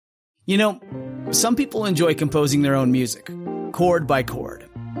You know, some people enjoy composing their own music, chord by chord,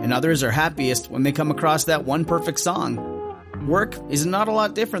 and others are happiest when they come across that one perfect song. Work is not a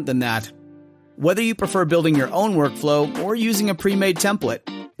lot different than that. Whether you prefer building your own workflow or using a pre-made template,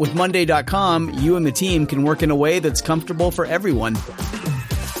 with Monday.com, you and the team can work in a way that's comfortable for everyone.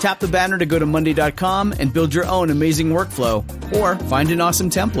 Tap the banner to go to Monday.com and build your own amazing workflow, or find an awesome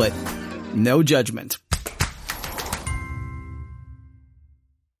template. No judgment.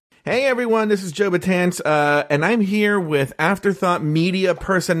 Hey everyone, this is Joe Batance, and I'm here with Afterthought Media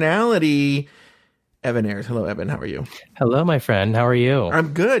personality, Evan Ayres. Hello, Evan. How are you? Hello, my friend. How are you?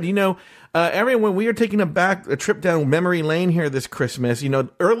 I'm good. You know, everyone, we are taking a trip down memory lane here this Christmas. You know,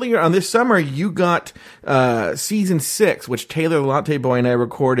 earlier on this summer, you got season 6, which Taylor the Latte Boy and I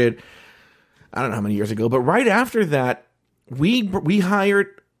recorded, I don't know how many years ago, but right after that, we hired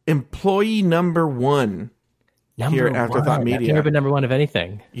employee number 1. Here at Afterthought Media. I've never been number 1 of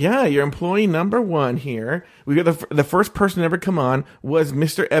anything. Yeah, your employee number 1 here. We got the first person to ever come on was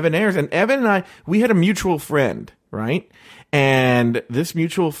Mr. Evan Ayres. And Evan and I, we had a mutual friend, right? And this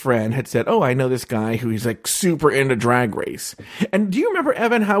mutual friend had said, oh, I know this guy who's like super into Drag Race. And do you remember,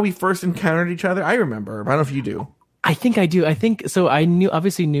 Evan, how we first encountered each other? I remember. I don't know if you do. I think I do. I think so. I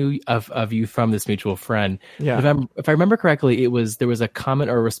obviously knew of you from this mutual friend. Yeah. If I remember correctly, there was a comment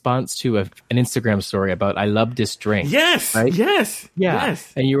or a response to an Instagram story about I love this drink. Yes. Right? Yes. Yeah.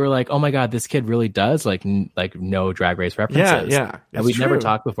 Yes. And you were like, oh my God, this kid really does like no Drag Race references. Yeah. And we'd never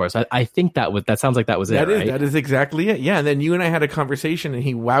talked before. So I think that sounds like that was it. Right? That is exactly it. Yeah. And then you and I had a conversation and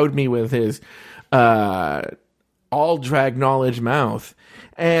he wowed me with his all drag knowledge mouth.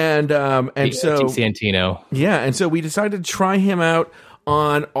 And so Santino. Yeah, and so we decided to try him out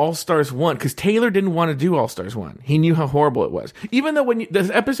on All Stars 1 because Taylor didn't want to do All Stars 1. He knew how horrible it was. Even though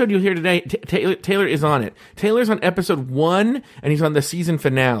this episode you'll hear today, Taylor is on it. Taylor's on episode 1 and he's on the season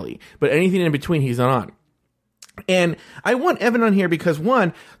finale. But anything in between, he's on. And I want Evan on here because,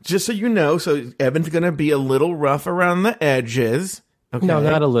 one, just so you know, so Evan's going to be a little rough around the edges. Okay? No,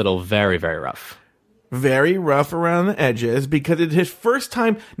 not a little. Very, very rough. Very rough around the edges because it's his first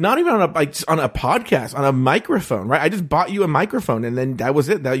time, not even on a podcast, on a microphone, right? I just bought you a microphone and then that was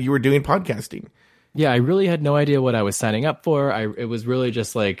it. That you were doing podcasting. Yeah, I really had no idea what I was signing up for. It was really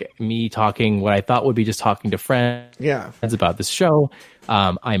just like me talking what I thought would be just talking to friends about this show.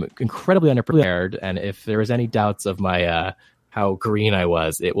 I'm incredibly underprepared, and if there was any doubts of my how green I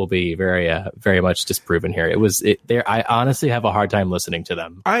was, it will be very, very much disproven here. I honestly have a hard time listening to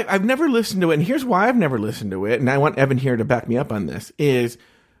them. I've never listened to it, and here's why I've never listened to it, and I want Evan here to back me up on this, is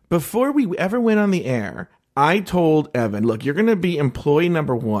before we ever went on the air, I told Evan, look, you're going to be employee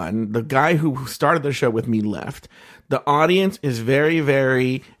number 1. The guy who started the show with me left. The audience is very,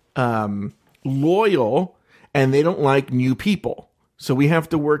 very loyal, and they don't like new people. So we have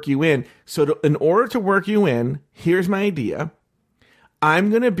to work you in. So in order to work you in, here's my idea.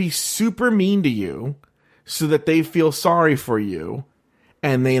 I'm going to be super mean to you so that they feel sorry for you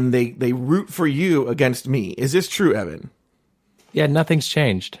and then they root for you against me. Is this true, Evan? Yeah, nothing's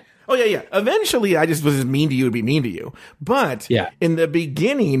changed. Oh, yeah. Eventually, I just was as mean to you to be mean to you. But in the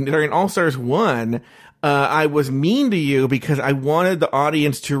beginning, during All Stars 1, I was mean to you because I wanted the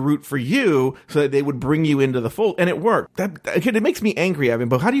audience to root for you so that they would bring you into the fold. And it worked. It makes me angry, Evan.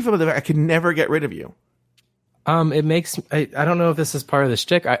 But how do you feel about that? I could never get rid of you. It makes I don't know if this is part of the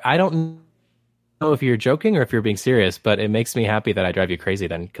shtick. I don't know if you're joking or if you're being serious, but it makes me happy that I drive you crazy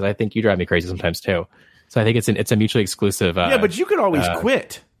then, because I think you drive me crazy sometimes too. So I think it's a mutually exclusive. Yeah, but you could always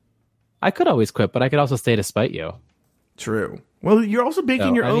quit. I could always quit, but I could also stay to spite you. True. Well, you're also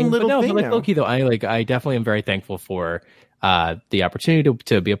making your own little thing but now. Low-key though, I definitely am very thankful for the opportunity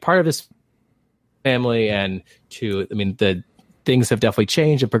to be a part of this family and the things have definitely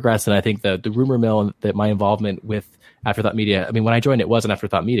changed and progressed, and I think the rumor mill and that my involvement with Afterthought Media, I mean, when I joined, it wasn't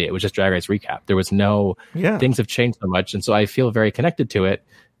Afterthought Media, it was just Drag Race Recap. There was no things have changed so much, and so I feel very connected to it.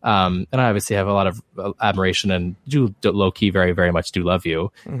 And I obviously have a lot of admiration and do low key very, very much do love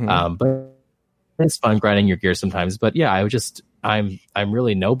you. Mm-hmm. But it's fun grinding your gears sometimes. But yeah, I'm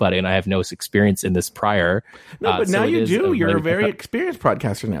really nobody, and I have no experience in this prior. No, but now you do. You're a very experienced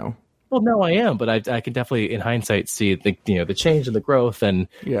podcaster now. Well, no, I am, but I can definitely, in hindsight, see the change and the growth, and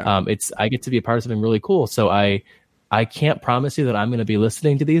I get to be a part of something really cool. So I can't promise you that I'm going to be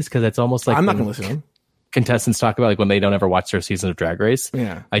listening to these because it's almost like I'm not going to listen to them. Contestants talk about like when they don't ever watch their season of Drag Race.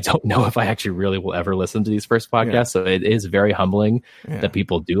 Yeah, I don't know if I actually really will ever listen to these first podcasts. Yeah. So it is very humbling that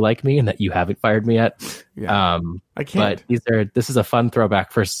people do like me and that you haven't fired me yet. Yeah. I can't. But this is a fun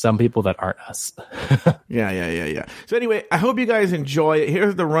throwback for some people that aren't us. Yeah. So anyway, I hope you guys enjoy it.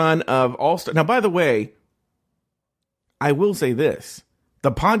 Here's the run of All Star. Now, by the way, I will say this.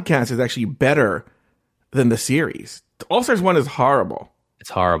 the podcast is actually better than the series. All Stars 1 is horrible. It's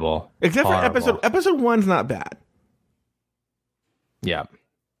horrible. Except for episode 1's not bad. Yeah.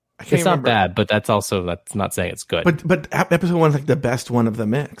 It's not bad, but that's not saying it's good. But episode 1's like the best one of the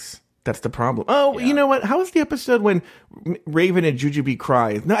mix. That's the problem. Oh, yeah. You know what? How was the episode when Raven and Jujubee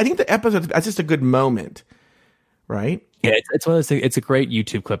cry? No, I think the episode, that's just a good moment. Right? Yeah, it's one of those things. It's a great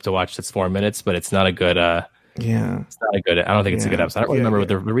YouTube clip to watch that's 4 minutes, but it's not a good it's not a good. I don't think it's a good episode. I don't remember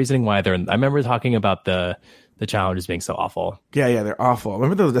the reasoning why they're I remember talking about the challenges being so awful. Yeah, they're awful.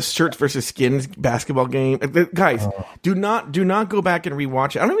 Remember the shirts versus skins basketball game? Guys, do not go back and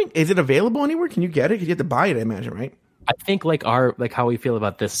rewatch it. I don't think, is it available anywhere? Can you get it? Because you have to buy it, I imagine, right? I think like how we feel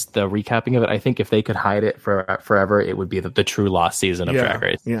about this, the recapping of it. I think if they could hide it forever, it would be the true lost season of Drag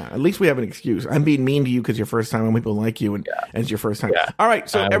Race. Yeah, at least we have an excuse. I'm being mean to you because your first time when people like you and it's your first time. Yeah. All right,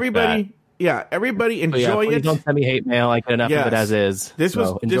 so everybody enjoy it. Don't send me hate mail. I get enough of it as is. This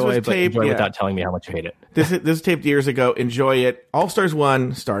was taped without telling me how much you hate it. This was taped years ago. Enjoy it. All Stars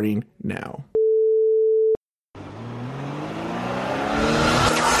 1 starting now.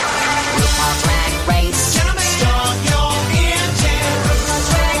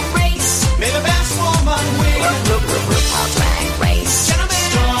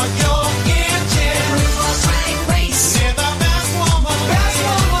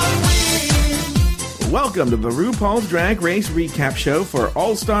 Welcome to the RuPaul's Drag Race recap show for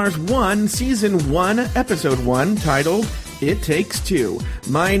All Stars 1, Season 1, Episode 1, titled It Takes Two.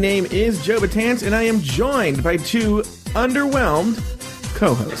 My name is Joe Batance, and I am joined by two underwhelmed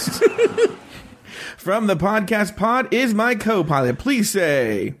co-hosts. From the podcast pod is my co-pilot. Please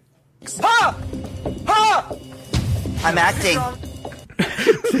say... Ha! Ha! I'm acting.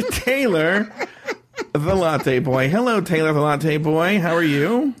 To Taylor, the Latte Boy. Hello, Taylor, the Latte Boy. How are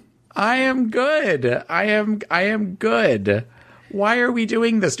you? I am good. I am good. Why are we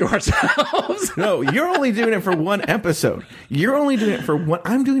doing this to ourselves? No, you're only doing it for one episode. You're only doing it for one.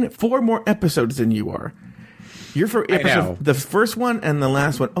 I'm doing it 4 more episodes than you are. You're for episode, the first one and the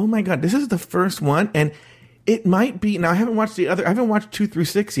last one. Oh my God, this is the first one, and it might be. Now I haven't watched I haven't watched 2 through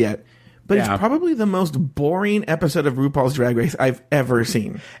 6 yet, but it's probably the most boring episode of RuPaul's Drag Race I've ever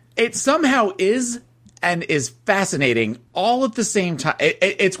seen. It somehow is. And is fascinating all at the same time.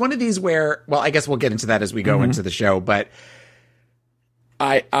 It's one of these where, well, I guess we'll get into that as we go into the show, but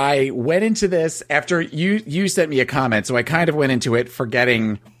I went into this after you sent me a comment, so I kind of went into it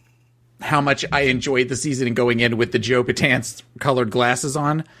forgetting how much I enjoyed the season and going in with the Joe Batance colored glasses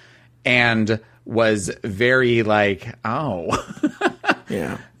on, and was very like, oh.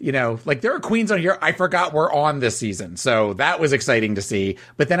 Yeah. You know, like there are queens on here I forgot were on this season. So that was exciting to see.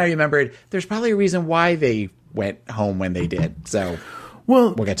 But then I remembered there's probably a reason why they went home when they did. So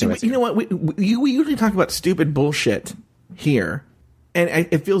we'll get to it. You know what? We usually talk about stupid bullshit here. And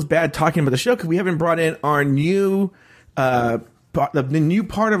it feels bad talking about the show because we haven't brought in our new, the new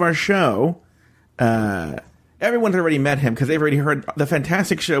part of our show. Everyone's already met him because they've already heard the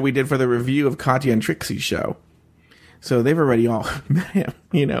fantastic show we did for the review of Katya and Trixie's show. So they've already all met him,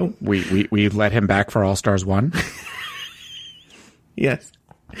 you know. We let him back for All Stars 1? Yes.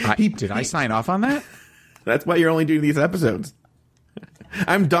 Did I sign off on that? That's why you're only doing these episodes.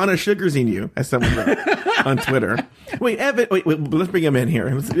 I'm Donna Sugarsing you, as someone wrote on Twitter. Wait, Evan, wait, let's bring him in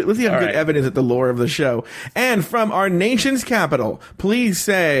here. Let's see how good Evan is at the lore of the show. And from our nation's capital, please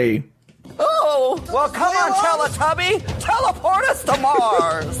say... Oh, well, come on, Teletubby. Teleport us to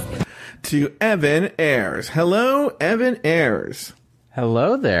Mars. To Evan Ayres. Hello, Evan Ayres.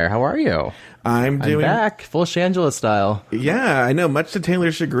 Hello there. How are you? I'm back, full Shangela style. Yeah, I know. Much to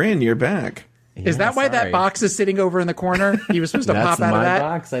Taylor's chagrin, you're back. Is that why that box is sitting over in the corner? He was supposed to pop out of that? That's my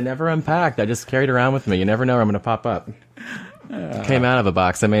box. I never unpacked. I just carried it around with me. You never know where I'm going to pop up. Came out of a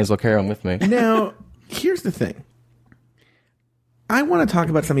box. I may as well carry them with me. Now, here's the thing. I want to talk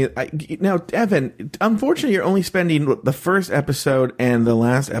about something. Now, Evan, unfortunately, you're only spending the first episode and the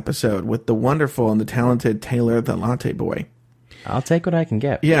last episode with the wonderful and the talented Taylor, the Latte Boy. I'll take what I can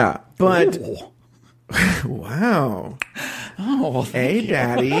get. Yeah, but... Wow. Oh, hey,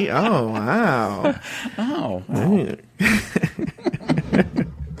 Daddy. Oh, wow. Oh. Wow.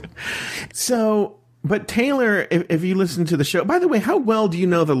 So... But Taylor, if you listen to the show, by the way, how well do you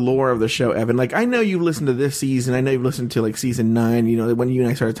know the lore of the show, Evan? Like, I know you listened to this season. I know you've listened to like season 9, you know, when you and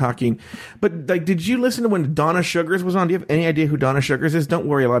I started talking. But like, did you listen to when Donna Sugars was on? Do you have any idea who Donna Sugars is? Don't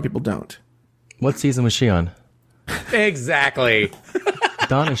worry, a lot of people don't. What season was she on? Exactly.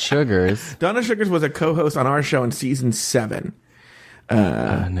 Donna Sugars. Donna Sugars was a co-host on our show in season 7.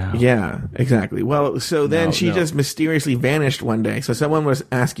 No. Yeah, exactly. Well, so then she just mysteriously vanished one day. So someone was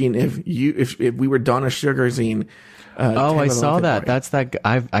asking if we were Donna Sugarsing I saw that. Boy. That's that.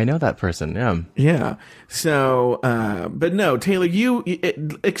 I know that person. Yeah. Yeah. So, but no, Taylor, you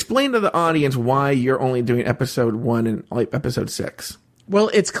explain to the audience why you're only doing episode 1 and like episode 6. Well,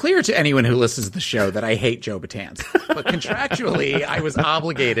 it's clear to anyone who listens to the show that I hate Joe Batanz. But contractually, I was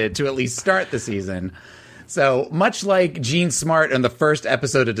obligated to at least start the season. So much like Jean Smart in the first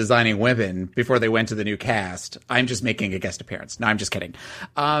episode of Designing Women before they went to the new cast, I'm just making a guest appearance. No, I'm just kidding.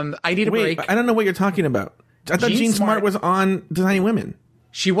 I need a break. I don't know what you're talking about. I thought Jean Smart was on Designing Women.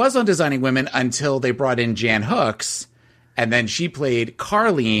 She was on Designing Women until they brought in Jan Hooks, and then she played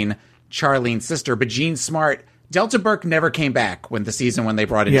Carlene, Charlene's sister. But Jean Smart, Delta Burke never came back when they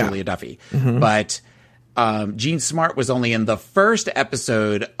brought in Julia Duffy. Mm-hmm. But Jean Smart was only in the first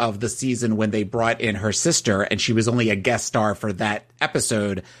episode of the season when they brought in her sister, and she was only a guest star for that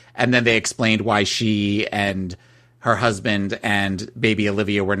episode. And then they explained why she and her husband and baby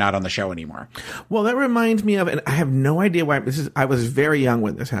Olivia were not on the show anymore. Well, that reminds me of, and I have no idea why I was very young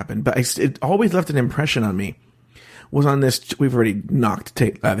when this happened, but it always left an impression on me. Was on this. We've already knocked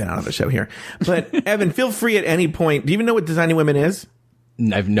Evan out of the show here, but Evan, feel free at any point. Do you even know what Designing Women is?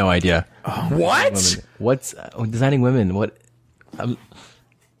 I have no idea. Oh, what? What's Designing Women? What?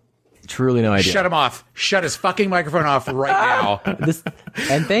 Truly no idea. Shut him off. Shut his fucking microphone off right now.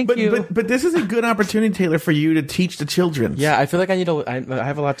 Thank you. But this is a good opportunity, Taylor, for you to teach the children. Yeah, I feel like I need to. I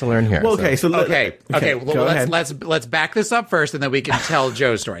have a lot to learn here. Well, okay, let's back this up first, and then we can tell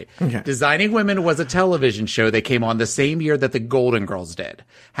Joe's story. Okay. Designing Women was a television show that came on the same year that the Golden Girls did.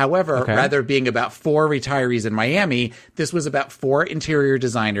 However, rather being about 4 retirees in Miami, this was about 4 interior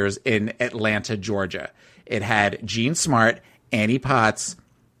designers in Atlanta, Georgia. It had Jean Smart, Annie Potts,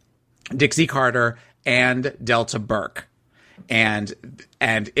 Dixie Carter, and Delta Burke. And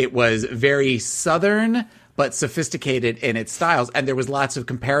it was very Southern, but sophisticated in its styles. And there was lots of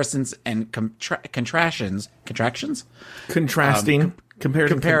comparisons and contracting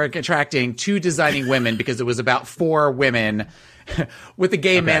to Designing Women, because it was about 4 women with a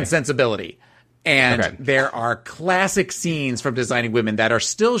gay man sensibility. And there are classic scenes from Designing Women that are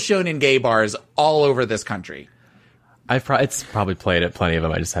still shown in gay bars all over this country. It's probably played at plenty of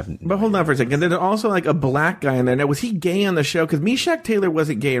them. I just haven't. But hold on for a second. There's also like a black guy in there. Now, was he gay on the show? Because Meshack Taylor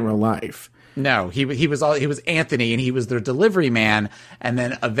wasn't gay in real life. No, he was Anthony, and he was their delivery man. And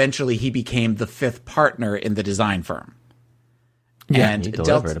then eventually he became the 5th partner in the design firm. Yeah, and he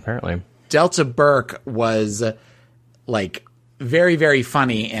delivered apparently. Delta Burke was like very, very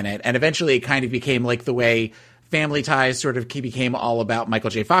funny in it, and eventually it kind of became like the way Family Ties sort of became all about Michael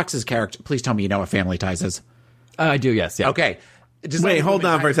J. Fox's character. Please tell me you know what Family Ties is. I do, yes. Yeah. Okay. Wait, hold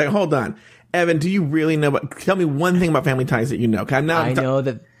on for a second. Hold on. Evan, do you really know tell me one thing about Family Ties that you know.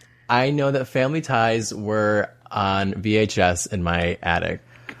 I know that Family Ties were on VHS in my attic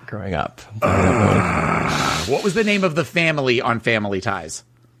growing up. What was the name of the family on Family Ties?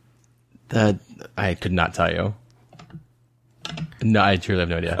 I could not tell you. No, I truly have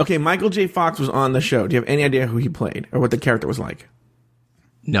no idea. Okay, Michael J. Fox was on the show. Do you have any idea who he played or what the character was like?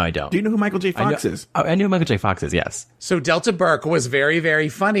 No, I don't. Do you know who Michael J. Fox is? I knew who Michael J. Fox is, yes. So Delta Burke was very, very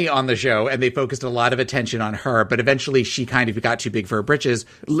funny on the show, and they focused a lot of attention on her, but eventually she kind of got too big for her britches.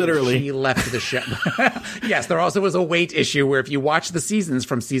 Literally. So she left the show. Yes, there also was a weight issue where if you watch the seasons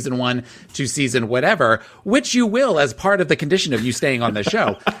from season 1 to season whatever, which you will as part of the condition of you staying on the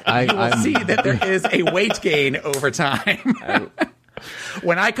show, you will see that there is a weight gain over time.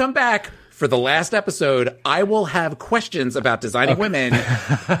 When I come back for the last episode, I will have questions about Designing Women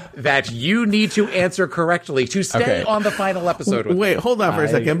that you need to answer correctly to stay on the final episode with Wait, hold on for a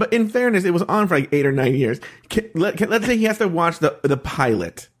second. But in fairness, it was on for like 8 or 9 years. Let's say he has to watch the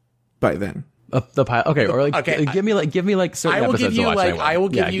pilot by then. The pilot, okay, or like give me like certain episodes to watch. I will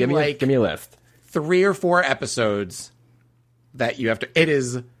give you give me a list. 3 or 4 episodes that you have to.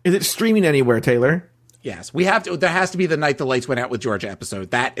 Is it streaming anywhere, Taylor? Yes, we have to. There has to be the Night the Lights Went Out with Georgia episode.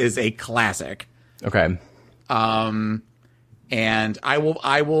 That is a classic. Okay. And I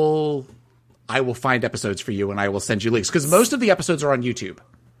will find episodes for you, and I will send you links, because most of the episodes are on YouTube.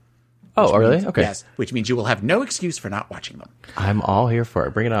 Oh, really? Okay. Yes, which means you will have no excuse for not watching them. I'm all here for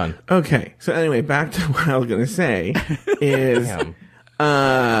it. Bring it on. Okay. So anyway, back to what I was going to say is,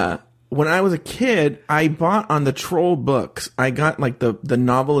 when I was a kid, I bought on the Troll books. I got like the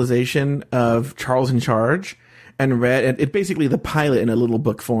novelization of Charles in Charge and read it basically the pilot in a little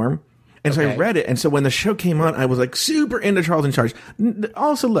book form. And so I read it. And so when the show came on, I was like super into Charles in Charge.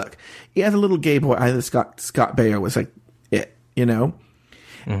 Also, look, he has a little gay boy. Scott Baio was like it, you know?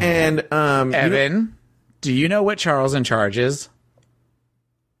 Mm-hmm. And Evan, do you know what Charles in Charge is?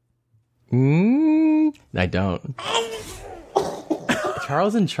 I don't.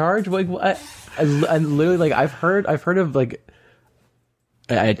 Charles in Charge? Wait, what? I literally, like, I've heard of, like,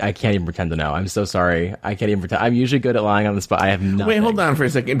 I can't even pretend to know. I'm so sorry. I can't even pretend. I'm usually good at lying on the spot. I have nothing. Wait, hold on for a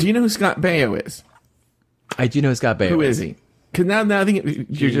second. Do you know who Scott Baio is? I do know who Scott Baio Who is he? Because now I think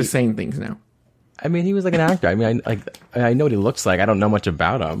you're just saying things now. I mean, he was like an actor. I mean, I know what he looks like. I don't know much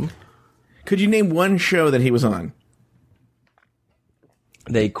about him. Could you name one show that he was on?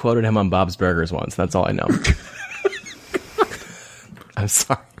 They quoted him on Bob's Burgers once. That's all I know. I'm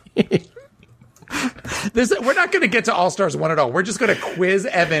sorry. We're not going to get to All Stars 1 at all. We're just going to quiz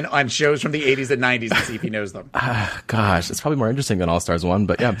Evan on shows from the 80s and 90s and see if he knows them. Gosh, it's probably more interesting than All Stars 1,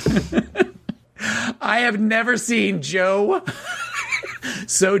 but yeah. I have never seen Joe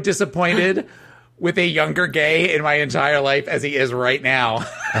so disappointed with a younger gay in my entire life as he is right now.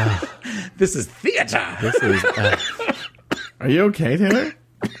 This is theater. Are you okay, Taylor?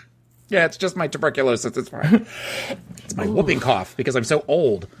 Yeah, it's just my tuberculosis. It's fine. It's my whooping cough because I'm so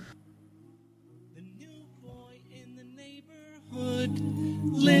old.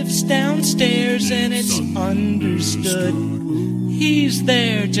 Lives downstairs and it's understood he's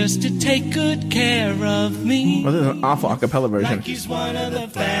there just to take good care of me. Well, this is an awful a cappella version. Like he's one of the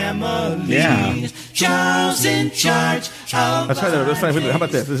family. Yeah. Charles in charge of Let's try that. Let's try. How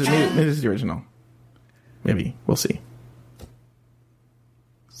about this? Maybe this is the original. Maybe. We'll see.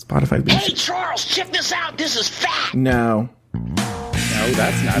 Spotify. Hey, Charles, check this out. This is fat. No. No,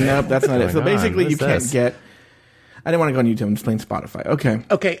 that's not it. Nope, that's not it. So basically, you can't this? get... I didn't want to go on YouTube and explain Spotify. Okay.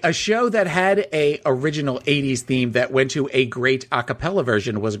 Okay, a show that had a original 80s theme that went to a great a cappella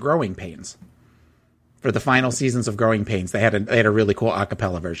version was Growing Pains. For the final seasons of Growing Pains, they had a really cool a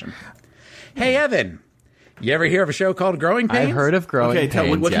cappella version. Hey, Evan, you ever hear of a show called Growing Pains? I've heard of Growing Pains.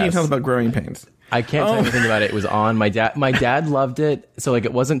 What can you yes. tell us about Growing Pains? I can't tell you anything about it. It was on. My dad loved it, so like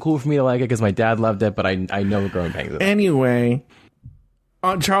it wasn't cool for me to like it because my dad loved it, but I know Growing Pains is. Anyway,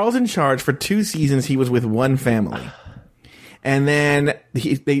 on Charles in Charge, for 2 seasons, he was with one family. And then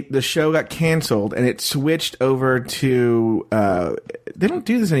the show got canceled, and it switched over to they don't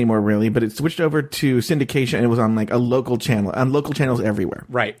do this anymore, really, but it switched over to syndication, and it was on like a local channel, on local channels everywhere.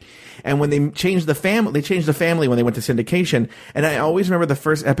 Right. And when they changed the family when they went to syndication. And I always remember the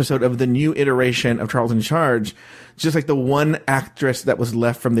first episode of the new iteration of Charles in Charge, just like the one actress that was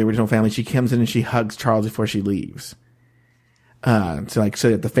left from the original family, she comes in and she hugs Charles before she leaves. So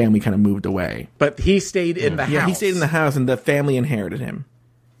that the family kind of moved away. But he stayed in the house. Yeah, he stayed in the house, and the family inherited him.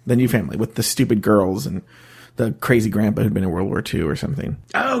 The new family with the stupid girls and the crazy grandpa who'd been in World War II or something.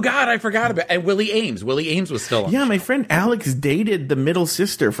 Oh, God, I forgot about it. And Willie Ames. Willie Ames was still on. Yeah, my friend Alex dated the middle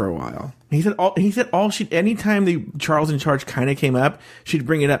sister for a while. He said anytime Charles in Charge kind of came up, she'd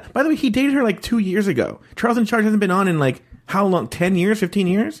bring it up. By the way, he dated her like 2 years ago. Charles in Charge hasn't been on in like how long? 10 years? 15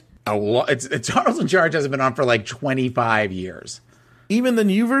 years? It's Charles in Charge hasn't been on for like 25 years. Even the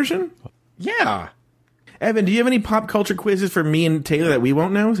new version? Yeah. Evan, do you have any pop culture quizzes for me and Taylor that we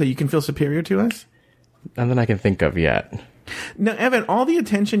won't know so you can feel superior to us? Nothing I can think of yet. Now, Evan, all the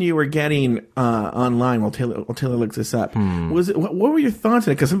attention you were getting online while Taylor looks this up, what were your thoughts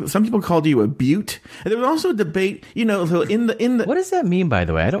on it? Because some people called you a beaut. And there was also a debate, so in the What does that mean, by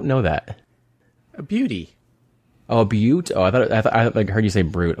the way? I don't know that. A beauty. Oh, beaut? Oh, I thought I like heard you say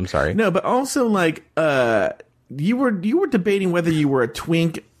brute. I'm sorry. No, but also like you were debating whether you were a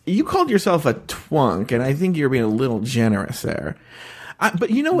twink. You called yourself a twunk, and I think you're being a little generous there.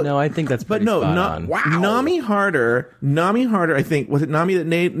 But you know what? No, I think that's pretty spot on. Wow. Nami Harder, I think, was it Nami that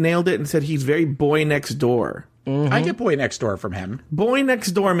nailed it and said he's very boy next door? I get Boy Next Door from him. Boy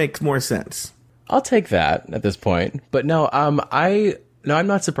next door makes more sense. I'll take that at this point. But no, I'm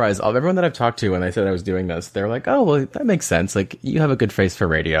not surprised. Everyone that I've talked to when they said I was doing this, they're like, "Oh, well, that makes sense. Like, you have a good face for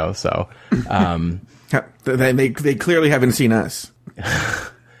radio." So, They clearly haven't seen us.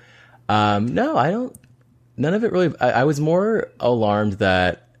 no, I don't. None of it really. I was more alarmed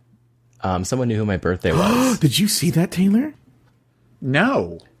that someone knew who my birthday was. Did you see that, Taylor?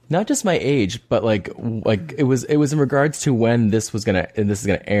 No. Not just my age, but like it was in regards to when this is gonna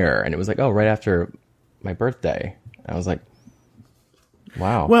air, and it was like, oh, right after my birthday. I was like,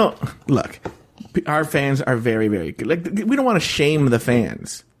 wow. Well, look, our fans are very, very good. Like, we don't want to shame the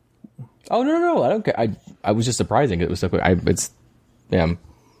fans. Oh no, I don't care. I was just surprising. It was so quick.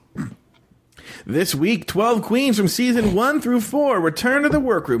 This week, 12 queens from season 1 through 4 return to the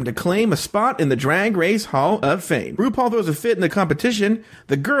workroom to claim a spot in the Drag Race Hall of Fame. RuPaul throws a fit in the competition.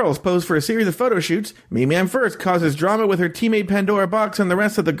 The girls pose for a series of photo shoots. Mimi Ann First causes drama with her teammate Pandora Box and the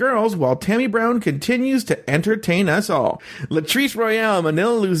rest of the girls, while Tammy Brown continues to entertain us all. Latrice Royale and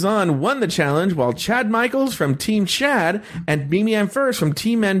Manila Luzon won the challenge, while Chad Michaels from Team Chad and Mimi Ann First from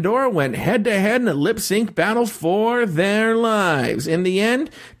Team Mandora went head-to-head in a lip-sync battle for their lives. In the end,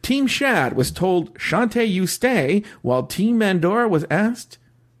 Team Chad was told Shantae you stay, while Team Mandora was asked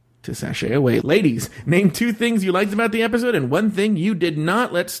to sashay away. Ladies, name 2 things you liked about the episode and 1 thing you did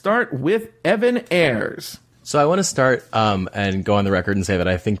not. Let's start with Evan Ayres. So I want to start and go on the record and say that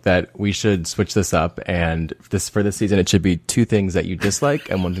I think that we should switch this up, and for this season it should be 2 things that you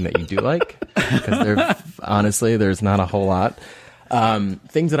dislike and 1 thing that you do like, because honestly there's not a whole lot.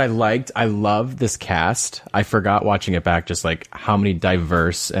 Things that I liked, I loved this cast. I forgot watching it back just like how many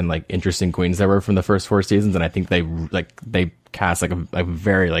diverse and like interesting queens there were from the first 4 seasons, and I think they cast like a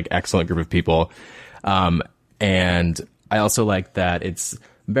very like excellent group of people. And I also like that it's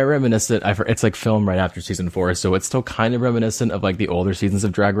very reminiscent. It's like filmed right after season 4, so it's still kind of reminiscent of like the older seasons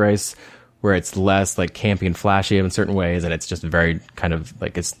of Drag Race, where it's less like campy and flashy in certain ways, and it's just very kind of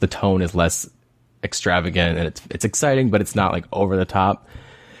like the tone is less extravagant, and it's exciting, but it's not like over the top.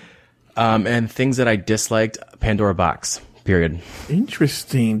 And things that I disliked, Pandora Box. Period.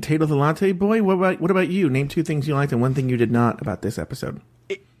 Interesting. Tato the Latte Boy. What about you? Name 2 things you liked and 1 thing you did not about this episode.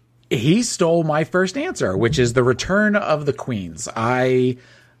 He stole my first answer, which is the return of the queens. I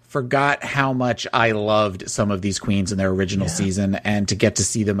forgot how much I loved some of these queens in their original season, and to get to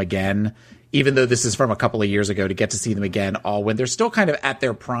see them again, even though this is from a couple of years ago, to get to see them again all when they're still kind of at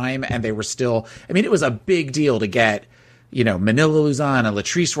their prime, and they were still, I mean, it was a big deal to get, you know, Manila Luzon and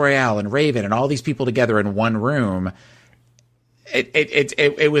Latrice Royale and Raven and all these people together in one room.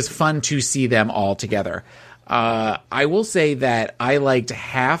 It was fun to see them all together. I will say that I liked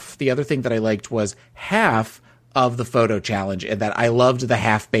half. The other thing that I liked was half of the photo challenge, and that I loved the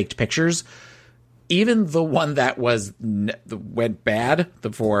half-baked pictures. Even the one that went bad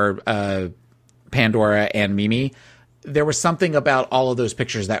for Pandora and Mimi, there was something about all of those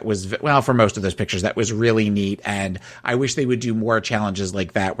pictures that was, well, for most of those pictures, that was really neat. And I wish they would do more challenges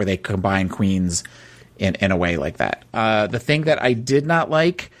like that, where they combine queens in a way like that. The thing that I did not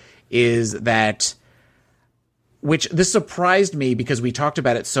like is that, which this surprised me because we talked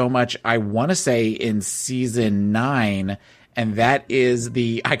about it so much, I want to say in season 9, and that is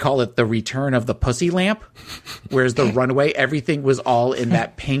I call it the return of the pussy lamp, whereas the runway, everything was all in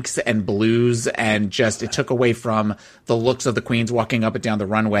that pinks and blues, and just, it took away from the looks of the queens walking up and down the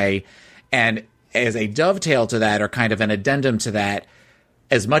runway. And as a dovetail to that, or kind of an addendum to that,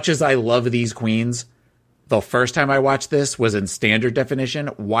 as much as I love these queens, the first time I watched this was in standard definition.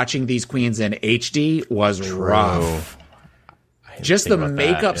 Watching these queens in HD was rough. Just the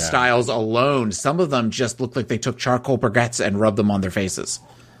makeup styles alone, some of them just looked like they took charcoal baguettes and rubbed them on their faces.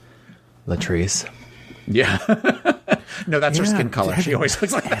 Latrice. Yeah. No, that's her skin color. She always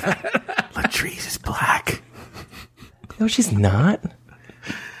looks like that. Latrice is black. No, she's not.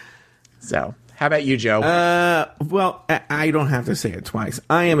 So, how about you, Joe? Well, I don't have to say it twice.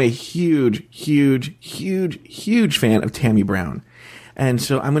 I am a huge, huge, huge, huge fan of Tammy Brown. And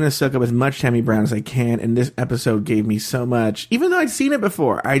so I'm going to soak up as much Tammy Brown as I can. And this episode gave me so much. Even though I'd seen it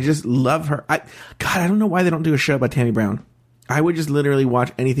before, I just love her. God, I don't know why they don't do a show about Tammy Brown. I would just literally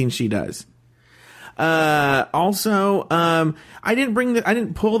watch anything she does. Also, I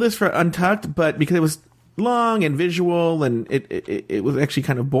didn't pull this for Untucked, but because it was long and visual, and it was actually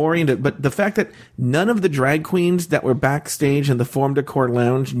kind of boring. But the fact that none of the drag queens that were backstage in the Form Decor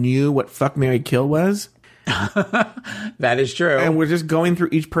Lounge knew what Fuck, Marry, Kill was. That is true. And we're just going through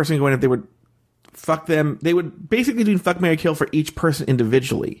each person, going, if they would fuck them, they would basically do Fuck, Marry, Kill for each person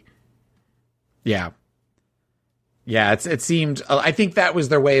individually. Yeah. Yeah, it seemed, I think that was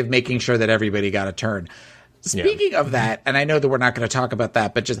their way of making sure that everybody got a turn. Speaking of that, and I know that we're not going to talk about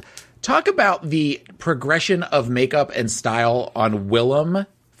that, but just talk about the progression of makeup and style on Willem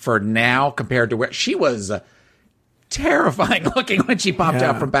for now compared to where she was terrifying looking when she popped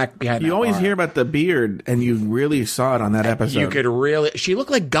out from back behind. You always hear about the beard, and you really saw it on that episode. You could really, she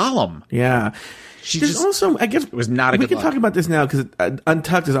looked like Gollum. Yeah. There's also, I guess, it was not a good look. We can talk about this now because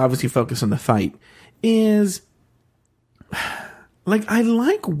Untucked is obviously focused on the fight. Like, I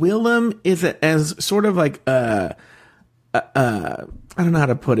like Willem as sort of like I don't know how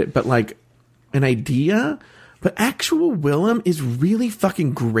to put it, but like an idea. But actual Willem is really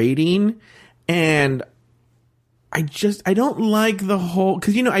fucking grating, and I don't like the whole,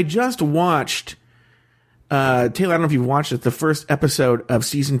 because I just watched Taylor, I don't know if you've watched it, the first episode of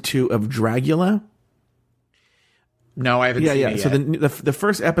season 2 of Dragula. No, I haven't seen it yet. So the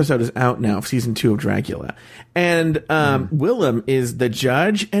first episode is out now of season 2 of Dragula. And Willem is the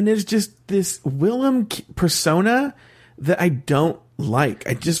judge, and there's just this Willem persona that I don't like.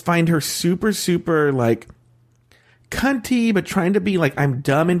 I just find her super, super, like, cunty, but trying to be like, I'm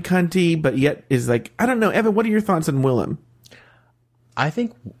dumb and cunty, but yet is like, I don't know. Evan, what are your thoughts on Willem? I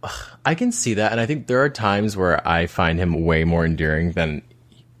think I can see that, and I think there are times where I find him way more endearing than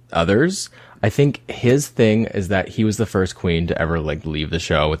others. I think his thing is that he was the first queen to ever like leave the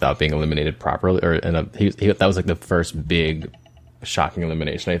show without being eliminated properly, that was like the first big shocking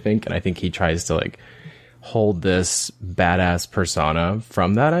elimination, I think. And I think he tries to like hold this badass persona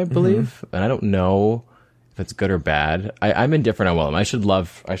from that, I believe. And I don't know if it's good or bad. I'm indifferent on Willem. I should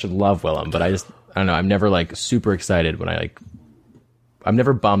love Willem, but I don't know. I'm never like super excited when I'm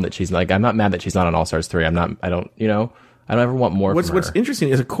never bummed that she's like, I'm not mad that she's not on All Stars 3. I don't ever want more from her. What's interesting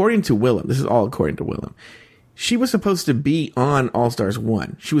is, according to Willem, this is all according to Willem, she was supposed to be on All Stars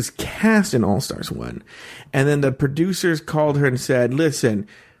 1. She was cast in All Stars 1. And then the producers called her and said, listen,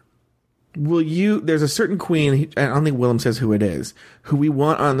 there's a certain queen, I don't think Willem says who it is, who we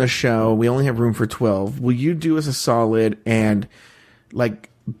want on the show. We only have room for 12. Will you do us a solid and like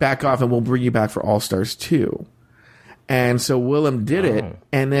back off and we'll bring you back for All Stars 2? And so Willem did it,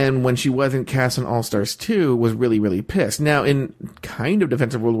 and then when she wasn't cast in All Stars 2, was really, really pissed. Now, in kind of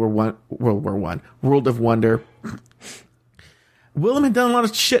defense of World of Wonder, Willem had done a lot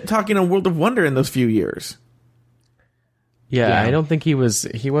of shit talking on World of Wonder in those few years. Yeah, I don't think he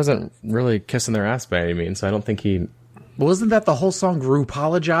wasn't really kissing their ass by any means, so I don't think he... Well, isn't that the whole song,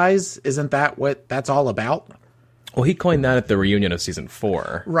 Ru-pologize? Isn't that what that's all about? Well, he coined that at the reunion of season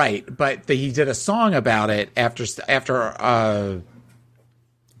 4. Right, but he did a song about it after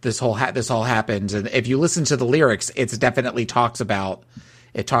this all happened. And if you listen to the lyrics, it definitely talks about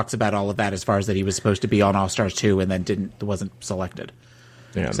all of that, as far as that he was supposed to be on All Stars 2 and then wasn't selected.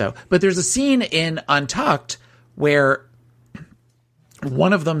 Yeah. So, but there's a scene in Untucked where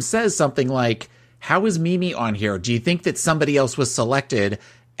one of them says something like, "How is Mimi on here? Do you think that somebody else was selected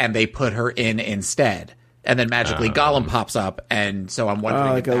and they put her in instead?" And then magically Gollum pops up, and so I'm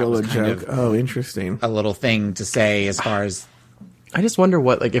wondering if that was kind of interesting, a little thing to say as far as. I just wonder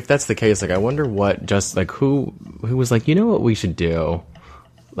what, like, if that's the case, like, I wonder what, just like who was like, you know what we should do,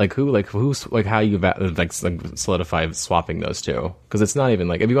 who's how you like solidify swapping those two, because it's not even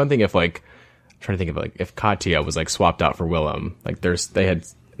like, if you want to think if like, I'm trying to think of like if Katya was like swapped out for Willem, like they had,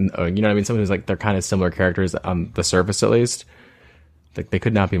 you know what I mean, someone who's like they're kind of similar characters on the surface at least. Like, they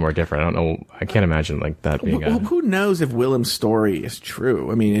could not be more different. I don't know. I can't imagine like that being. Well, who knows if Willem's story is true?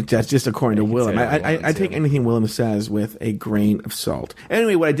 I mean, that's just according to Willem. I take anything Willem says with a grain of salt.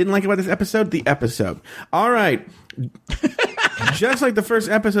 Anyway, what I didn't like about this episode, the episode. All right. Just like the first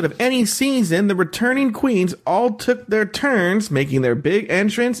episode of any season, the returning queens all took their turns making their big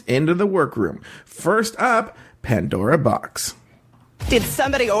entrance into the workroom. First up, Pandora Box. Did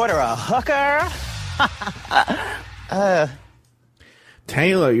somebody order a hooker?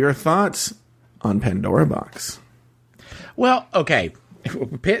 Taylor, your thoughts on Pandora Box? Well, okay.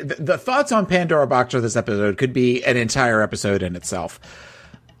 The thoughts on Pandora Box for this episode could be an entire episode in itself.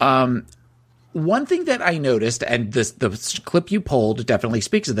 One thing that I noticed, and the clip you pulled definitely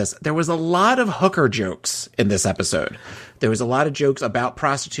speaks to this, there was a lot of hooker jokes in this episode. There was a lot of jokes about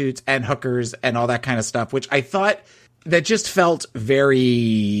prostitutes and hookers and all that kind of stuff, which I thought that just felt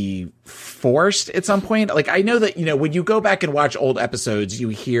very forced at some point. Like, I know that, you know, when you go back and watch old episodes, you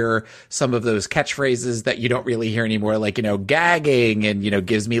hear some of those catchphrases that you don't really hear anymore, like, you know, gagging and, you know,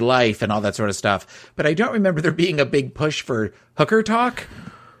 gives me life and all that sort of stuff. But I don't remember there being a big push for hooker talk.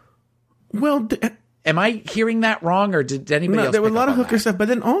 Well, am I hearing that wrong, or did anybody else? There was a lot of hooker that? stuff, but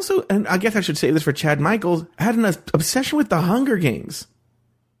then also, and I guess I should say this for Chad Michaels, had an obsession with the Hunger Games.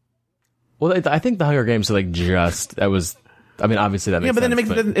 Well, I think the Hunger Games are like that was. I mean, obviously that makes sense. Yeah,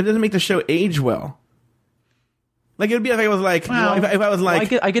 but then it doesn't make the show age well. Like, it would be if I was like, well, if I was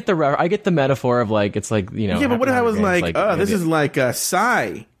like, I get the metaphor of like, it's like, you know. Yeah, but what if I was Games, like, oh, this is like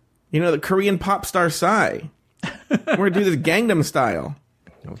Psy, you know, the Korean pop star Psy. We're gonna do this Gangnam Style.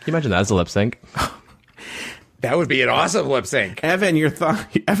 Can you imagine that as a lip sync? That would be an awesome lip sync. Evan, your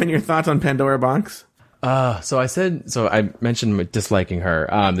thoughts on Pandora Box? So I mentioned disliking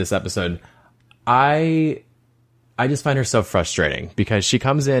her this episode. I just find her so frustrating because she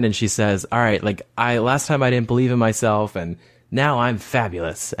comes in and she says, all right, like last time I didn't believe in myself and now I'm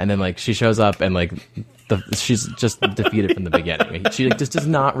fabulous. And then like she shows up and like she's just defeated from the beginning. She like, just does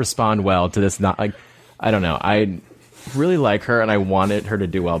not respond well to this. Not like, I don't know. I really like her and I wanted her to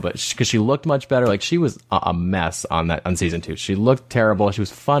do well, but because she looked much better. Like she was a mess on season 2. She looked terrible. She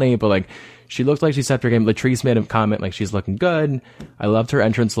was funny, but like, she looked like she stepped her game. Latrice made a comment like she's looking good. I loved her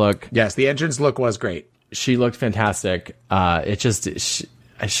entrance look. Yes, the entrance look was great. She looked fantastic. I think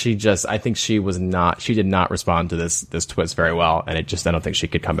she did not respond to this twist very well, and I don't think she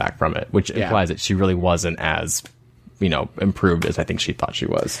could come back from it, which implies that she really wasn't as, you know, improved as I think she thought she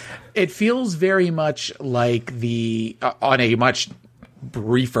was. It feels very much like on a much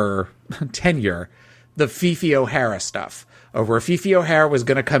briefer tenure, the Fifi O'Hara stuff. over Fifi O'Hara was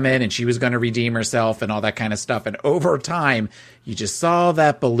going to come in and she was going to redeem herself and all that kind of stuff. And over time, you just saw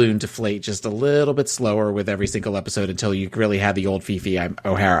that balloon deflate just a little bit slower with every single episode until you really had the old Fifi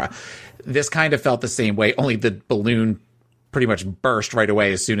O'Hara. This kind of felt the same way, only the balloon pretty much burst right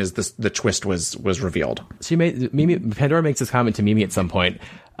away as soon as the twist was revealed. Pandora makes this comment to Mimi at some point,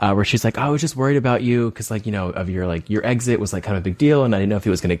 where she's like, "Oh, I was just worried about you because, like, you know, of your exit was like kind of a big deal, and I didn't know if it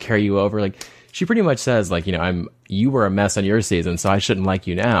was going to carry you over." Like, she pretty much says, like, you know, you were a mess on your season, so I shouldn't like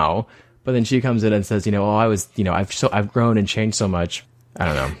you now. But then she comes in and says, you know, I was, you know, I've grown and changed so much. I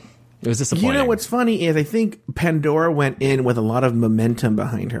don't know. It was disappointing. You know what's funny is I think Pandora went in with a lot of momentum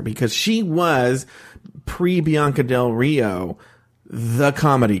behind her because she was pre-Bianca Del Rio the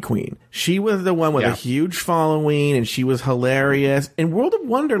comedy queen. She was the one with a huge following, and she was hilarious. And World of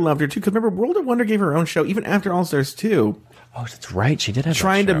Wonder loved her too, because remember, World of Wonder gave her own show even after All Stars 2. Oh, that's right. She did have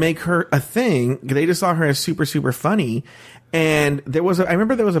trying that to make her a thing. They just saw her as super, super funny. And I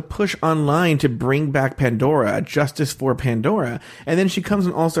remember there was a push online to bring back Pandora, Justice for Pandora. And then she comes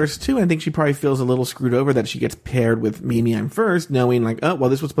in All Stars 2, and I think she probably feels a little screwed over that she gets paired with Mimi I'm First, knowing like, oh, well,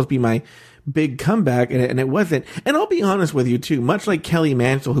 this was supposed to be my big comeback, and it wasn't. And I'll be honest with you too, much like Kelly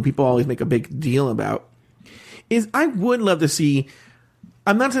Mansell, who people always make a big deal about, is I would love to see,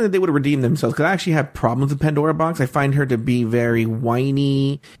 I'm not saying that they would redeem themselves, because I actually have problems with Pandora Box. I find her to be very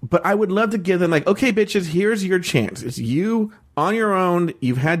whiny, but I would love to give them like, okay, bitches, here's your chance. It's you on your own.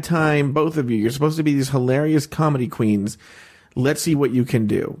 You've had time, both of you. You're supposed to be these hilarious comedy queens. Let's see what you can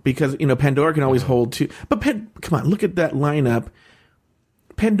do. Because, you know, Pandora can always hold two. But come on, look at that lineup.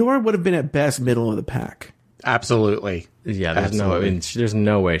 Pandora would have been at best middle of the pack. Absolutely. Yeah, there's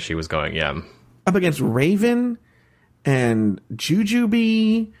no way she was going, Up against Raven and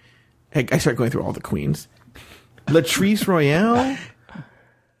Jujubee. I start going through all the queens. Latrice Royale.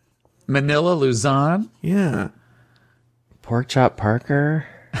 Manila Luzon. Yeah. Pork Chop Parker.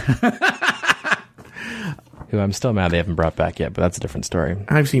 Who I'm still mad they haven't brought back yet, but that's a different story.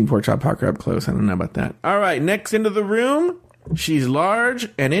 I've seen Pork Chop Parker up close. I don't know about that. All right, next into the room. She's large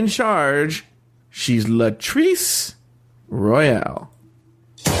and in charge. She's Latrice Royale.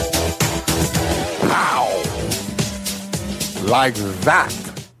 Pow! Like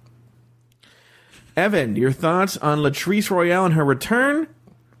that. Evan, your thoughts on Latrice Royale and her return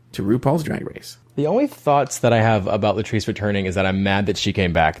to RuPaul's Drag Race? The only thoughts that I have about Latrice returning is that I'm mad that she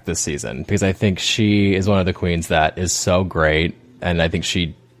came back this season, because I think she is one of the queens that is so great, and I think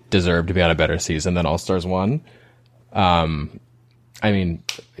she deserved to be on a better season than All Stars 1. I mean,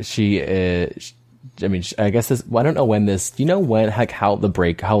 she is. I mean, I guess this. Well, I don't know when this. Do you know when? Like how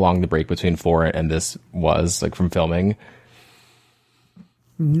long the break between 4 and this was, like from filming?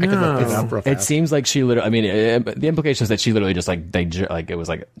 No. I can look this up real fast. It seems like she literally. I mean, the implication is that she literally just like it was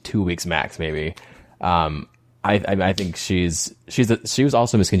like 2 weeks max, maybe. I think she was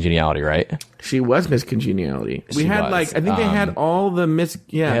also Miss Congeniality, right? She was Miss Congeniality. I think they had all the Miss.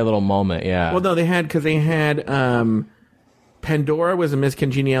 Yeah, they had a little moment. Yeah. Well, no, they had Pandora was a Miss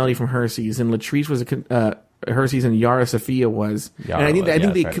Congeniality from her season. Latrice was her season. Yara Sofia was, and I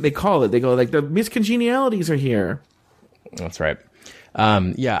think they call it. They go like the Miss Congenialities are here. That's right.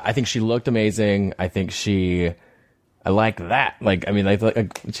 Yeah, I think she looked amazing. I think I like that. Like, I mean, like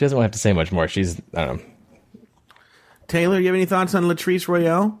she doesn't really have to say much more. I don't know. Taylor, you have any thoughts on Latrice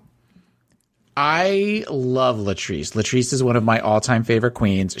Royale? I love Latrice. Latrice is one of my all-time favorite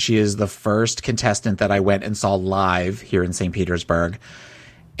queens. She is the first contestant that I went and saw live here in St. Petersburg,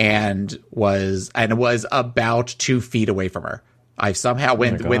 and was about 2 feet away from her. I somehow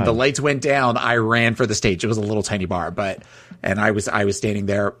when the lights went down, I ran for the stage. It was a little tiny bar, and I was standing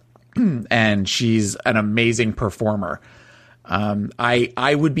there, and she's an amazing performer.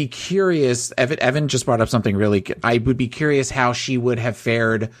 I would be curious. Evan just brought up something really good. I would be curious how she would have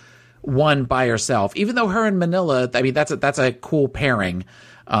fared one by herself, even though her and Manila, I mean, that's a cool pairing.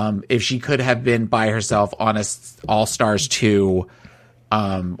 If she could have been by herself on a All Stars 2,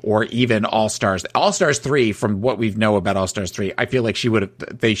 or even All Stars 3, from what we know about All Stars 3, I feel like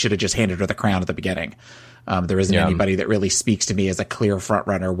they should have just handed her the crown at the beginning. There isn't anybody that really speaks to me as a clear front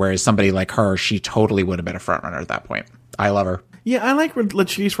runner, whereas somebody like her, she totally would have been a front runner at that point. I love her. Yeah, I like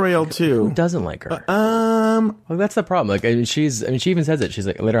Latrice Royale too. Who doesn't like her? Well, that's the problem. Like, she even says it. She's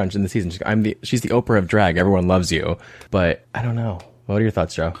like, later on in the season, she's the Oprah of drag. Everyone loves you. But I don't know. What are your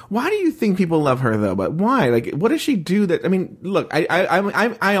thoughts, Joe? Why do you think people love her though? But why? Like, what does she do that? I mean, look,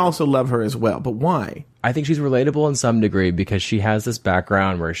 I also love her as well. But why? I think she's relatable in some degree because she has this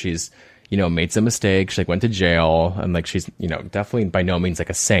background where she's, made some mistakes. She went to jail, and like she's, definitely by no means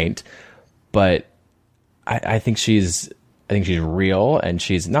like a saint. But I think she's real, and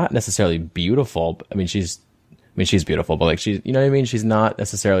she's not necessarily beautiful. I mean, she's mean, she's beautiful, but like she's, you know what I mean? She's not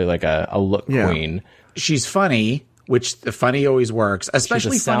necessarily like a look queen. She's funny, which the funny always works,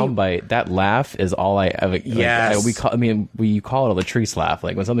 especially she's a soundbite. That laugh is all I ever. Yes. Like, we call it a Latrice laugh.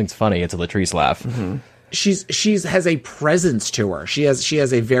 Like when something's funny, it's a Latrice laugh. Mm-hmm. She's has a presence to her. She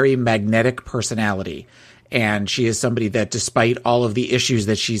has a very magnetic personality. And she is somebody that, despite all of the issues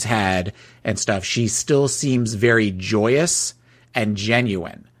that she's had and stuff, she still seems very joyous and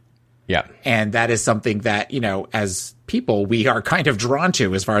genuine. Yeah. And that is something that, you know, as people, we are kind of drawn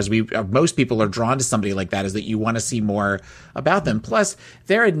to, as far as most people are drawn to somebody like that, is that you want to see more about them. Plus,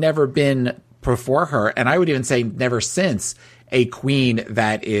 there had never been before her, and I would even say never since, a queen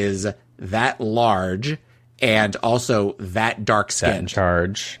that is that large and also that dark skinned. That in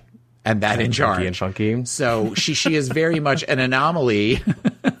charge. And that in charge. And funky. So she is very much an anomaly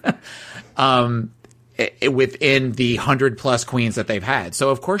within the 100+ queens that they've had. So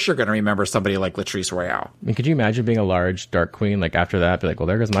of course you're going to remember somebody like Latrice Royale. I mean, could you imagine being a large dark queen? Like after that, be like, well,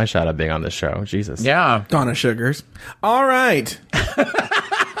 there goes my shot at being on this show. Jesus. Yeah. Donna Sugars. All right.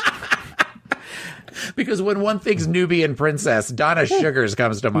 Because when one thinks Nubian princess, Donna Sugars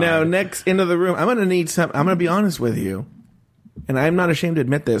comes to mind. Now, next into the room, I'm going to need some. I'm going to be honest with you, and I'm not ashamed to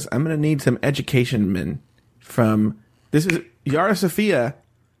admit this. I'm going to need some education men from. This is Yara Sofia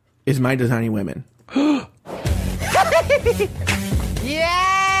is my designing women.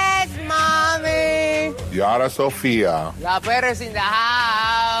 Yes, mommy. Yara Sofia. La Perez in the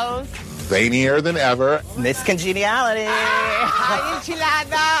house. Zanier than ever. Miss Congeniality. Hi,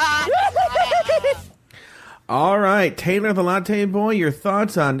 enchilada. All right, Taylor the Latte Boy, your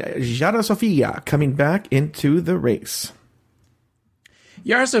thoughts on Yara Sofia coming back into the race?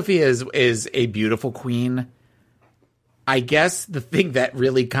 Yara Sofia is a beautiful queen. I guess the thing that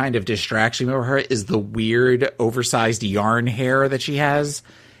really kind of distracts me over her is the weird, oversized yarn hair that she has.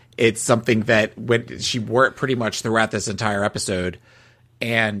 It's something that when she wore it pretty much throughout this entire episode,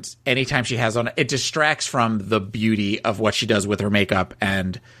 and anytime she has on it, it distracts from the beauty of what she does with her makeup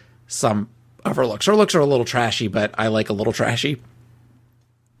and some of her looks. Her looks are a little trashy, but I like a little trashy.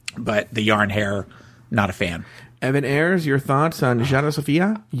 But the yarn hair, not a fan. Evan Ayers, your thoughts on Yara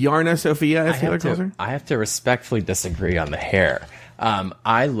Sofia? Yarna Sofia, as Taylor calls her? I have to respectfully disagree on the hair.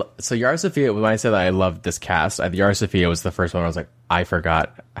 So Yara Sofia, when I said that I loved this cast, Yara Sofia was the first one where I was like, I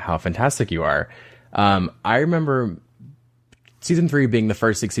forgot how fantastic you are. I remember season 3 being the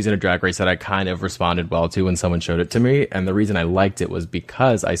first season of Drag Race that I kind of responded well to when someone showed it to me. And the reason I liked it was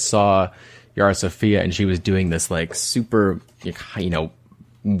because I saw Yara Sofia and she was doing this like super, you know,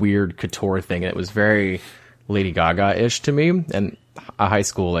 weird couture thing. And it was very Lady Gaga-ish to me. And a high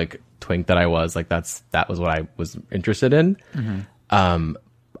school like twink that I was, like that was what I was interested in. Mm-hmm.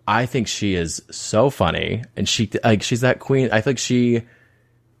 I think she is so funny, and she's that queen. I think she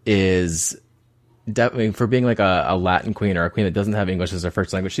is definitely, for being like a Latin queen or a queen that doesn't have English as her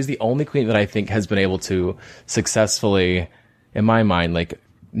first language, she's the only queen that I think has been able to successfully, in my mind, like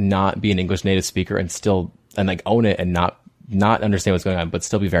not be an English native speaker and still and like own it and not understand what's going on, but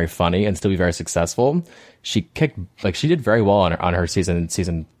still be very funny and still be very successful. She did very well on her season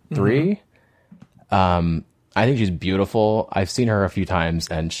 3. Mm-hmm. I think she's beautiful. I've seen her a few times,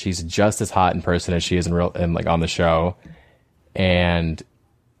 and she's just as hot in person as she is in real and like on the show. And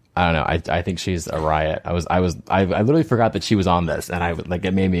I don't know. I think she's a riot. I literally forgot that she was on this, and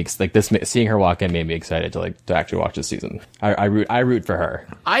it made me like this. Seeing her walk in made me excited to actually watch this season. I root for her.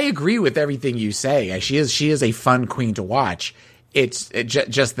 I agree with everything you say. She is a fun queen to watch.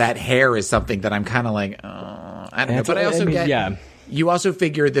 Just that hair is something that I'm kind of like, I don't know. But I also get. You also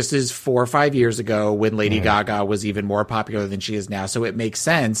figure this is 4 or 5 years ago when Lady Gaga was even more popular than she is now. So it makes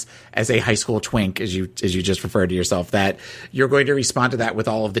sense as a high school twink, as you just referred to yourself, that you're going to respond to that with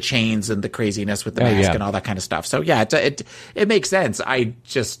all of the chains and the craziness with the mask and all that kind of stuff. So yeah, it makes sense. I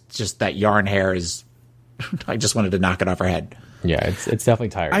just that yarn hair is, I just wanted to knock it off her head. Yeah, it's definitely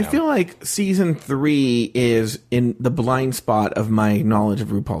tired. I feel like season 3 is in the blind spot of my knowledge of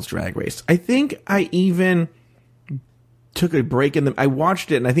RuPaul's Drag Race. I think I even took a break I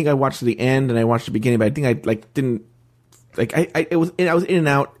watched it, and I think I watched the end and I watched the beginning, but I think I was in and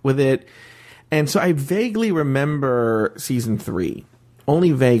out with it. And so I vaguely remember season 3,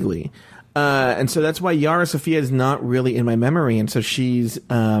 only vaguely. And so that's why Yara Sofia is not really in my memory. And so she's,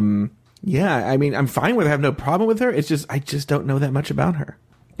 I mean, I'm fine with her. I have no problem with her. It's just, I just don't know that much about her.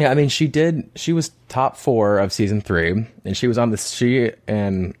 Yeah. I mean, she was top 4 of season 3, and she was on this, she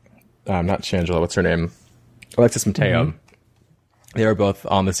and, not Shangela, what's her name? Alexis Mateo. Mm-hmm. They were both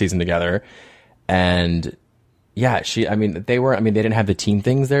on the season together, and yeah, they didn't have the team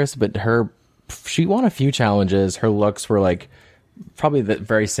things there, but she won a few challenges. Her looks were like probably the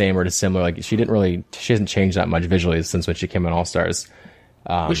very same or similar. Like she hasn't changed that much visually since when she came on All Stars.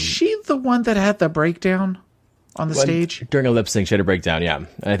 Was she the one that had the breakdown on the stage during a lip sync? She had a breakdown, yeah. And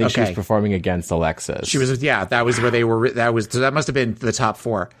I think she was performing against Alexis. She was, yeah. That was where they were. So that must have been the top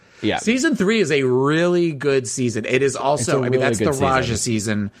 4. Yeah. Season 3 is a really good season. It is also, really that's the good Raja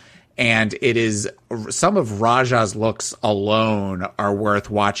season, and it is some of Raja's looks alone are worth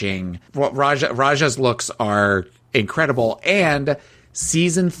watching. Raja's looks are incredible, and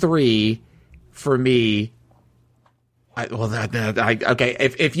season 3 for me. Okay.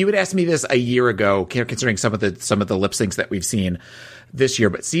 If you had asked me this a year ago, considering some of the lip syncs that we've seen this year,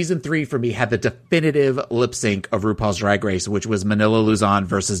 but season 3 for me had the definitive lip sync of RuPaul's Drag Race, which was Manila Luzon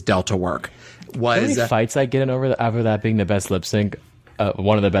versus Delta Work. How many fights I get in over that being the best lip sync,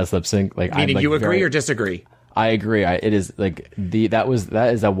 one of the best lip sync. Like, meaning you agree or disagree? I agree. It is like that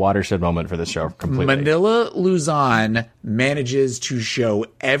is a watershed moment for the show completely. Manila Luzon manages to show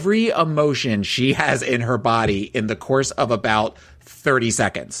every emotion she has in her body in the course of about 30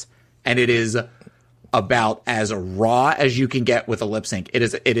 seconds. And it is about as raw as you can get with a lip sync. It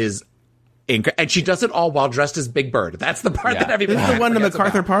is and she does it all while dressed as Big Bird. That's the part that everybody This is the one in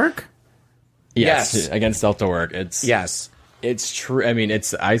MacArthur Park? Yes. Against Delta Work. It's true. I mean,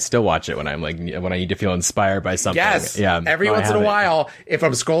 I still watch it when I need to feel inspired by something. Yes. Yeah. Every once in a while, if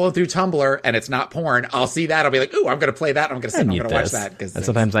I'm scrolling through Tumblr and it's not porn, I'll see that. I'll be like, ooh, I'm going to play that. I'm going to watch that. And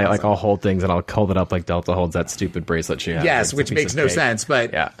sometimes I'll hold things and I'll hold it up like Delta holds that stupid bracelet she has. Yes, which makes no sense,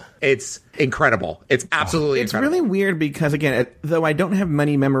 but it's incredible. It's absolutely incredible. It's really weird because, again, though I don't have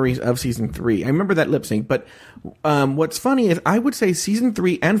many memories of season 3, I remember that lip sync, but what's funny is I would say season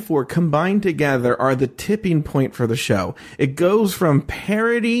 3 and 4 combined together are the tipping point for the show. It goes from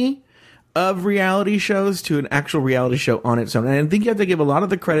parody of reality shows to an actual reality show on its own. And I think you have to give a lot of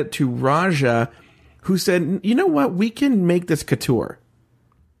the credit to Raja, who said, you know what, we can make this couture.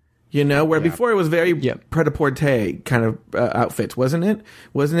 You know, where before it was very pret-a-porter kind of outfits, wasn't it?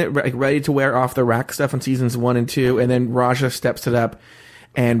 Wasn't it like ready to wear off the rack stuff in seasons 1 and 2? And then Raja steps it up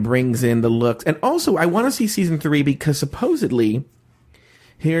and brings in the looks. And also, I want to see season 3 because supposedly,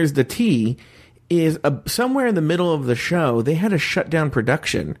 here's the tea, is somewhere in the middle of the show, they had to shut down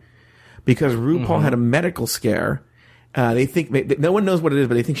production because RuPaul had a medical scare. They think, no one knows what it is,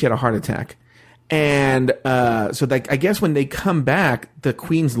 but they think she had a heart attack. And so I guess when they come back, the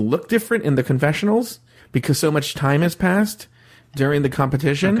queens look different in the confessionals because so much time has passed during the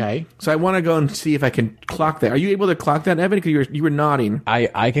competition. Okay. So I want to go and see if I can clock that. Are you able to clock that, Evan? Because you were nodding.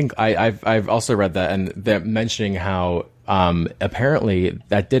 I've also read that, and they're mentioning how apparently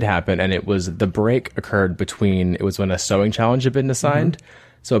that did happen, and it was the break occurred between, it was when a sewing challenge had been assigned.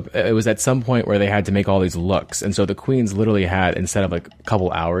 So it was at some point where they had to make all these looks. And so the queens literally had, instead of like a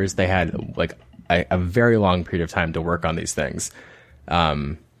couple hours, they had like a very long period of time to work on these things.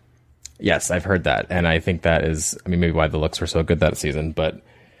 Yes, I've heard that. And I think that is, I mean, maybe why the looks were so good that season. But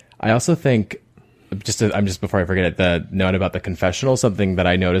I also think, before I forget it, the note about the confessional, something that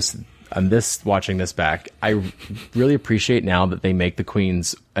I noticed on watching this back, I really appreciate now that they make the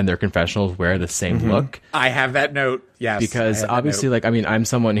queens and their confessionals wear the same look. I have that note. Yes. Because obviously, like, I mean, I'm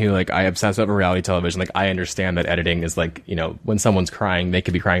someone who, like, I obsess over reality television. Like, I understand that editing is like, you know, when someone's crying, they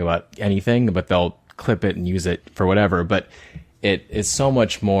could be crying about anything, but they'll clip it and use it for whatever. But it is so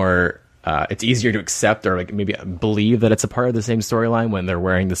much more, it's easier to accept or like maybe believe that it's a part of the same storyline when they're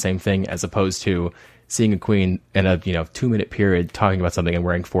wearing the same thing, as opposed to seeing a queen in a 2-minute period talking about something and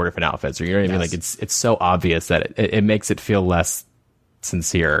wearing 4 different outfits, or you know what I mean? Like it's so obvious that it makes it feel less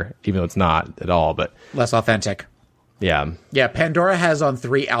sincere, even though it's not at all, but less authentic. Yeah. Yeah. Pandora has on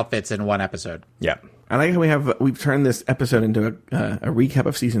 3 outfits in one episode. Yeah. I like how we've turned this episode into a recap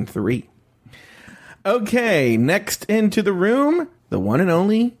of season 3. Okay. Next into the room, the one and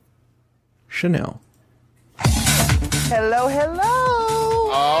only Chanel. Hello, hello.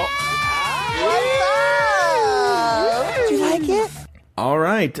 What's up? Do you like it? All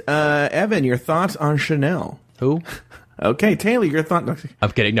right. Evan, your thoughts on Chanel? Who? Okay, Taylor, your thoughts.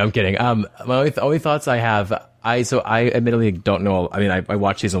 I'm kidding. No, I'm kidding. My only thoughts I have, I admittedly don't know. I mean, I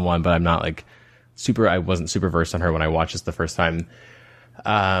watched season 1, but I'm not like I wasn't super versed on her when I watched this the first time.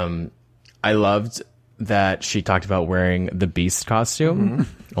 I loved that she talked about wearing the Beast costume,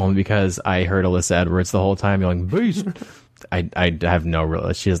 only because I heard Alyssa Edwards the whole time yelling Beast. I have no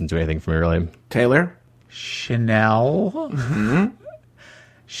real. She doesn't do anything for me really. Taylor, Chanel.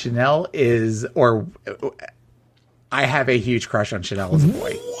 Chanel is, or I have a huge crush on Chanel as a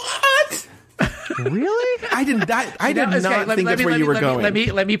boy. What? Really? I did not think that's where you were going.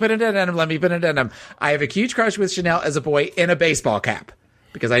 Let me put an addendum. I have a huge crush with Chanel as a boy in a baseball cap,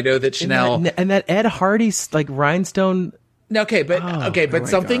 because I know that Chanel and that Ed Hardy like rhinestone Okay, but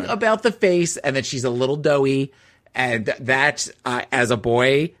something God. about the face, and that she's a little doughy, and that as a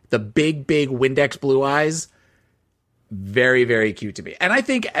boy, the big Windex blue eyes, very, very cute to me. And I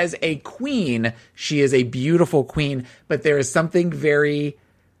think as a queen, she is a beautiful queen, but there is something very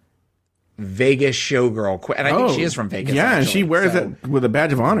Vegas showgirl, and I think she is from Vegas. Yeah, actually. she wears it with a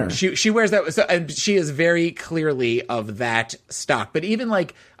badge of honor. She wears that, and she is very clearly of that stock. But even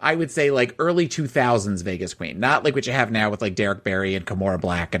like I would say, like early 2000s Vegas queen, not like what you have now with like Derek Barry and Kimora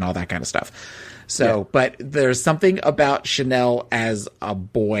Black and all that kind of stuff. So, but there's something about Chanel as a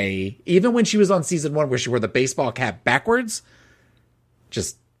boy, even when she was on season 1, where she wore the baseball cap backwards.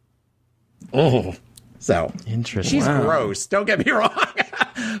 Just so interesting. She's gross. Don't get me wrong.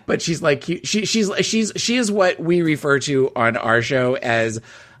 But she's like she is what we refer to on our show as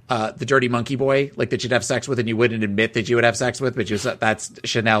the dirty monkey boy, like that you'd have sex with and you wouldn't admit that you would have sex with, but that's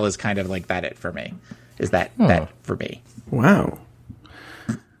Chanel is kind of like that. It for me is that for me. Wow.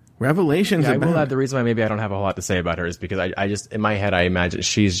 Revelations. I will add the reason why maybe I don't have a whole lot to say about her is because I just in my head I imagine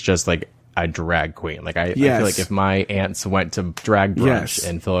she's just like a drag queen. Like I feel like if my aunts went to drag brunch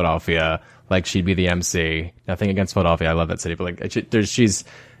in Philadelphia, like she'd be the MC. Nothing against Philadelphia, I love that city, but like it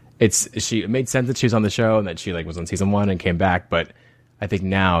made sense that she was on the show and that she like was on season 1 and came back. But I think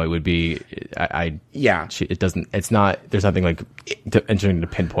now it would be there's nothing like interesting to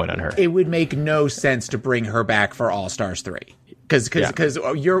pinpoint on her. It would make no sense to bring her back for All Stars 3 because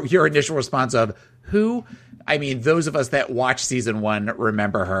your initial response of who. I mean, those of us that watch season 1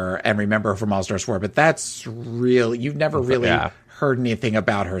 remember her and remember her from All Stars 4, but that's real. You've never really heard anything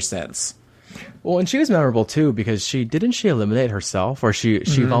about her since. Well, and she was memorable too because she eliminate herself, or she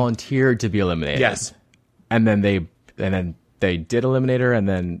volunteered to be eliminated. Yes, and then they did eliminate her, and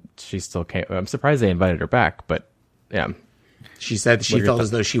then she still came. I'm surprised they invited her back, but yeah, she said she felt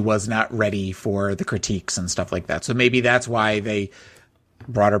as though she was not ready for the critiques and stuff like that. So maybe that's why they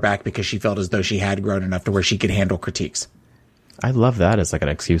brought her back, because she felt as though she had grown enough to where she could handle critiques. I love that as like an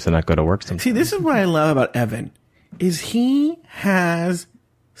excuse to not go to work sometimes. See, this is what I love about Evan, is he has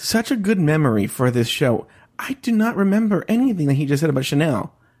such a good memory for this show. I do not remember anything that he just said about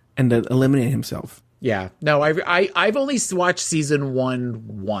Chanel and to eliminate himself. Yeah. No, I've only watched season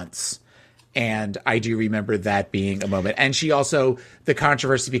 1 once, and I do remember that being a moment. And she also, the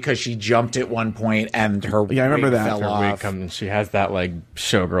controversy because she jumped at one point and her wig I remember that. fell off. She has that like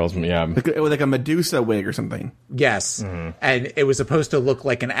showgirls, like a Medusa wig or something. Yes. Mm-hmm. And it was supposed to look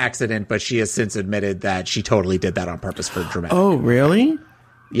like an accident, but she has since admitted that she totally did that on purpose for dramatic. Oh, really?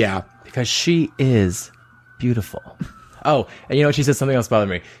 Yeah. Because she is beautiful. Oh, and you know what? She said something else bothered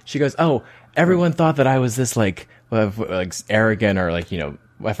me. She goes, "Oh, everyone thought that I was this like arrogant or like, you know,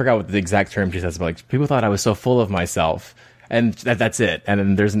 I forgot what the exact term she says, but like people thought I was so full of myself." And that's it.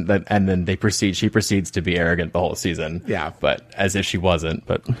 And then she proceeds to be arrogant the whole season. Yeah. But as if she wasn't,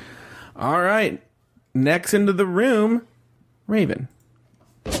 but. All right. Next into the room, Raven.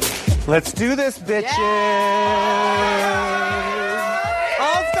 Let's do this, bitches.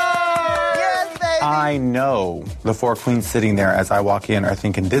 All-Star! Yes, baby! I know the 4 queens sitting there as I walk in are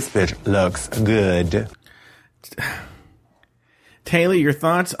thinking, this bitch looks good. Taylor, your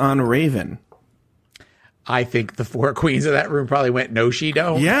thoughts on Raven? I think the 4 queens of that room probably went, no, she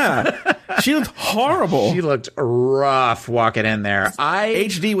don't. Yeah. She looked horrible. She looked rough walking in there.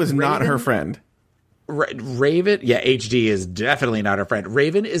 HD was not her friend. Raven, HD is definitely not her friend.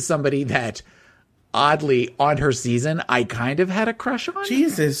 Raven is somebody that, oddly, on her season, I kind of had a crush on.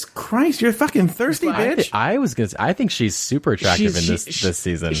 Jesus Christ, you're fucking thirsty, bitch. I think she's super attractive in this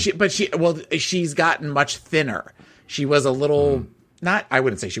season. She's gotten much thinner. She was a little... I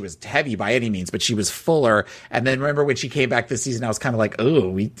wouldn't say she was heavy by any means, but she was fuller. And then remember when she came back this season, I was kind of like,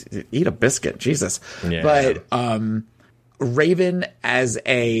 oh, eat a biscuit, Jesus. Yeah. But Raven as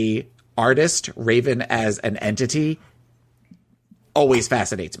a artist, Raven as an entity, always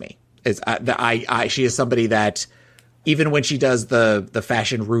fascinates me. She is somebody that, even when she does the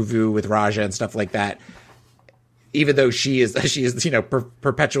fashion review with Raja and stuff like that, even though she is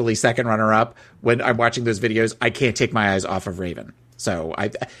perpetually second runner up, when I'm watching those videos, I can't take my eyes off of Raven. So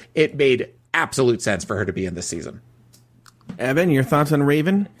it made absolute sense for her to be in this season. Evan, your thoughts on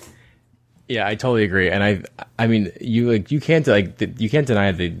Raven? Yeah, I totally agree. And I mean, you can't deny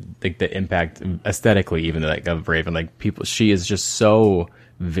the impact aesthetically even of Raven. Like she is just so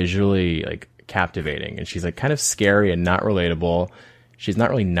visually like captivating, and she's like kind of scary and not relatable. She's not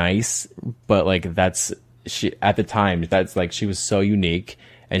really nice, but like she at the time that's like she was so unique,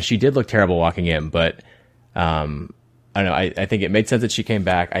 and she did look terrible walking in, but I don't know. I think it made sense that she came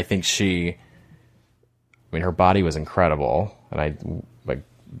back. I think her body was incredible, and I like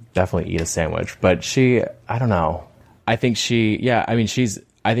definitely eat a sandwich. But I don't know. I think she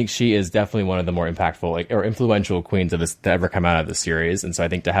is definitely one of the more impactful or influential queens of this to ever come out of the series. And so I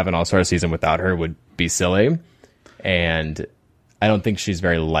think to have an all-star season without her would be silly. And I don't think she's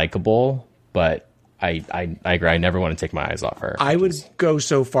very likable, but I agree. I never want to take my eyes off her. I would go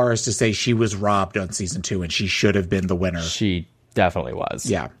so far as to say she was robbed on season 2 and she should have been the winner. She definitely was.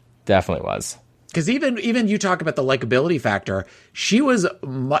 Yeah. Definitely was. Because even you talk about the likability factor, she was,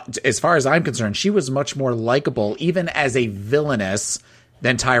 as far as I'm concerned, she was much more likable, even as a villainess,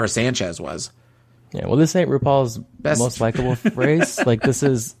 than Tyra Sanchez was. Yeah, well, this ain't RuPaul's most likable race. Like, this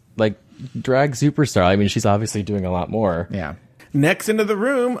is, like, drag superstar. I mean, she's obviously doing a lot more. Yeah. Next into the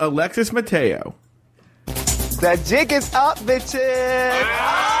room, Alexis Mateo. The jig is up, bitches!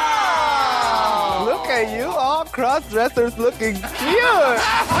 Oh! Look at you, all cross-dressers looking cute!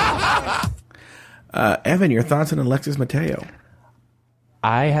 Evan, your thoughts on Alexis Mateo?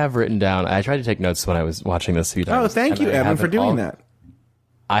 I have written down, I tried to take notes when I was watching this a few times. Oh, thank you, Evan, for doing that.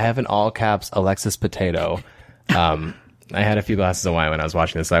 I have an all caps Alexis Potato. I had a few glasses of wine when I was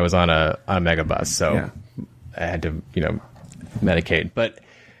watching this. I was on a mega bus, so I had to, medicate. But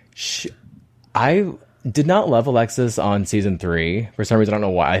I did not love Alexis on season 3 for some reason. I don't know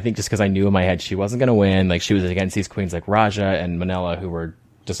why. I think just because I knew in my head she wasn't going to win. Like, she was against these queens like Raja and Manila, who were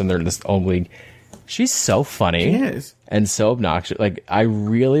just in this own league. She's so funny. She is. And so obnoxious. Like, I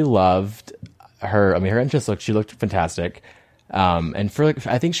really loved her. I mean, her entrance she looked fantastic. And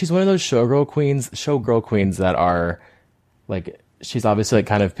I think she's one of those showgirl queens that are like, she's obviously like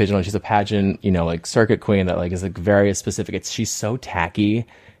kind of pigeonholed. She's a pageant, like circuit queen that like is like very specific. She's so tacky.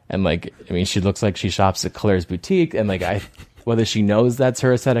 And like, I mean, she looks like she shops at Claire's boutique, and like, whether she knows that's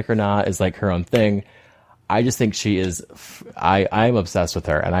her aesthetic or not is like her own thing. I just think she is. I'm obsessed with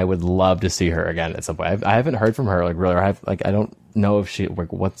her, and I would love to see her again at some point. I haven't heard from her like really. I don't know if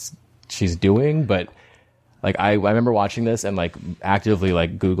what she's doing, but like I remember watching this and like actively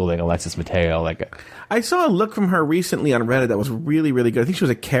like Googling Alexis Mateo. Like, I saw a look from her recently on Reddit that was really, really good. I think she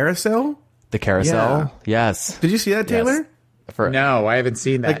was a carousel. The carousel, yes. Did you see that, Taylor? Yes. No, I haven't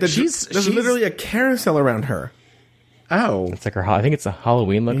seen that. Like there's literally a carousel around her. Oh, it's like I think it's a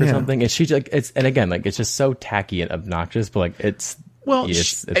Halloween look or something. And she like and again, like it's just so tacky and obnoxious, but like it's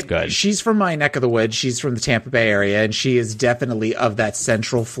good. She's from my neck of the woods. She's from the Tampa Bay area, and she is definitely of that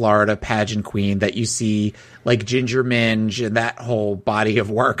Central Florida pageant queen that you see, like Ginger Minge and that whole body of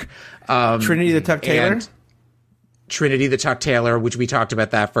work. Trinity the Tuck Taylor. Trinity the Tuck Taylor, which we talked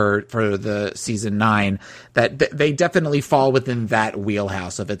about that for the season 9, that they definitely fall within that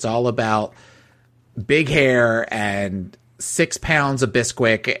wheelhouse of it's all about big hair and 6 pounds of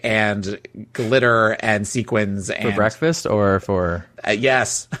Bisquick and glitter and sequins. For breakfast or for?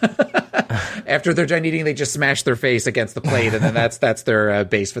 Yes. After they're done eating, they just smash their face against the plate, and then that's their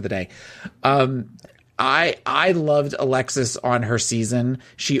base for the day. I loved Alexis on her season.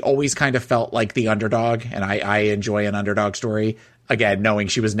 She always kind of felt like the underdog, and I enjoy an underdog story. Again, knowing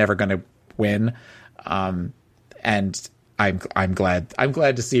she was never going to win, and I'm glad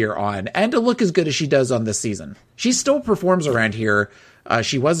to see her on and to look as good as she does on this season. She still performs around here.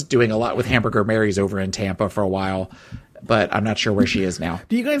 She was doing a lot with Hamburger Mary's over in Tampa for a while, but I'm not sure where she is now.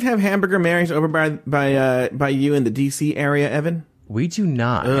 Do you guys have Hamburger Mary's over by you in the DC area, Evan? We do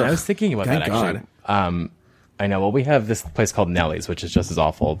not. I was thinking about that actually. God. I know. Well, we have this place called Nellie's, which is just as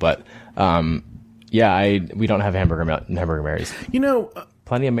awful. But we don't have Hamburger Mary's.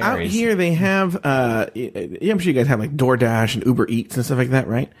 Plenty of Marys. Out here they have. I'm sure you guys have like DoorDash and Uber Eats and stuff like that,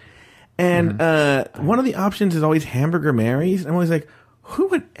 right? And one of the options is always Hamburger Mary's. And I'm always like, who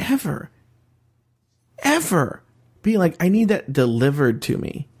would ever be like, I need that delivered to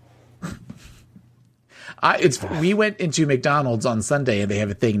me? We went into McDonald's on Sunday and they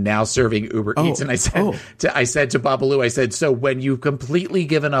have a thing now serving Uber Eats, and I said to Babalu, I said, so when you've completely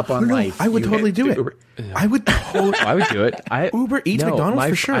given up on life, I would totally do it. I would do it. Uber Eats, McDonald's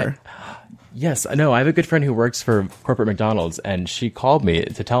for sure. Yes, I know. I have a good friend who works for corporate McDonald's, and she called me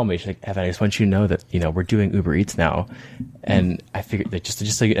to tell me, she's like, Evan, I just want you to know that we're doing Uber Eats now, and I figured that just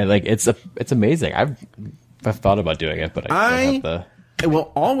so you, like it's amazing. I've thought about doing it, but it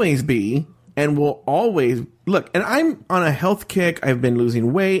will always be. And will always look, and I'm on a health kick. I've been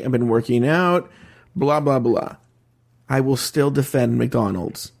losing weight. I've been working out, blah, blah, blah. I will still defend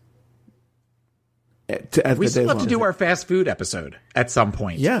McDonald's. We still have to do our fast food episode at some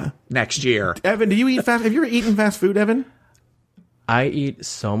point. Yeah. Next year. Evan, do you eat fast? Have you ever eaten fast food, Evan? I eat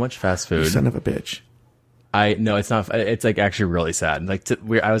so much fast food. You son of a bitch. No, it's not. It's like actually really sad. Like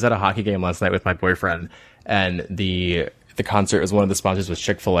I was at a hockey game last night with my boyfriend, and the concert was one of the sponsors was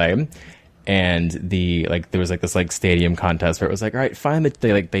Chick-fil-A. and there was this stadium contest where it was like, all right, find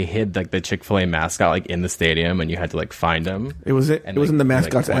they hid the Chick-fil-A mascot in the stadium, and you had to find him. It was in the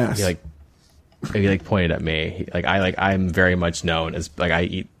mascot's ass. He pointed at me. I'm very much known as I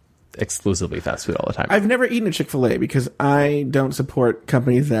eat exclusively fast food all the time. I've never eaten a Chick-fil-A because I don't support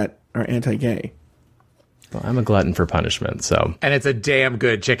companies that are anti-gay. Well, I'm a glutton for punishment, so. And it's a damn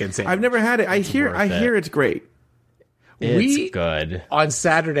good chicken sandwich. I've never had it. I hear it's great. It's good. On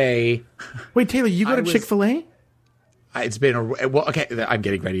Saturday. Wait, Taylor, you go to Chick-fil-A? It's been okay. I'm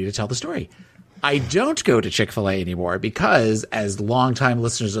getting ready to tell the story. I don't go to Chick-fil-A anymore because, as longtime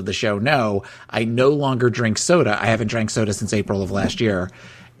listeners of the show know, I no longer drink soda. I haven't drank soda since April of last year.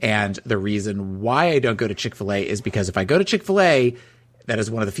 And the reason why I don't go to Chick-fil-A is because if I go to Chick-fil-A, that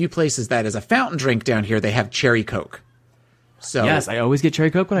is one of the few places that is a fountain drink down here. They have cherry Coke. So yes, I always get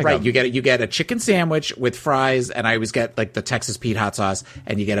cherry Coke when I go. Right, you get a chicken sandwich with fries, and I always get the Texas Pete hot sauce,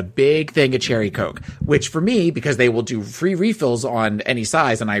 and you get a big thing of cherry Coke, which for me, because they will do free refills on any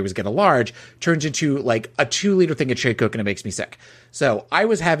size, and I always get a large, turns into a 2-liter thing of cherry Coke, and it makes me sick. So I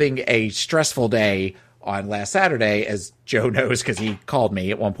was having a stressful day on last Saturday, as Joe knows because he called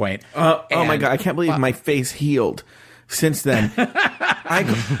me at one point. Oh my God, I can't believe my face healed. Since then,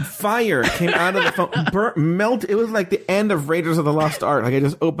 fire came out of the phone, melt. It was like the end of Raiders of the Lost Ark. I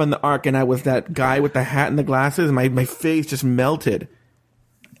just opened the Ark and I was that guy with the hat and the glasses. And my face just melted.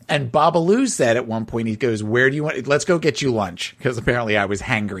 And Babalu said at one point, he goes, "Where do you want? Let's go get you lunch," because apparently I was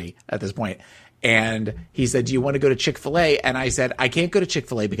hangry at this point. And he said, "Do you want to go to Chick-fil-A?" And I said, "I can't go to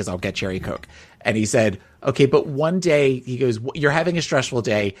Chick-fil-A because I'll get cherry Coke." And he said, "Okay, but one day," he goes, "you're having a stressful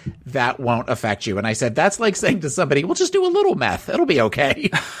day. That won't affect you." And I said, "That's like saying to somebody, well, just do a little meth. It'll be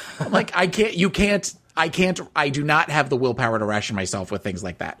okay." I'm like, I do not have the willpower to ration myself with things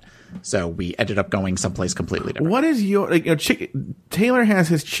like that. So we ended up going someplace completely different. What is your, Taylor has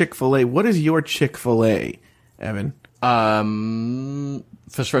his Chick-fil-A. What is your Chick-fil-A, Evan?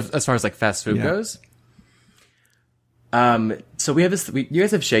 As far as fast food goes, so we have this. You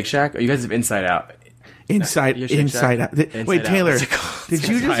guys have Shake Shack, or you guys have Inside Out? Inside Out. Wait, Taylor, did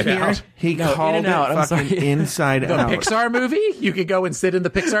you just hear? He called it fucking Inside Out. The Pixar movie? You could go and sit in the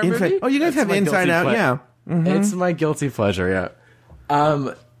Pixar movie? Oh, you guys have Inside Out, yeah. Mm-hmm. It's my guilty pleasure,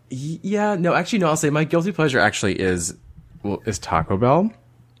 yeah. Yeah, no, actually, no, I'll say my guilty pleasure actually is Taco Bell,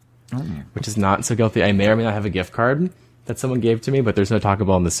 which is not so guilty. I may or may not have a gift card that someone gave to me, but there's no Taco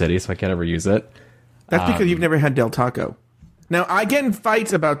Bell in the city, so I can't ever use it. That's because you've never had Del Taco. Now, I get in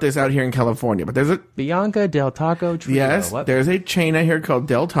fights about this out here in California, but there's a... Bianca Del Taco Trio. Yes, there's a chain out here called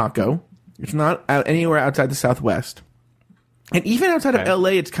Del Taco. It's not anywhere outside the Southwest. And even outside of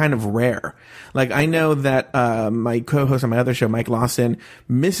LA, it's kind of rare. I know that my co-host on my other show, Mike Lawson,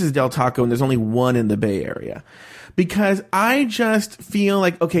 misses Del Taco, and there's only one in the Bay Area. Because I just feel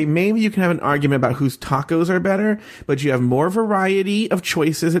like, okay, maybe you can have an argument about whose tacos are better, but you have more variety of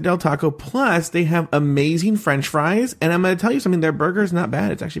choices at Del Taco. Plus, they have amazing French fries. And I'm going to tell you something, their burger is not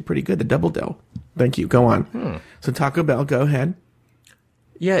bad. It's actually pretty good, the Double Del. Thank you. Go on. So Taco Bell, go ahead.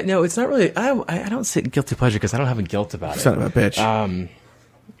 Yeah, no, it's not really... I don't say guilty pleasure because I don't have a guilt about it. Son of a bitch.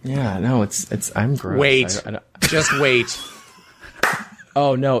 Yeah, no, it's I'm gross. Wait. Just wait.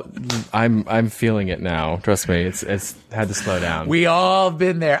 Oh no, I'm feeling it now. Trust me, it's had to slow down. We all have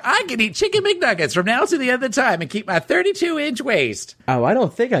been there. I can eat chicken McNuggets from now to the end of the time and keep my 32-inch waist. Oh, I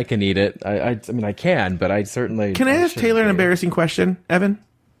don't think I can eat it. I mean, I can, but I certainly... Can I ask Taylor an embarrassing question, Evan?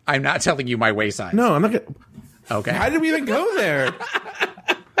 I'm not telling you my waist size. No, I'm not going to... Okay. How did we even go there?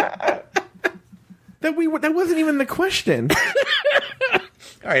 That wasn't even the question. All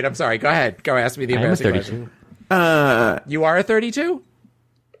right, I'm sorry. Go ahead. Go ask me the embarrassing question. You are a 32?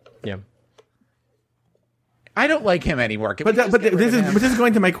 Yeah. I don't like him anymore. But this is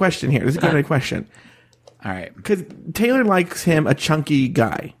going to my question here. This is going to my question. All right. Because Taylor likes him a chunky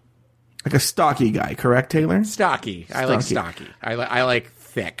guy. Like a stocky guy, correct, Taylor? Stocky. I like stocky. I like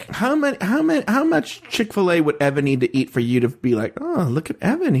thick. How much Chick-fil-A would Evan need to eat for you to be like, oh, look at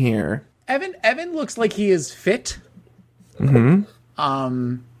Evan here? Evan looks like he is fit. Mm-hmm.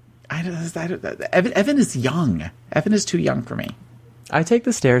 Evan is young. Evan is too young for me. I take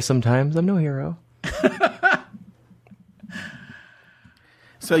the stairs sometimes. I'm no hero.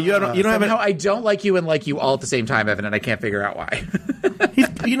 So you don't have it. I don't like you and like you all at the same time, Evan, and I can't figure out why.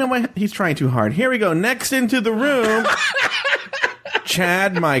 You know what? He's trying too hard. Here we go. Next into the room,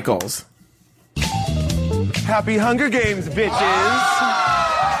 Chad Michaels. Happy Hunger Games,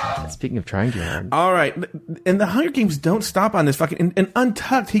 bitches. Speaking of trying too hard. All right. And the Hunger Games don't stop on this fucking... And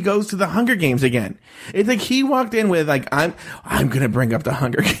Untucked, he goes to the Hunger Games again. It's like he walked in with, I'm going to bring up the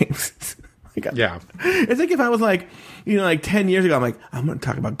Hunger Games. Yeah. It's like if I was 10 years ago, I'm going to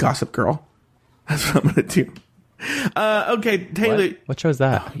talk about Gossip Girl. That's what I'm going to do. Okay, Taylor. What show is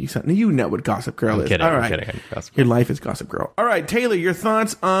that? Oh, you know what Gossip Girl is. Kidding, All right. I'm kidding. Gossip Your life is Gossip Girl. All right, Taylor, your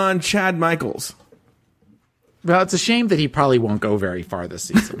thoughts on Chad Michaels? Well, it's a shame that he probably won't go very far this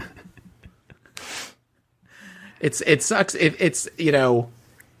season. It sucks. It's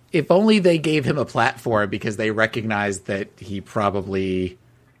if only they gave him a platform, because they recognized that he probably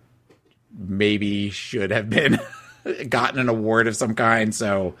maybe should have been gotten an award of some kind.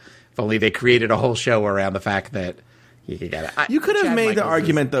 So if only they created a whole show around the fact that he could get it. You could have Chad made the Michaels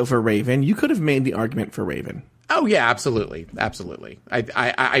argument, though, for Raven. You could have made the argument for Raven. Oh, yeah, absolutely. Absolutely.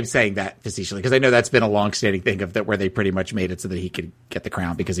 I'm saying that facetiously because I know that's been a long-standing thing of that, where they pretty much made it so that he could get the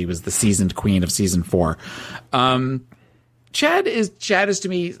crown because he was the seasoned queen of season 4. Chad is to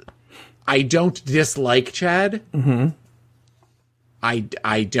me, I don't dislike Chad. Mm-hmm.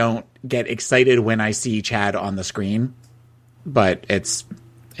 I don't get excited when I see Chad on the screen, but it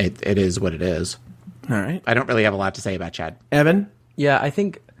is what it is. All right. I don't really have a lot to say about Chad. Evan? Yeah, I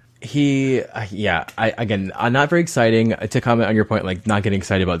think I'm not very exciting to comment on your point, like not getting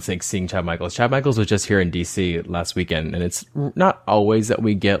excited about seeing Chad Michaels. Chad Michaels was just here in DC last weekend, and it's not always that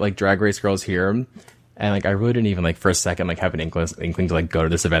we get like Drag Race girls here. And like, I really didn't even like for a second like have an inkling to like go to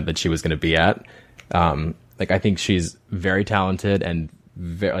this event that she was going to be at. Like, I think she's very talented and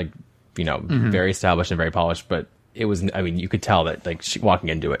very very established and very polished, but it was, I mean, you could tell that like walking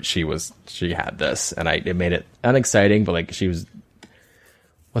into it, she had this, and it made it unexciting, but like she was,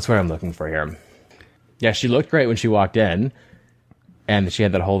 what's what I'm looking for here? Yeah, she looked great when she walked in, and she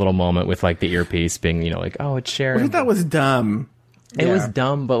had that whole little moment with like the earpiece being, like, oh, it's Sharon. Which I thought was dumb. It was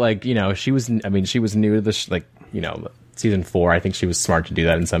dumb, but like, she was new to this, like, season 4. I think she was smart to do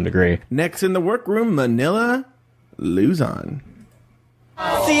that in some degree. Next in the workroom, Manila Luzon.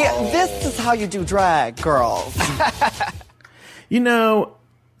 See, this is how you do drag, girls.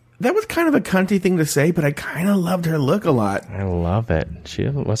 That was kind of a cunty thing to say, but I kind of loved her look a lot. I love it. She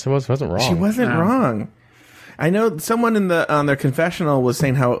wasn't wrong. She wasn't wrong. I know someone on their confessional was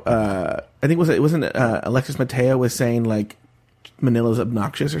saying how I think it wasn't Alexis Mateo was saying like Manila's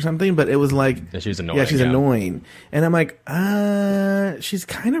obnoxious or something, but it was like she's annoying. Yeah, she's annoying, and I'm like, she's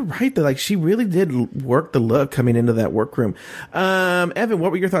kind of right though. Like, she really did work the look coming into that workroom. Evan,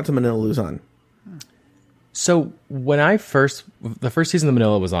 what were your thoughts on Manila Luzon? So when the first season of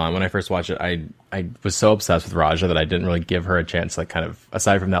Manila was on, when I first watched it, I was so obsessed with Raja that I didn't really give her a chance. Like, kind of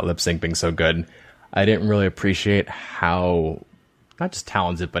aside from that lip sync being so good, I didn't really appreciate how not just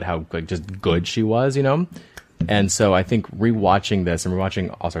talented, but how like just good she was, And so I think rewatching this and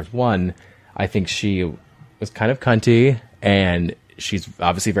rewatching All Stars 1, I think she was kind of cunty, and she's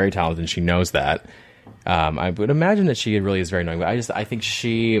obviously very talented, and she knows that. I would imagine that she really is very annoying, but I think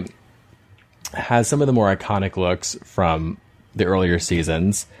she has some of the more iconic looks from the earlier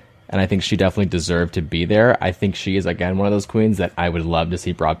seasons, and I think she definitely deserved to be there. I think she is, again, one of those queens that I would love to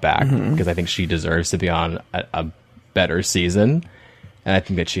see brought back, because I think she deserves to be on a better season, and I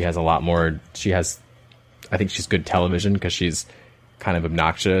think that she has a lot more. I think she's good television because she's kind of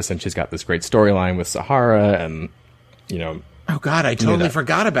obnoxious, and she's got this great storyline with Sahara, and oh god, I totally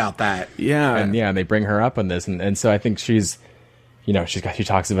forgot about that. Yeah, and they bring her up on this, and so I think she's, she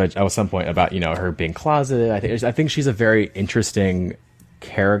talks about at some point about her being closeted. I think she's a very interesting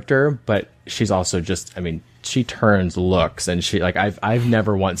character, but she's also just, she turns looks, and she like I've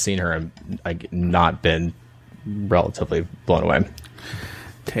never once seen her like not been relatively blown away.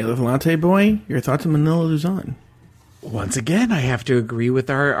 Taylor the Latte Boy, your thoughts on Manila Luzon? Once again, I have to agree with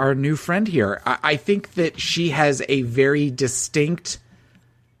our new friend here. I think that she has a very distinct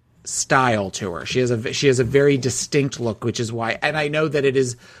style to her. She has a very distinct look, which is why, and I know that it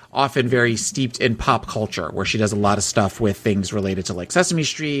is often very steeped in pop culture, where she does a lot of stuff with things related to like Sesame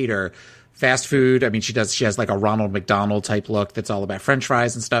Street or fast food. She has like a Ronald McDonald type look that's all about French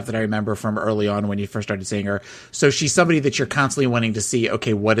fries and stuff that I remember from early on when you first started seeing her. So she's somebody that you're constantly wanting to see,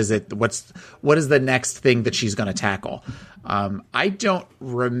 okay, what is it? What is the next thing that she's going to tackle? I don't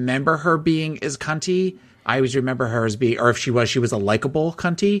remember her being as cunty. I always remember her as being, or if she was a likable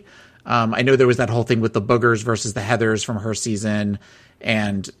cunty. I know there was that whole thing with the Boogers versus the Heathers from her season,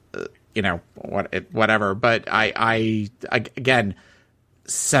 and whatever. But I again,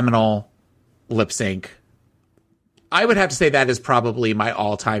 seminal lip sync. I would have to say that is probably my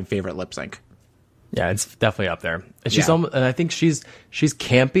all-time favorite lip sync. Yeah, it's definitely up there. And she's and I think she's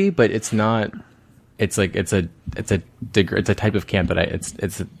campy, but it's not. It's like it's a type of camp, but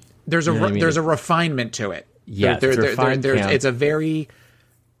there's a refinement to it. Yeah, it's a very.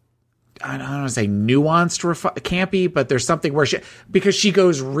 I don't want to say nuanced, campy, but there's something where because she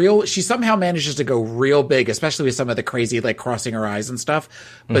goes she somehow manages to go real big, especially with some of the crazy, like crossing her eyes and stuff,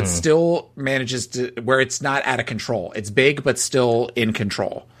 but still manages to, where it's not out of control. It's big, but still in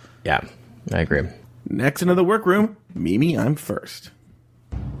control. Yeah, I agree. Next into the workroom, Mimi, I'm first.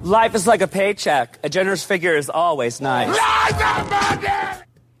 Life is like a paycheck. A generous figure is always nice.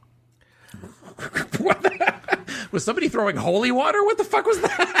 Was somebody throwing holy water? What the fuck was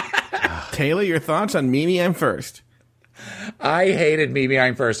that? Taylor, your thoughts on Mimi, I'm first. I hated Mimi,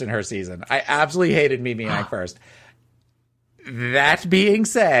 I'm first in her season. I absolutely hated Mimi, I'm first. That being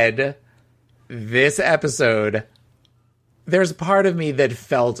said, this episode, there's a part of me that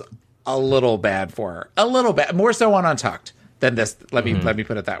felt a little bad for her. A little bit. More so on Untucked than this. Let me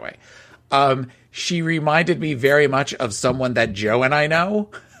put it that way. She reminded me very much of someone that Joe and I know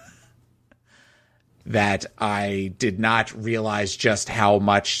that I did not realize just how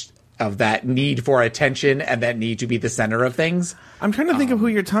much of that need for attention and that need to be the center of things. I'm trying to think of who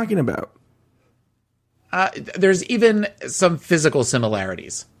you're talking about. There's even some physical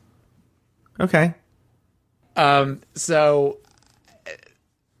similarities. Okay. So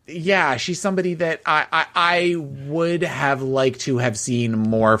yeah, she's somebody that I would have liked to have seen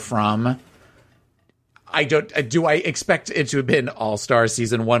more from. Do I expect it to have been All-Star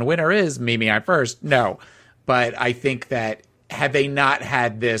Season 1 winner is Mimi, I'm first? No. But I think that had they not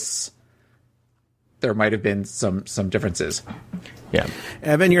had this, there might have been some differences. Yeah.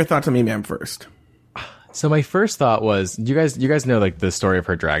 Evan, your thoughts on Mimi, I'm first. So my first thought was, you guys know like the story of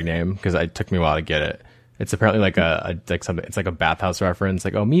her drag name? Because it took me a while to get it. It's apparently like something. It's like a bathhouse reference.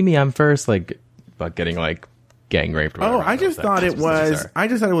 Like, oh, Mimi, I'm first. Like, about getting like gang raped. Or whatever. I just thought it was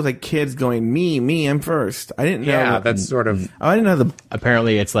like kids going, me, I'm first. I didn't know. Yeah, that's sort of. Oh, I didn't know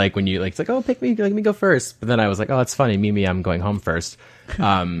Apparently, it's like when you like, it's like, oh, pick me, let me go first. But then I was like, oh, that's funny. Mimi, I'm going home first.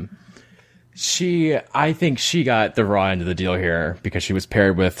 I think she got the raw end of the deal here because she was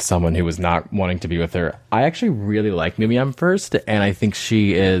paired with someone who was not wanting to be with her. I actually really like Mimi, I'm first, and I think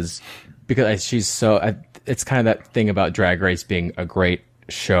she is, because she's so. It's kind of that thing about Drag Race being a great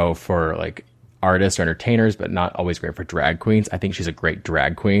show for like artists or entertainers, but not always great for drag queens. I think she's a great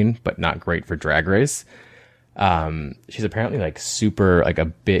drag queen, but not great for Drag Race. She's apparently like super, like a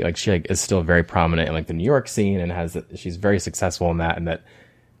big, like she like is still very prominent in like the New York scene and she's very successful in that. And that,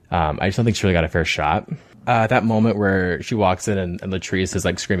 I just don't think she really got a fair shot. That moment where she walks in and Latrice is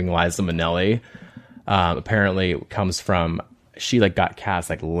like screaming Liza Minnelli, apparently comes from, she like got cast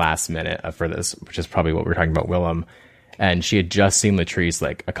like last minute for this, which is probably what we were talking about Willem. And she had just seen Latrice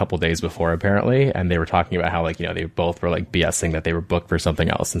like a couple days before, apparently. And they were talking about how, like, you know, they both were like BSing that they were booked for something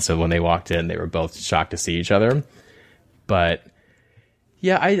else. And so when they walked in, they were both shocked to see each other. But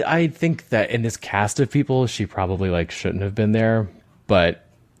yeah, I think that in this cast of people, she probably like shouldn't have been there. But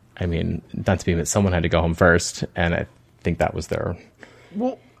I mean, not to be, but someone had to go home first. And I think that was their.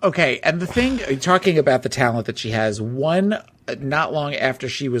 Well, okay. And the thing, talking about the talent that she has, not long after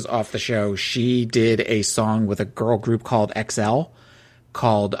she was off the show, she did a song with a girl group called XL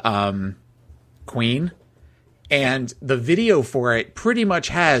called Queen. And the video for it pretty much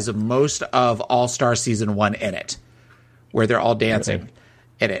has most of All-Star Season 1 in it, where they're all dancing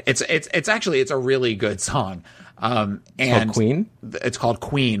in it. It's actually a really good song. And called Queen? It's called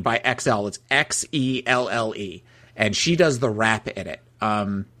Queen by XL. It's XELLE. And she does the rap in it.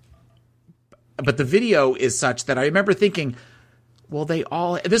 But the video is such that I remember thinking, well,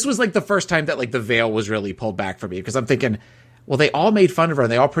 this was like the first time that like the veil was really pulled back for me, because I'm thinking, well, they all made fun of her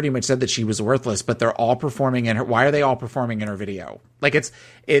and they all pretty much said that she was worthless, but they're all performing in her. Why are they all performing in her video? Like it's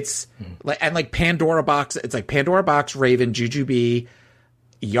like, and like Pandora Box, it's like Pandora Box, Raven, Jujubee,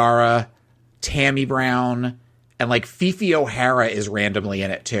 Yara, Tammy Brown, and like Fifi O'Hara is randomly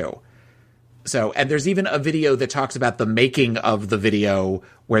in it too. So, and there's even a video that talks about the making of the video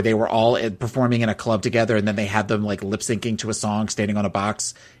where they were all performing in a club together, and then they had them like lip syncing to a song, standing on a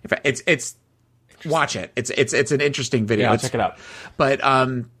box. It's watch it. It's an interesting video. Yeah, I'll check it out. But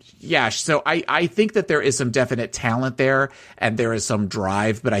yeah, so I think that there is some definite talent there, and there is some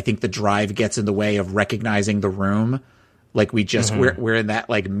drive, but I think the drive gets in the way of recognizing the room. Like we just we're in that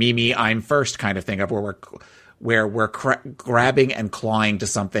like Mimi, I'm first kind of thing of where we're grabbing and clawing to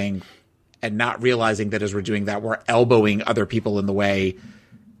something. And not realizing that as we're doing that, we're elbowing other people in the way.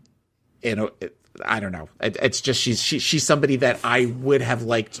 I don't know. It's just she's somebody that I would have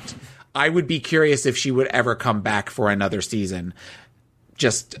liked. I would be curious if she would ever come back for another season,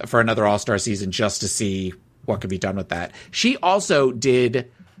 just for another All-Star season, just to see what could be done with that. She also did,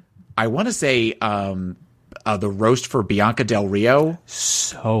 I want to say, the roast for Bianca Del Rio.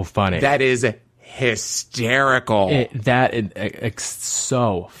 So funny. That is hysterical. It's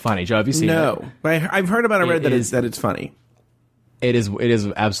so funny. Joe, have you seen it? No, but I've heard about it. Read that it's funny. It is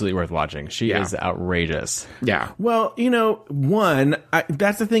absolutely worth watching. She is outrageous. Yeah. Well,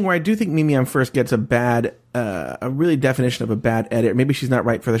 that's the thing where I do think Mimi M first gets a really definition of a bad edit. Maybe she's not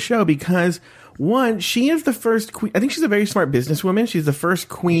right for the show because one, she is the first queen. I think she's a very smart businesswoman. She's the first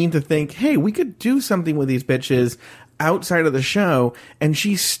queen to think, hey, we could do something with these bitches outside of the show. And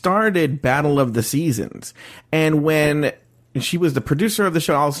she started Battle of the Seasons. And when she was the producer of the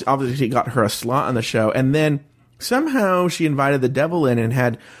show, obviously she got her a slot on the show. And then somehow she invited the devil in and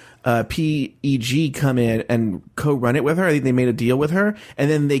had PEG come in and co-run it with her. I think they made a deal with her,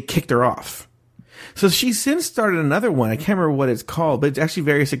 and then they kicked her off. So she's since started another one. I can't remember what it's called, but it's actually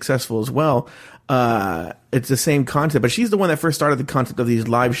very successful as well. It's the same concept, but she's the one that first started the concept of these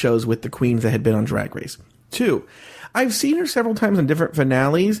live shows with the queens that had been on Drag Race. 2, I've seen her several times in different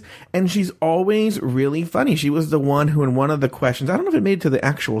finales, and she's always really funny. She was the one who, in one of the questions, I don't know if it made it to the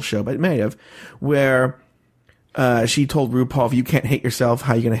actual show, but it may have, where she told RuPaul, if you can't hate yourself,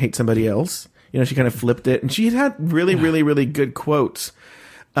 how are you going to hate somebody else? She kind of flipped it. And she had really, really, really good quotes.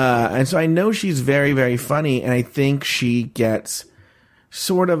 And so I know she's very, very funny. And I think she gets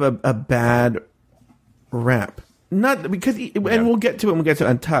sort of a bad rap. Not because, and we'll get to it when we get to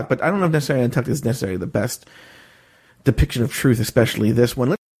Untucked, but I don't know if necessarily Untucked is necessarily the best depiction of truth, especially this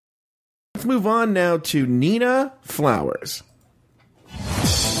one. Let's move on now to Nina Flowers.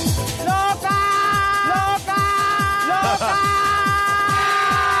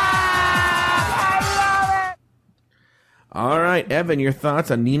 All right, Evan, your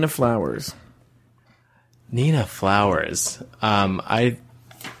thoughts on Nina Flowers? Nina Flowers. My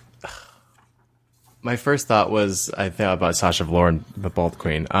first thought was I thought about Sasha Velour, the Bald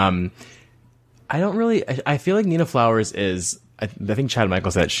Queen. I feel like Nina Flowers is. I think Chad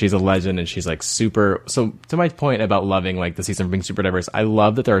Michael said she's a legend and she's like super. So to my point about loving like the season being super diverse, I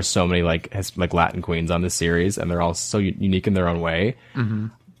love that there are so many like Latin queens on this series and they're all so unique in their own way. Mm-hmm.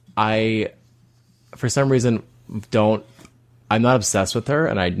 I, for some reason, I'm not obsessed with her,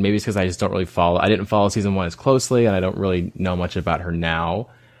 and maybe it's because I just don't really follow. I didn't follow season 1 as closely, and I don't really know much about her now.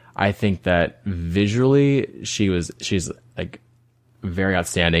 I think that visually she's like very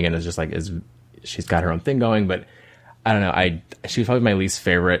outstanding, and is just like she's got her own thing going. But I don't know. She's probably my least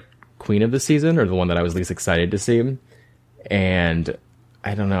favorite queen of the season, or the one that I was least excited to see. And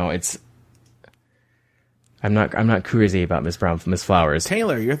I don't know. I'm not crazy about Miss Flowers.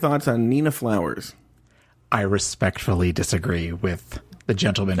 Taylor, your thoughts on Nina Flowers? I respectfully disagree with the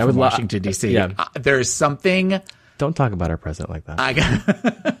gentleman from Washington, D.C. Yeah. There's something... Don't talk about our president like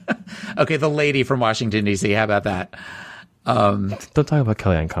that. Okay, the lady from Washington, D.C. How about that? Don't talk about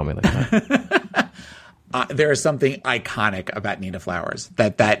Kellyanne Conway like that. There is something iconic about Nina Flowers.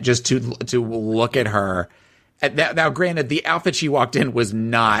 That just to look at her... Now, granted, the outfit she walked in was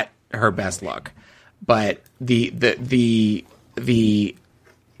not her best look. But the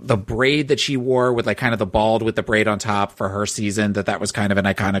braid that she wore with like kind of the bald with the braid on top for her season, that was kind of an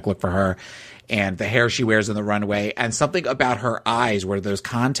iconic look for her, and the hair she wears in the runway, and something about her eyes where those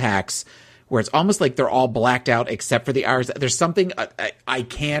contacts where it's almost like they're all blacked out except for the iris. There's something I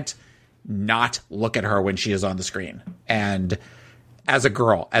can't not look at her when she is on the screen. And as a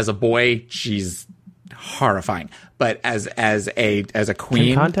girl, as a boy, she's horrifying. But as a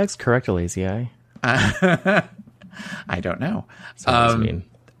queen, can context correct a lazy eye? I don't know. Mean.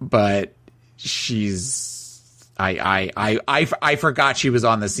 But she's I forgot she was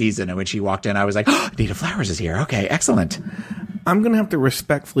on the season, and when she walked in I was like, oh, Nina Flowers is here. Okay, excellent. I'm going to have to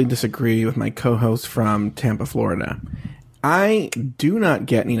respectfully disagree with my co-host from Tampa, Florida. I do not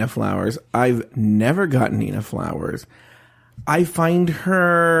get Nina Flowers. I've never gotten Nina Flowers. I find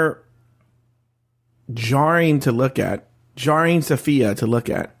her jarring to look at, jarring Sophia to look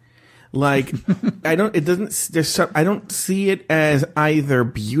at. Like, I don't see it as either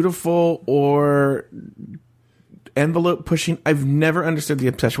beautiful or envelope pushing. I've never understood the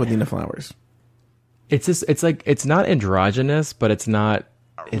obsession with Nina Flowers. It's not androgynous, but it's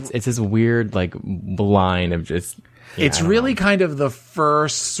this weird, like, line of just, it's really kind of the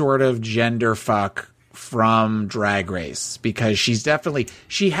first sort of gender fuck from Drag Race, because she's in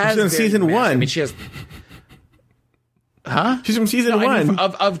season 1. I mean, she has. Huh? She's from season 1.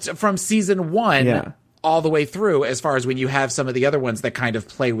 I mean, from season 1 all the way through, as far as when you have some of the other ones that kind of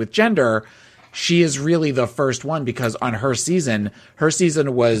play with gender, she is really the first one, because on her season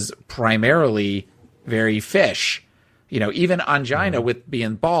was primarily very fish. Even Angina with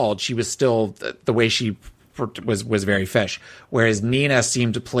being bald, she was still the way she was very fish. Whereas Nina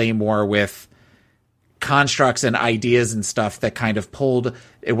seemed to play more with constructs and ideas and stuff that kind of pulled.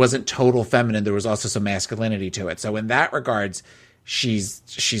 It wasn't total feminine. There was also some masculinity to it. So in that regards, she's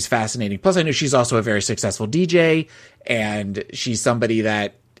fascinating. Plus, I know she's also a very successful DJ, and she's somebody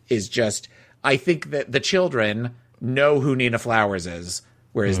that is just. I think that the children know who Nina Flowers is,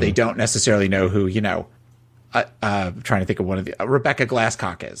 whereas they don't necessarily know who I'm trying to think of one of the Rebecca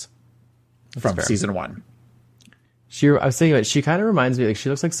Glasscock is from season 1. I was thinking about, she kind of reminds me, like, she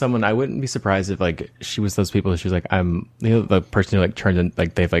looks like someone, I wouldn't be surprised if, like, she was those people who she's like, the person who, like, turned in,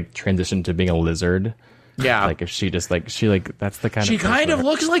 like, they've, like, transitioned to being a lizard. Yeah. Like, if she just, like, that's the kind of. She kind of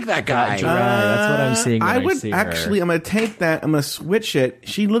looks like that guy. That's what I'm seeing. I'm going to take that, I'm going to switch it.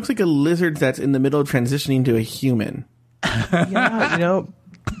 She looks like a lizard that's in the middle of transitioning to a human. Yeah, I'll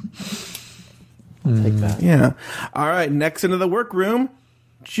take that. Yeah. All right, next into the workroom,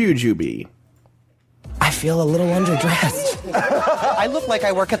 Jujubee. I feel a little underdressed. I look like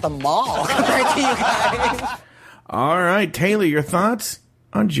I work at the mall compared to you guys. All right, Taylor, your thoughts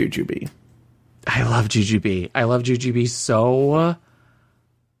on Jujubee? I love Jujubee. I love Jujubee so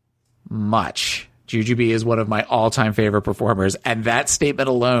much. Jujubee is one of my all-time favorite performers, and that statement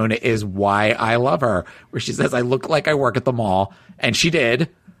alone is why I love her, where she says, I look like I work at the mall, and she did,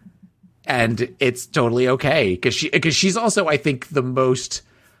 and it's totally okay, because she's also, I think, the most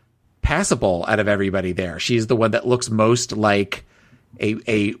passable out of everybody there. She's the one that looks most like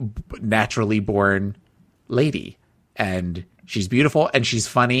a naturally born lady, and she's beautiful, and she's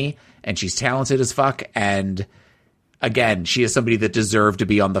funny, and she's talented as fuck, and again, she is somebody that deserved to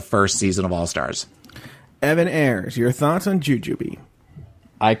be on the first season of All Stars. Evan Ayers, your thoughts on Jujubee?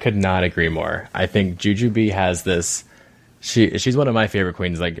 I could not agree more. I think Jujubee has this. She's one of my favorite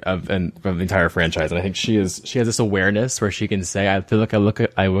queens, like of the entire franchise, and I think she has this awareness where she can say, "I feel like I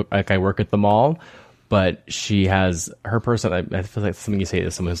work at the mall," but she has her person. I feel like something you say to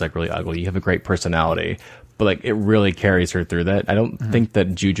someone who's like really ugly. You have a great personality, but like it really carries her through that. I don't think that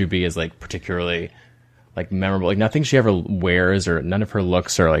Jujubee is like particularly like memorable. Like nothing she ever wears or none of her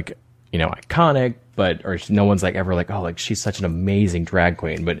looks are like iconic, or no one's like ever like, oh, like she's such an amazing drag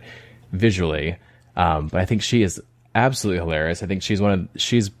queen, but visually, but I think she is absolutely hilarious. I think she's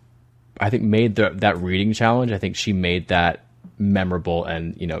made that reading challenge. I think she made that memorable,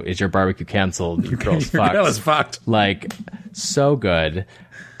 and is your barbecue canceled? Your girl's fucked. Your girl is fucked. Like so good.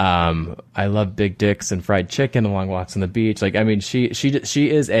 I love big dicks and fried chicken and long walks on the beach. Like, I mean, she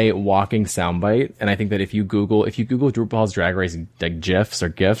is a walking soundbite, and I think that if you Google RuPaul's Drag Race like GIFs or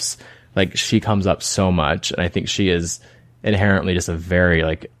GIFs, like she comes up so much, and I think she is inherently just a very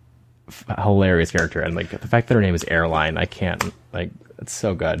like hilarious character, and like the fact that her name is Airline, I can't like, it's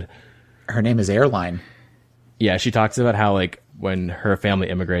so good. Her name is Airline. Yeah, she talks about how like when her family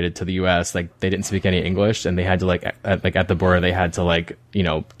immigrated to the U.S., like they didn't speak any English, and they had to like at the border they had to like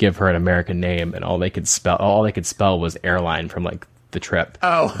give her an American name, and all they could spell was Airline from like the trip.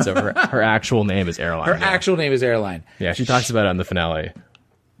 Oh, so her actual name is Airline. Her actual name is Airline. Yeah, she talks about it on the finale.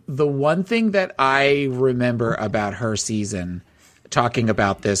 The one thing that I remember about her season, talking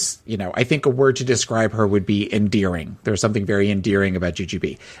about this, I think a word to describe her would be endearing. There's something very endearing about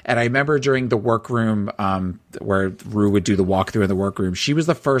Jujubee. And I remember during the workroom, where Ru would do the walkthrough in the workroom, she was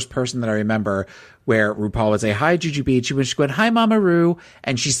the first person that I remember where RuPaul would say, hi, Jujubee. And she was going, hi, Mama Ru.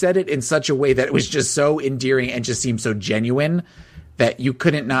 And she said it in such a way that it was just so endearing and just seemed so genuine that you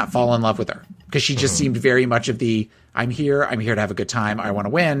couldn't not fall in love with her. Because she just seemed very much of the, I'm here to have a good time, I want to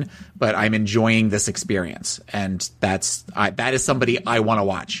win, but I'm enjoying this experience. And that is somebody I want to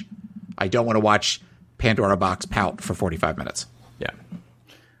watch. I don't want to watch Pandora Box pout for 45 minutes. Yeah.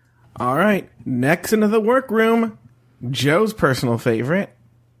 All right. Next into the workroom, Joe's personal favorite,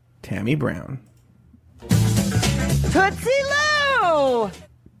 Tammy Brown. Tootsie Lou!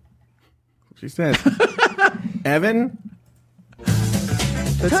 She says. Evan?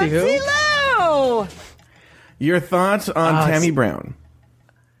 Tootsie Lou! Your thoughts on Tammy Brown?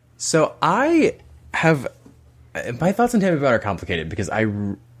 So I have my thoughts on Tammy Brown are complicated because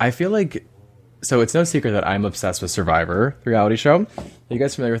I feel like, so it's no secret that I'm obsessed with Survivor, the reality show. Are you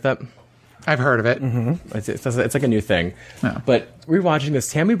guys familiar with that? I've heard of it. Mm-hmm. It's like a new thing. No. But rewatching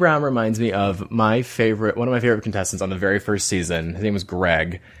this, Tammy Brown reminds me of one of my favorite contestants on the very first season. His name was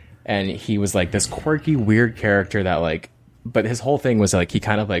Greg, and he was like this quirky, weird character that like. But his whole thing was like he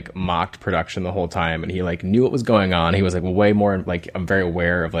kind of like mocked production the whole time, and he like knew what was going on. He was like way more like I'm very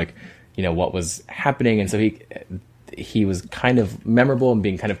aware of like what was happening, and so he was kind of memorable and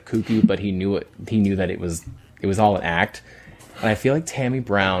being kind of kooky, but he knew that it was all an act. And I feel like Tammy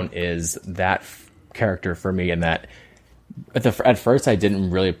Brown is that character for me, and that at first I didn't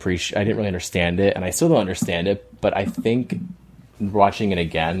really understand it, and I still don't understand it. But I think watching it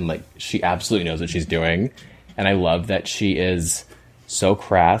again, like she absolutely knows what she's doing, and I love that she is so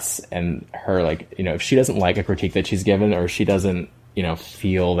crass, and her, like, you know, if she doesn't like a critique that she's given, or she doesn't, you know,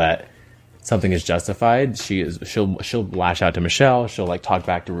 feel that something is justified, she'll lash out to Michelle. She'll like talk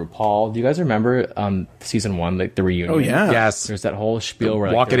back to RuPaul. Do you guys remember season 1, like the reunion? Oh yeah, yes. There's that whole spiel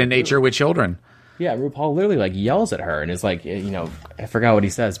where walking in nature with children. Yeah, RuPaul literally like yells at her and is like, you know, I forgot what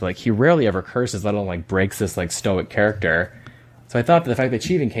he says, but like he rarely ever curses, let alone like breaks this like stoic character. So I thought that the fact that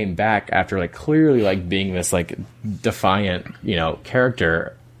she even came back after like clearly like being this like defiant, you know,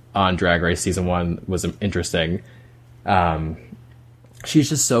 character on Drag Race season 1 was interesting. She's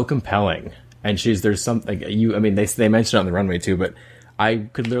just so compelling, and there's something I mean, they mentioned it on the runway too, but I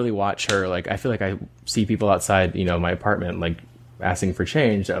could literally watch her. Like, I feel like I see people outside, you know, my apartment, like asking for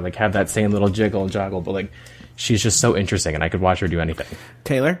change, I like have that same little jiggle and joggle, but like she's just so interesting, and I could watch her do anything.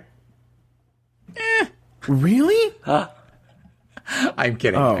 Taylor? Really? I'm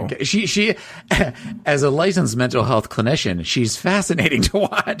kidding. Oh. She, as a licensed mental health clinician, she's fascinating to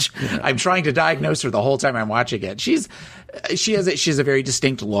watch. Yeah. I'm trying to diagnose her the whole time I'm watching it. She has a very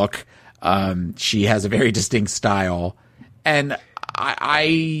distinct look. She has a very distinct style, and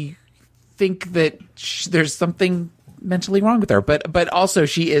I think that there's something mentally wrong with her. But also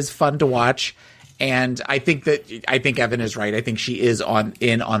she is fun to watch, and I think Evan is right. I think she is on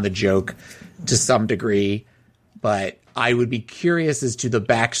the joke to some degree, but I would be curious as to the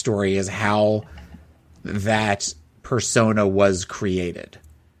backstory as how that persona was created.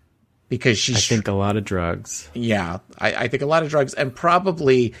 Because I think a lot of drugs. Yeah, I think a lot of drugs, and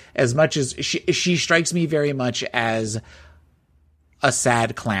probably as much as she strikes me very much as a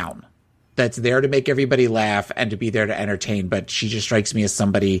sad clown that's there to make everybody laugh and to be there to entertain. But she just strikes me as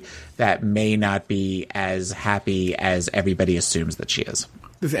somebody that may not be as happy as everybody assumes that she is.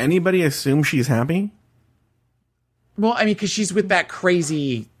 Does anybody assume she's happy? Well, I mean, because she's with that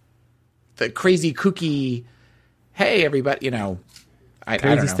crazy kooky, hey, everybody, you know, I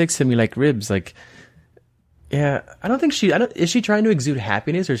don't know. Sticks to me like ribs. Like, yeah, I don't think is she trying to exude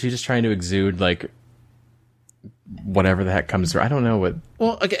happiness, or is she just trying to exude like whatever the heck comes through? I don't know what.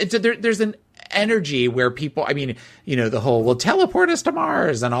 Well, okay, there's an energy where people, I mean, you know, the whole, well, teleport us to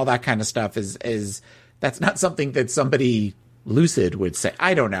Mars and all that kind of stuff is that's not something that somebody lucid would say.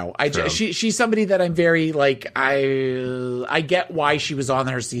 I don't know. She's somebody that I'm very like, I get why she was on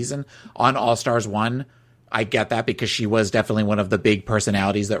her season on All Stars 1. I get that because she was definitely one of the big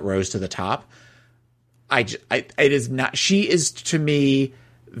personalities that rose to the top. It is not, she is to me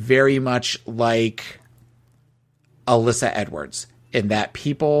very much like Alyssa Edwards, in that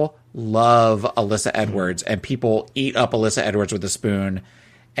people love Alyssa Edwards and people eat up Alyssa Edwards with a spoon.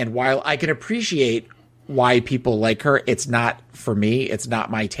 And while I can appreciate why people like her, it's not for me. It's not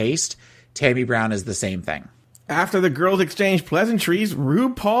my taste. Tammy Brown is the same thing. After the girls exchanged pleasantries,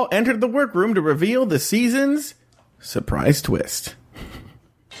 RuPaul entered the workroom to reveal the season's surprise twist.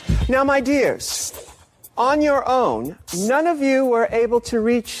 Now, my dears, on your own, none of you were able to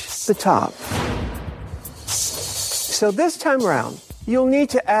reach the top. So this time around, you'll need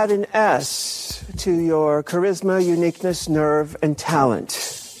to add an S to your charisma, uniqueness, nerve, and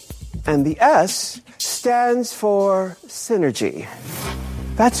talent. And the S stands for synergy.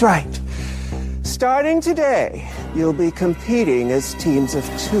 That's right. Starting today, you'll be competing as teams of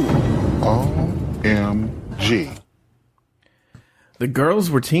 2. OMG. The girls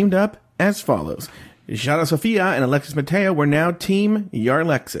were teamed up as follows. Jada Sofia and Alexis Mateo were now Team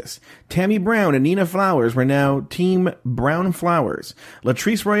Yarlexis. Tammy Brown and Nina Flowers were now Team Brown Flowers.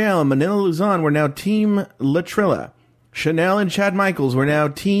 Latrice Royale and Manila Luzon were now Team Latrilla. Chanel and Chad Michaels were now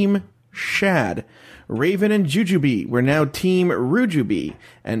Team Shad. Raven and Jujubee were now Team Rujubee,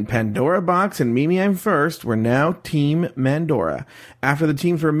 and Pandora Box and Mimi I'm First were now Team Mandora. After the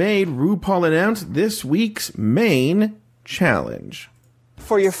teams were made, RuPaul announced this week's main challenge.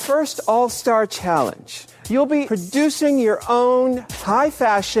 For your first All-Star Challenge, you'll be producing your own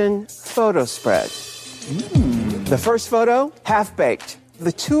high-fashion photo spread. The first photo, half-baked.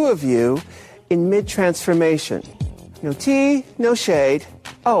 The two of you in mid-transformation. No tea, no shade.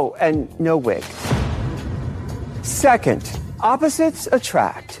 Oh, and no wig. Second, opposites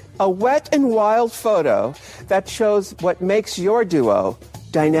attract. A wet and wild photo that shows what makes your duo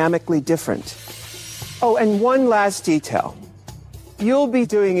dynamically different. Oh, and one last detail. You'll be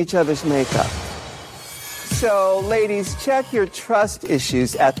doing each other's makeup. So, ladies, check your trust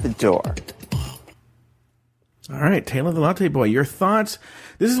issues at the door. All right, Taylor the Latte Boy, your thoughts?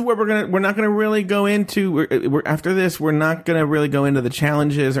 This is where we're not gonna really go into. After this, we're not gonna really go into the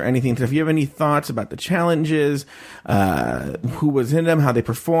challenges or anything. So if you have any thoughts about the challenges, who was in them, how they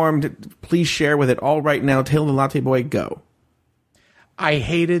performed, please share with it all right now. Taylor the Latte Boy, go. I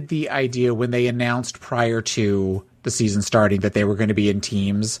hated the idea when they announced prior to the season starting that they were going to be in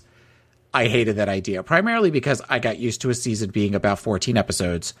teams. I hated that idea, primarily because I got used to a season being about 14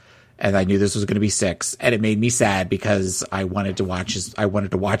 episodes, and I knew this was going to be 6, and it made me sad because I wanted to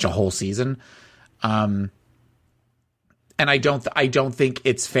watch a whole season. And I don't think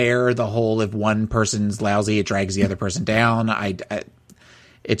it's fair, the whole if one person's lousy, it drags the other person down.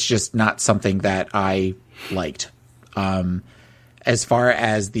 It's just not something that I liked. As far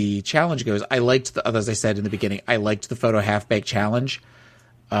as the challenge goes, I liked as I said in the beginning, I liked the photo half-baked challenge.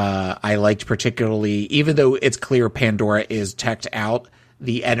 I liked particularly, even though it's clear Pandora is teched out,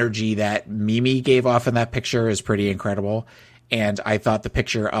 the energy that Mimi gave off in that picture is pretty incredible. And I thought the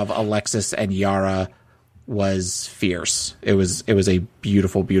picture of Alexis and Yara was fierce. It was a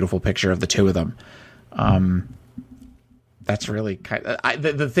beautiful, beautiful picture of the two of them. That's really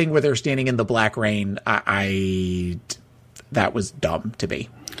the thing where they're standing in the black rain. That was dumb to me.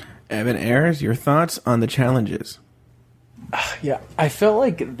 Evan Ayers, your thoughts on the challenges? Yeah, I felt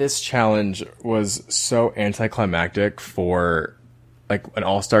like this challenge was so anticlimactic for like an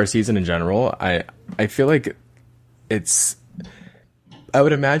all-star season in general. I feel like I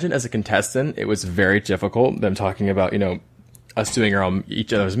would imagine as a contestant, it was very difficult. Them talking about, us doing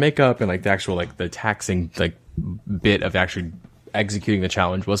each other's makeup and like the actual, like the taxing, like bit of actually executing the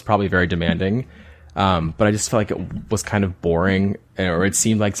challenge was probably very demanding. But I just felt like it was kind of boring, or it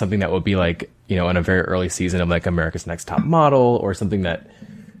seemed like something that would be like, in a very early season of like America's Next Top Model, or something that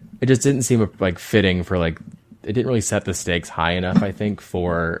it just didn't seem like fitting for like, it didn't really set the stakes high enough, I think,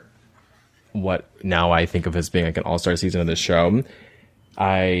 for what now I think of as being like an all-star season of this show.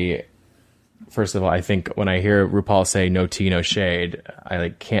 First of all, I think when I hear RuPaul say no tea, no shade, I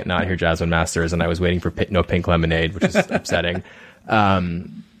like can't not hear Jasmine Masters, and I was waiting for no pink lemonade, which is upsetting.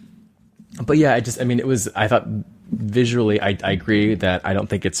 But yeah, I thought visually, I agree that I don't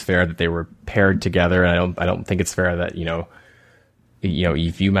think it's fair that they were paired together. And I don't think it's fair that,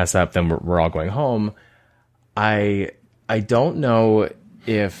 if you mess up, then we're all going home. I don't know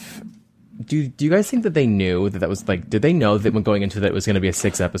if, do you guys think that they knew that was like, did they know that when going into that it was going to be a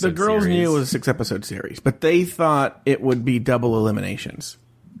 6-episode series? The girls knew it was a 6-episode series, but they thought it would be double eliminations.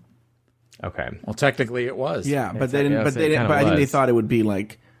 Okay. Well, technically it was. Yeah, but they didn't. But I think they thought it would be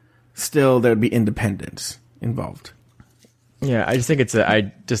like, still there would be independence involved. Yeah, I just think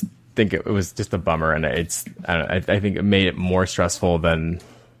it was just a bummer, and I think it made it more stressful than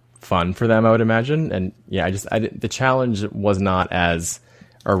fun for them, I would imagine. And yeah, the challenge was not as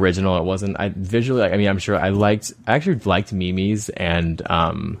original. It wasn't. I'm sure I actually liked Mimi's and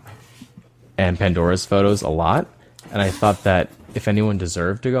Pandora's photos a lot, and I thought that if anyone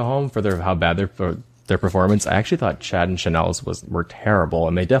deserved to go home for how bad their performance, I actually thought Chad and Chanel's were terrible,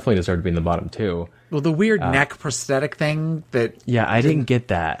 and they definitely deserved to be in the bottom too. Well, the weird neck prosthetic thing that... Yeah, I didn't get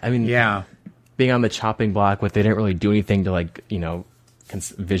that. I mean, yeah, being on the chopping block, but they didn't really do anything to like,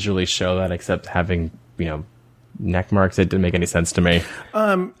 visually show that, except having, neck marks. It didn't make any sense to me.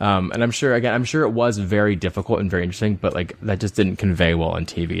 And I'm sure it was very difficult and very interesting, but like that just didn't convey well on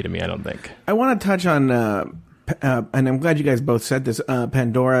TV to me, I don't think. I want to touch on... and I'm glad you guys both said this,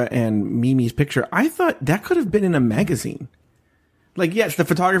 Pandora and Mimi's picture. I thought that could have been in a magazine. Like, yes, the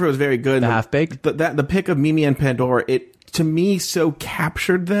photographer was very good. The half-baked? The pic of Mimi and Pandora, it, to me, so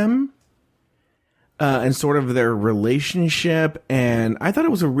captured them, and sort of their relationship, and I thought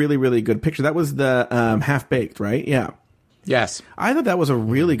it was a really, really good picture. That was the half-baked, right? Yeah. Yes. I thought that was a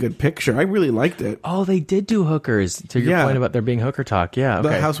really good picture. I really liked it. Oh, they did do hookers, to your point about there being hooker talk. Yeah, okay.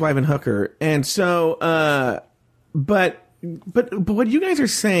 The housewife and hooker. And so... But what you guys are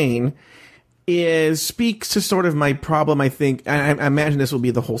saying speaks to sort of my problem, I think. I imagine this will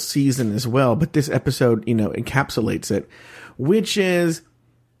be the whole season as well, but this episode, encapsulates it, which is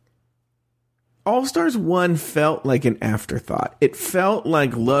All Stars 1 felt like an afterthought. It felt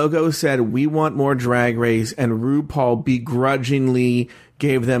like Logo said, we want more Drag Race, and RuPaul begrudgingly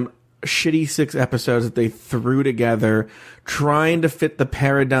gave them shitty 6 episodes that they threw together, trying to fit the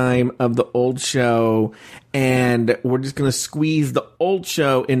paradigm of the old show, and we're just going to squeeze the old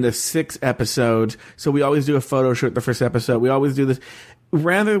show into 6 episodes. So we always do a photo shoot the first episode. We always do this.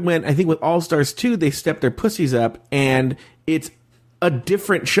 Rather when, I think with All Stars 2, they stepped their pussies up, and it's a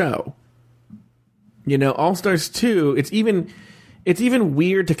different show. All Stars 2, it's even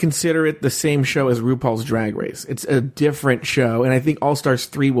weird to consider it the same show as RuPaul's Drag Race. It's a different show, and I think All Stars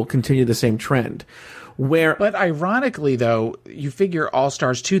 3 will continue the same trend. But ironically, though, you figure All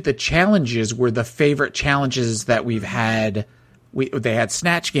Stars 2, the challenges were the favorite challenges that we've had. They had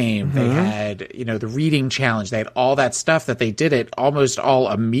Snatch Game, they had, the reading challenge, they had all that stuff that they did it almost all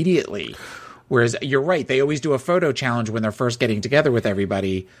immediately. Whereas you're right, they always do a photo challenge when they're first getting together with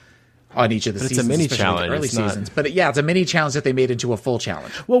everybody on each of the seasons. It's a mini especially challenge. The early seasons. But it's a mini challenge that they made into a full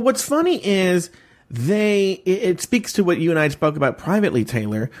challenge. Well, what's funny is it speaks to what you and I spoke about privately,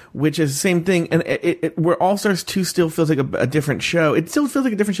 Taylor, which is the same thing. And where All Stars 2 still feels like a different show. It still feels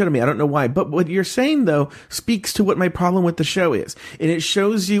like a different show to me. I don't know why. But what you're saying, though, speaks to what my problem with the show is. And it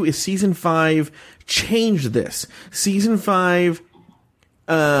shows you is season 5 changed this. Season 5,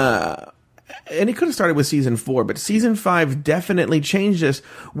 and it could have started with season 4, but season 5 definitely changed this,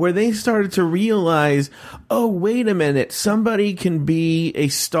 where they started to realize, oh, wait a minute, somebody can be a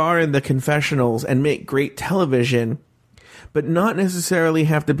star in the confessionals and make great television, but not necessarily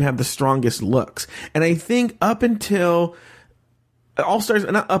have to have the strongest looks. And I think up until All Stars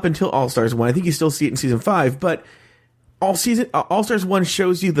 1, I think you still see it in season 5, but All Stars 1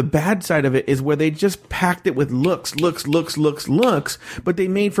 shows you the bad side of it is where they just packed it with looks, but they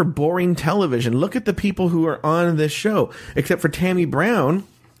made for boring television. Look at the people who are on this show, except for Tammy Brown,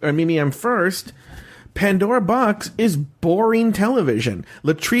 or Mimi I'm First. Pandora Box is boring television.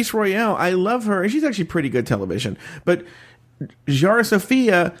 Latrice Royale, I love her, and she's actually pretty good television, but Yara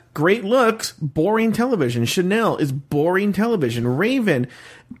Sofia, great looks, boring television. Chanel is boring television. Raven,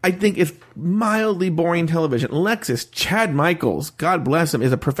 I think, is mildly boring television. Lexus, Chad Michaels, God bless him,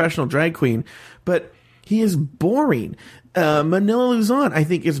 is a professional drag queen, but he is boring. Manila Luzon, I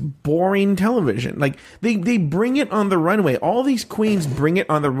think, is boring television. Like, they bring it on the runway. All these queens bring it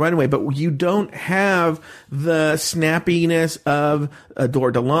on the runway, but you don't have the snappiness of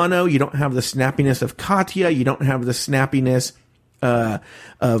Adore Delano. You don't have the snappiness of Katya. You don't have the snappiness of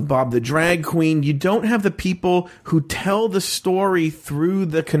Bob the Drag Queen. You don't have the people who tell the story through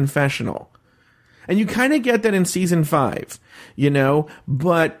the confessional. And you kind of get that in season 5,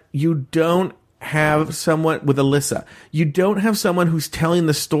 but you don't have someone with Alyssa. You don't have someone who's telling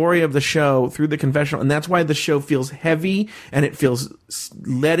the story of the show through the confessional, and that's why the show feels heavy and it feels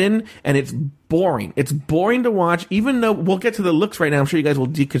leaden and it's boring. It's boring to watch, even though we'll get to the looks right now. I'm sure you guys will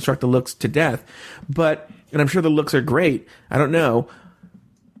deconstruct the looks to death, and I'm sure the looks are great. I don't know.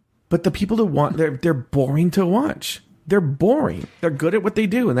 But the people who want, they're boring to watch. They're boring. They're good at what they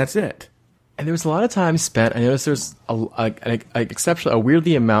do, and that's it. And there was a lot of time spent. I noticed there's a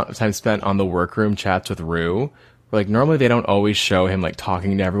weirdly amount of time spent on the workroom chats with Rue. Where, normally they don't always show him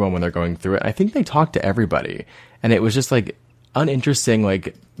talking to everyone when they're going through it. I think they talked to everybody, and it was just uninteresting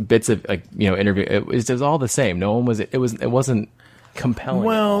bits of interview. It was all the same. No one was. It wasn't compelling.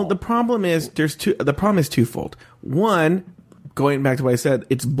 Well, the problem is the problem is twofold. One, going back to what I said,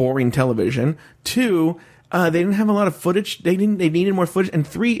 it's boring television. Two, they didn't have a lot of footage. They needed more footage. And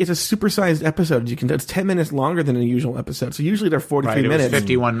 3, it's a supersized episode. You can tell it's 10 minutes longer than a usual episode. So usually they're 43 minutes. It was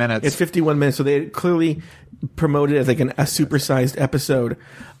 51 minutes. It's 51 minutes. So they clearly promoted it as a supersized episode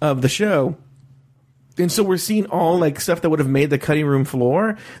of the show. And so we're seeing all stuff that would have made the cutting room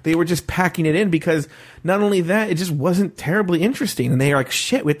floor. They were just packing it in because not only that, it just wasn't terribly interesting. And they are like,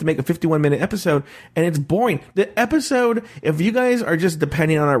 shit, we have to make a 51-minute episode, and it's boring. The episode, if you guys are just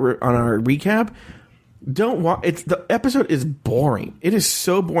depending on our recap, don't watch. The episode is boring. It is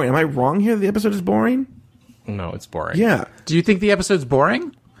so boring. Am I wrong here? The episode is boring? No, it's boring. Yeah. Do you think the episode's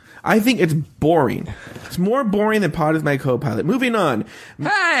boring? I think it's boring. It's more boring than Pod is My Co-Pilot. Moving on.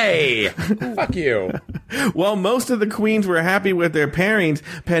 Hey! Fuck you. While most of the queens were happy with their pairings,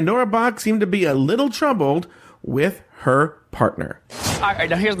 Pandora Box seemed to be a little troubled with her partner. All right,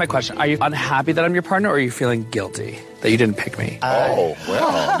 now here's my question. Are you unhappy that I'm your partner, or are you feeling guilty that you didn't pick me? Oh,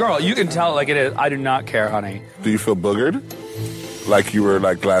 well. Girl, you can tell it is. I do not care, honey. Do you feel boogered? Like you were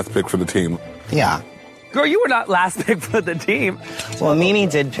last pick for the team? Yeah. Girl, you were not last pick for the team. Well, Mimi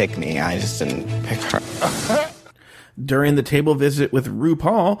did pick me. I just didn't pick her. During the table visit with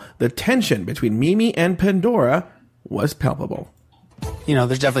RuPaul, the tension between Mimi and Pandora was palpable.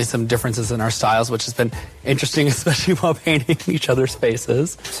 There's definitely some differences in our styles, which has been interesting, especially while painting each other's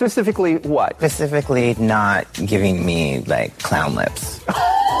faces. Specifically what? Specifically not giving me, clown lips.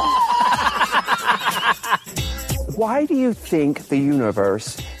 Why do you think the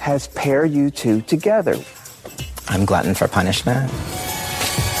universe has paired you two together? I'm glutton for punishment.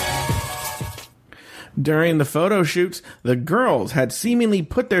 During the photo shoots, the girls had seemingly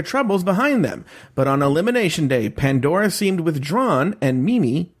put their troubles behind them. But on Elimination Day, Pandora seemed withdrawn and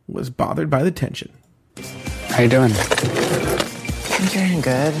Mimi was bothered by the tension. How you doing? I'm doing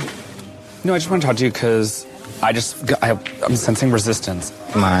good. No, I just want to talk to you because I'm sensing resistance.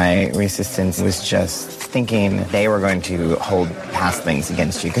 My resistance was just thinking they were going to hold past things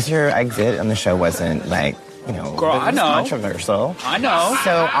against you because your exit on the show wasn't Girl, I know. Controversial. I know.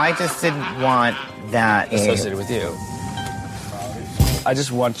 So I just didn't want that associated with you. I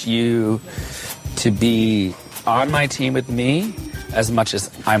just want you to be on my team with me as much as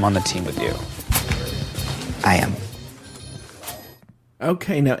I'm on the team with you. I am.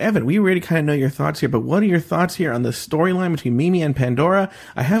 Okay, now, Evan, we already kind of know your thoughts here, but what are your thoughts here on the storyline between Mimi and Pandora?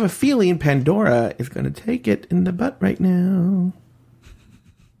 I have a feeling Pandora is going to take it in the butt right now.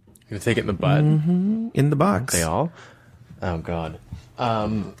 Going to take it in the butt? Mm-hmm. In the box. They all? Oh, God.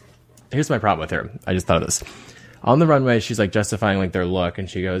 Here's my problem with her. I just thought of this. On the runway, she's like justifying like their look, and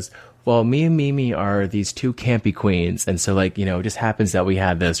she goes, well, me and Mimi are these two campy queens, and so like, you know, it just happens that we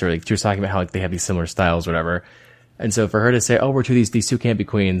had this, or like she was talking about how like they have these similar styles or whatever. And so for her to say, oh, we're these two campy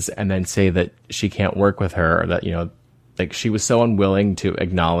queens, and then say that she can't work with her, or that, you know, like she was so unwilling to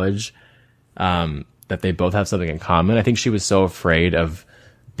acknowledge that they both have something in common. I think she was so afraid of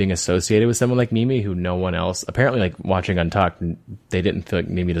being associated with someone like Mimi, who no one else, apparently like watching Untucked, they didn't feel like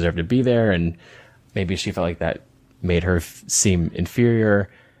Mimi deserved to be there, and maybe she felt like that made her seem inferior.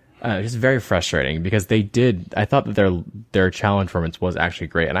 Just very frustrating, because I thought that their challenge performance was actually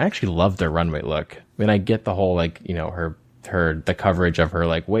great, and I actually loved their runway look. I mean, I get the whole like, you know, the coverage of her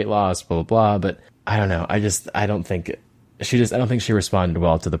like weight loss, blah blah blah, but I don't know. I don't think she responded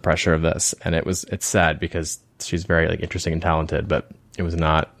well to the pressure of this, and it's sad because she's very like interesting and talented, but it was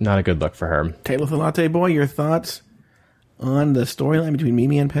not a good look for her. Taylor the Latte Boy, your thoughts on the storyline between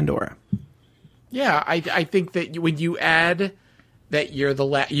Mimi and Pandora? Yeah, I think that when you add that you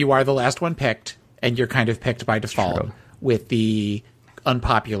are the last one picked, and you're kind of picked by default with the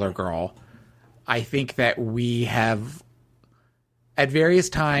unpopular girl, I think that we have at various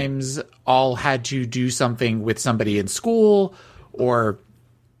times all had to do something with somebody in school or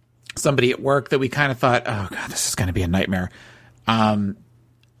somebody at work that we kind of thought, oh God, this is going to be a nightmare.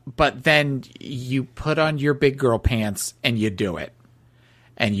 But then you put on your big girl pants and you do it.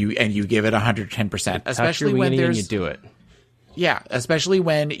 And you give it 110%, especially when you do it. Yeah, especially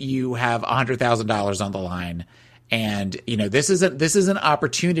when you have $100,000 on the line, and you know this is an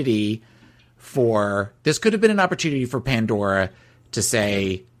opportunity this could have been an opportunity for Pandora to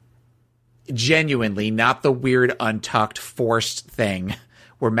say genuinely, not the weird untucked forced thing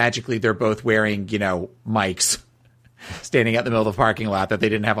where magically they're both wearing, you know, mics standing out in the middle of the parking lot that they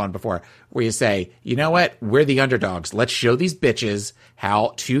didn't have on before, where you say, you know what, we're the underdogs. Let's show these bitches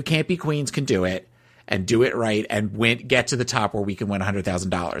how two campy queens can do it and do it right and get to the top where we can win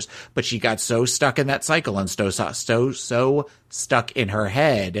 $100,000. But she got so stuck in that cycle and so stuck in her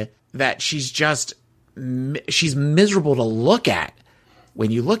head that she's miserable to look at. When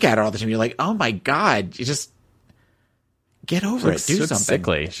you look at her all the time, you're like, oh my God, you just get over it. Do something.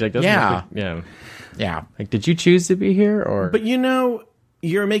 Sickly. She like, Yeah. Like, did you choose to be here, or? But you know,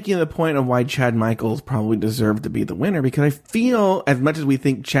 you're making the point of why Chad Michaels probably deserved to be the winner, because I feel, as much as we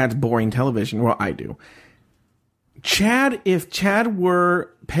think Chad's boring television, well, I do. If Chad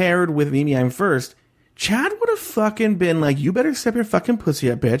were paired with Mimi I'm First, Chad would have fucking been like, you better step your fucking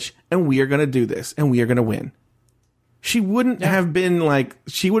pussy up, bitch, and we are going to do this, and we are going to win. She wouldn't have been like,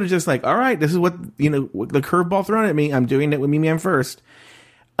 she would have just like, all right, this is what, you know, the curveball thrown at me, I'm doing it with Mimi I'm First.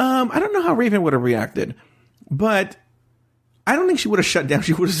 I don't know how Raven would have reacted, but I don't think she would have shut down.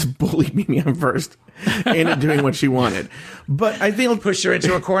 She would have just bullied Mimi I'm First into doing what she wanted. But I think pushed her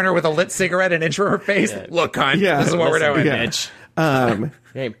into a corner with a lit cigarette and into her face. Yeah. Look, cunt, this is what we're doing, bitch.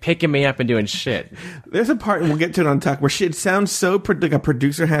 You ain't picking me up and doing shit. There's a part, and we'll get to it on Tuck, where it sounds so like a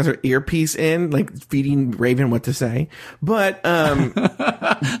producer has her earpiece in, like feeding Raven what to say. But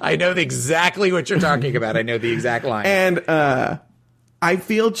I know exactly what you're talking about. I know the exact line. And I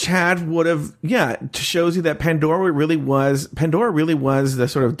feel Chad would have, shows you that Pandora really was the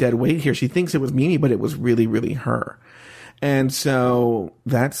sort of dead weight here. She thinks it was Mimi, but it was really, really her. And so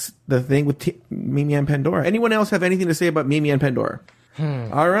that's the thing with Mimi and Pandora. Anyone else have anything to say about Mimi and Pandora?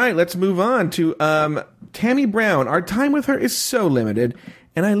 All right, let's move on to Tammy Brown. Our time with her is so limited,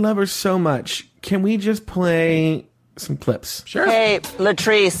 and I love her so much. Can we just play some clips? Sure. Hey,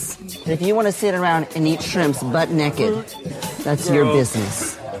 Latrice, if you want to sit around and eat shrimps butt naked, that's your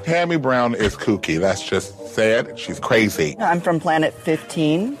business. Tammy Brown is kooky. That's just said. She's crazy. I'm from Planet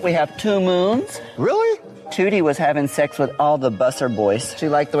 15. We have 2 moons. Really? Tootie was having sex with all the busser boys. She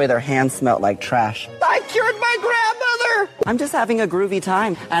liked the way their hands smelled like trash. I cured my grandmother! I'm just having a groovy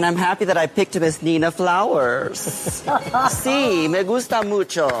time, and I'm happy that I picked Miss Nina Flowers. Sí, me gusta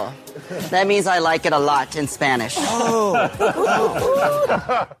mucho. That means I like it a lot in Spanish.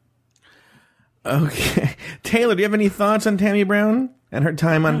 Okay. Taylor, do you have any thoughts on Tammy Brown and her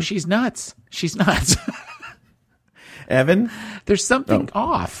time on... No, she's nuts. She's nuts. Evan? There's something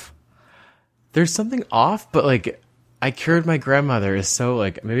off. There's something off, but like, I cured my grandmother is so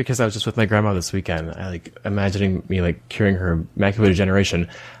like, maybe because I was just with my grandma this weekend, I like imagining me like curing her macular degeneration.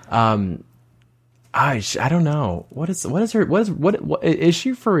 I don't know. What is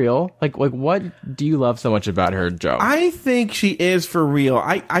she for real? Like what do you love so much about her, Joe? I think she is for real.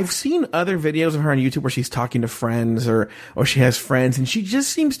 I've seen other videos of her on YouTube where she's talking to friends or she has friends, and she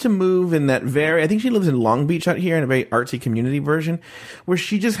just seems to move in that I think she lives in Long Beach out here in a very artsy community version where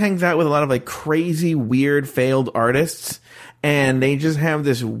she just hangs out with a lot of like crazy, weird, failed artists, and they just have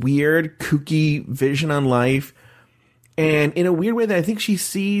this weird, kooky vision on life. And in a weird way that I think she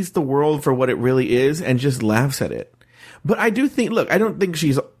sees the world for what it really is and just laughs at it. But I do think, look, I don't think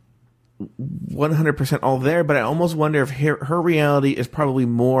she's 100% all there, but I almost wonder if her reality is probably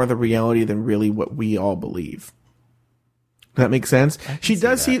more the reality than really what we all believe. Does that make sense? She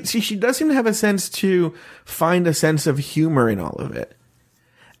does seem to have a sense to find a sense of humor in all of it.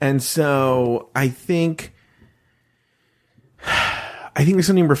 And so I think there's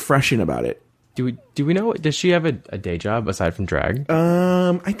something refreshing about it. Do we know, does she have a day job aside from drag?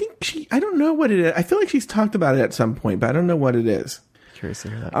 I don't know what it is. I feel like she's talked about it at some point, but I don't know what it is. Curious to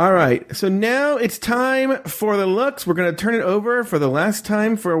hear that. All right. So now it's time for the looks. We're going to turn it over for the last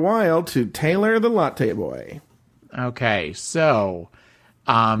time for a while to Taylor the Latte Boy. Okay. So,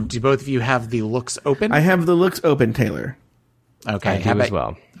 do both of you have the looks open? I have the looks open, Taylor. Okay. I do as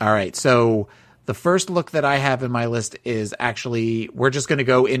well. All right. So, the first look that I have in my list is actually, we're just going to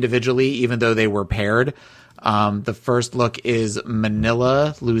go individually, even though they were paired. The first look is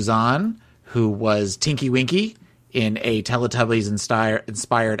Manila Luzon, who was Tinky Winky in a Teletubbies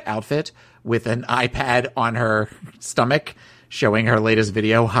inspired outfit with an iPad on her stomach, showing her latest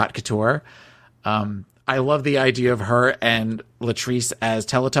video, Hot Couture. I love the idea of her and Latrice as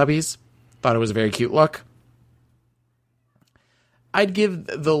Teletubbies. Thought it was a very cute look. I'd give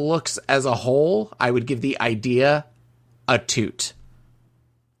the looks as a whole, I would give the idea a toot.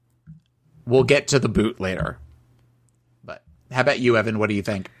 We'll get to the boot later. But how about you, Evan? What do you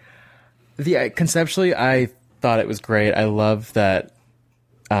think? Conceptually, I thought it was great. I love that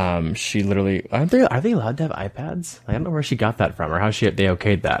she literally... Are they allowed to have iPads? I don't know where she got that from or how they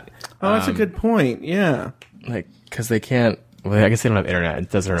okayed that. Oh, that's a good point. Yeah. Like, because they can't... Well, I guess they don't have internet.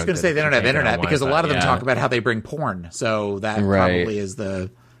 It doesn't. I was going to say they don't have internet because a lot of them talk about how they bring porn. So that probably is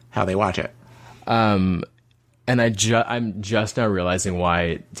how they watch it. And I'm just now realizing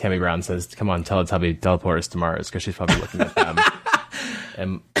why Tammy Brown says, "Come on, Teletubby, teleport us to Mars," because she's probably looking at them.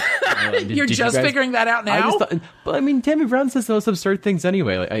 And You're just figuring that out now. But I mean, Tammy Brown says the most absurd things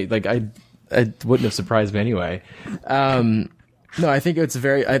anyway. I wouldn't have surprised me anyway. No, I think it's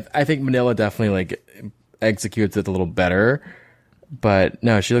very. I think Manila definitely executes it a little better, but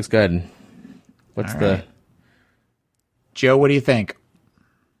no, she looks good. What's the Joe? What do you think?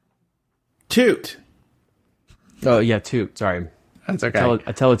 Toot. Oh yeah, toot. Sorry, that's okay.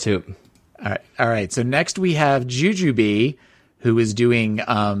 A teletoot. All right. So next we have Jujubee, who is doing.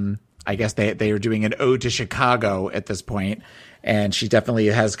 I guess they are doing an ode to Chicago at this point, and she definitely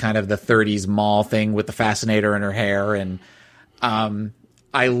has kind of the 30s mall thing with the fascinator in her hair, and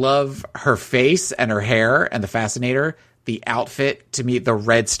I love her face and her hair and the fascinator. The outfit, to me, the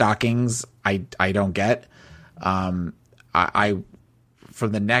red stockings, I don't get. I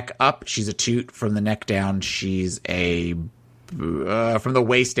from the neck up, she's a toot. From the neck down, she's a from the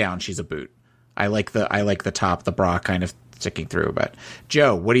waist down, she's a boot. I like the top, the bra kind of sticking through. But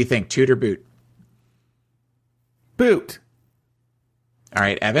Joe, what do you think? Toot or boot? Boot. All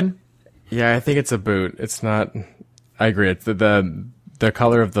right, Evan. Yeah, I think it's a boot. It's not. I agree. It's the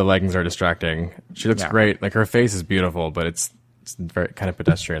color of the leggings are distracting. She looks great. Like, her face is beautiful, but it's very kind of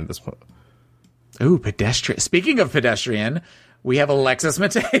pedestrian at this point. Ooh, pedestrian. Speaking of pedestrian, we have Alexis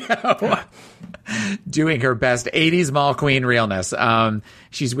Mateo doing her best 80s mall queen realness.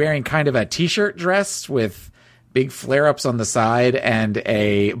 She's wearing kind of a t-shirt dress with big flare-ups on the side and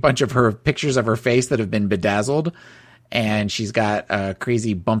a bunch of her pictures of her face that have been bedazzled. And she's got a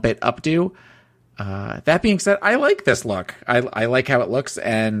crazy bump it updo. That being said, I like this look. I like how it looks,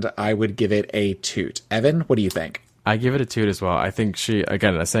 and I would give it a toot. Evan, what do you think? I give it a toot as well. I think she,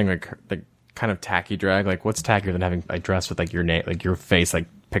 again, I'm saying like kind of tacky drag. Like, what's tackier than having a dress with like your name, like your face, like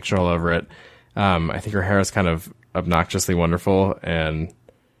picture all over it? I think her hair is kind of obnoxiously wonderful, and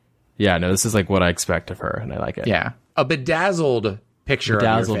yeah, no, this is like what I expect of her, and I like it. Yeah, a bedazzled picture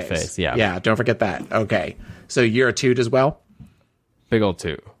of your face. Yeah, don't forget that. Okay, so you're a toot as well. Big old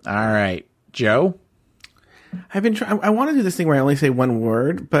toot. All right. Joe? I've been trying. I want to do this thing where I only say one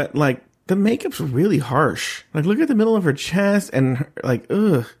word, but like the makeup's really harsh. Like, look at the middle of her chest and like,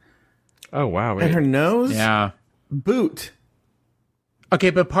 ugh. Oh wow! Wait. And her nose. Yeah. Boot. Okay,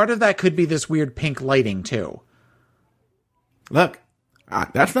 but part of that could be this weird pink lighting too. Look,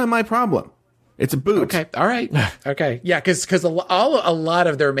 that's not my problem. It's a boot. Okay. All right. Okay. Yeah. Because a lot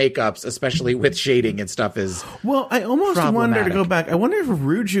of their makeups, especially with shading and stuff, is well. I almost wonder to go back. I wonder if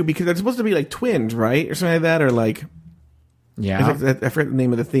Ruju, because they're supposed to be like twins, right, or something like that, or like. Yeah. I forget the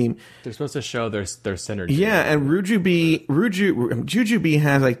name of the theme. They're supposed to show their synergy. Yeah, and Jujubee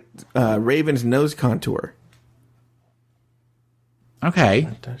has like Raven's nose contour. Okay.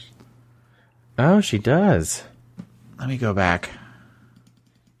 Oh, she does. Let me go back.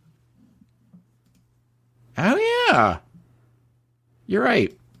 Oh, yeah. You're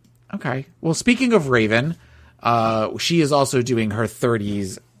right. Okay. Well, speaking of Raven, she is also doing her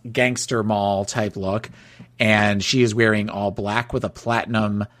 30s gangster mall type look, and she is wearing all black with a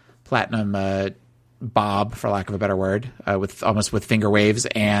platinum bob, for lack of a better word, with finger waves,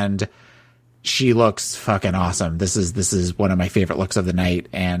 and she looks fucking awesome. This is one of my favorite looks of the night,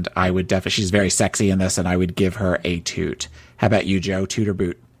 and I would definitely, she's very sexy in this, and I would give her a toot. How about you, Joe? Toot or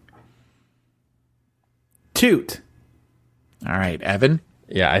boot? Toot. All right, Evan?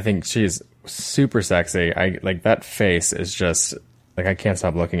 Yeah, I think she's super sexy. I like that face is just like, I can't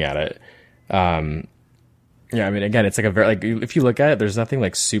stop looking at it. Yeah, I mean, again, it's like a very, like, if you look at it, there's nothing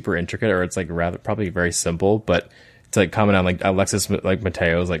like super intricate, or it's like rather probably very simple, but it's like coming on like Alexis like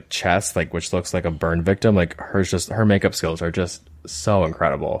Mateo's like chest, like, which looks like a burn victim. Like her makeup skills are just so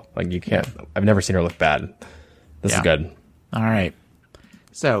incredible. Like, you can't, I've never seen her look bad. This is good. All right.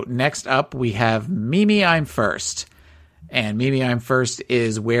 So next up we have Mimi I'm First. And Mimi I'm First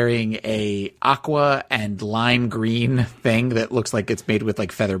is wearing a aqua and lime green thing that looks like it's made with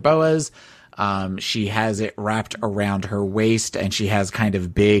like feather boas. She has it wrapped around her waist, and she has kind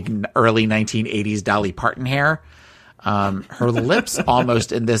of big early 1980s Dolly Parton hair. Her lips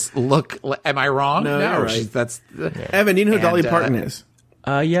almost in this look. Am I wrong? No, right. That's Evan. You know who Dolly Parton is?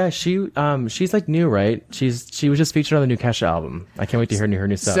 Yeah, she's like new, right? She was just featured on the new Kesha album. I can't wait to hear her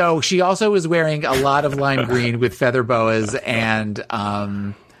new stuff. So she also is wearing a lot of lime green with feather boas, and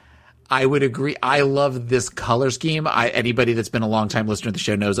I would agree. I love this color scheme. Anybody that's been a long time listener to the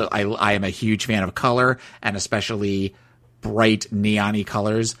show knows that I am a huge fan of color, and especially bright neon-y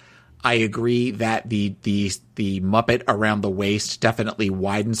colors. I agree that the Muppet around the waist definitely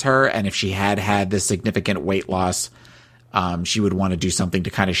widens her, and if she had this significant weight loss, she would want to do something to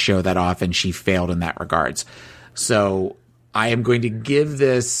kind of show that off, and she failed in that regards. So I am going to give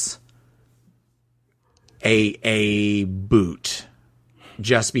this a boot,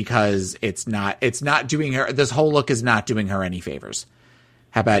 just because it's not doing her, this whole look is not doing her any favors.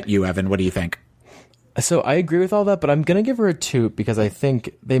 How about you, Evan? What do you think? So I agree with all that, but I'm going to give her a toot, because I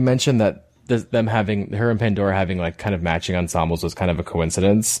think they mentioned that them having, her and Pandora having like kind of matching ensembles was kind of a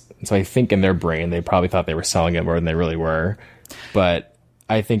coincidence. So I think in their brain, they probably thought they were selling it more than they really were. But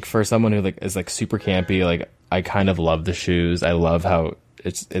I think for someone who like is like super campy, like, I kind of love the shoes. I love how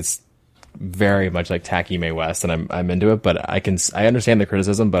it's very much like tacky Mae West, and I'm into it, but I understand the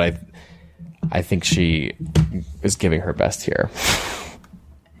criticism, but I think she is giving her best here.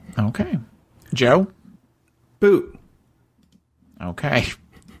 Okay. Joe? Boot. Okay.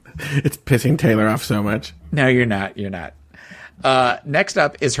 It's pissing Taylor off so much. No, you're not. You're not. Next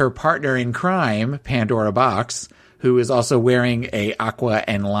up is her partner in crime, Pandora Box, who is also wearing a aqua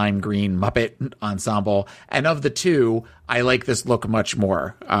and lime green Muppet ensemble. And of the two, I like this look much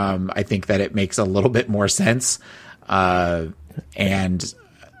more. I think that it makes a little bit more sense. And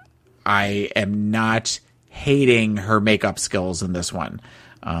I am not hating her makeup skills in this one.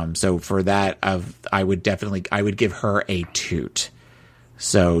 So for that, I would give her a toot.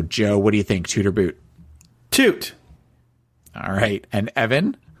 So, Joe, what do you think? Toot or boot? Toot. All right. And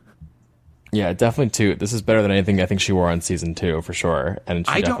Evan? Yeah, definitely toot. This is better than anything I think she wore on season 2, for sure. And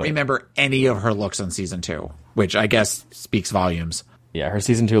I don't remember any of her looks on season 2, which I guess speaks volumes. Yeah, her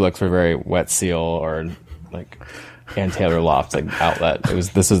season 2 looks were very Wet Seal or like Ann Taylor Loft like outlet.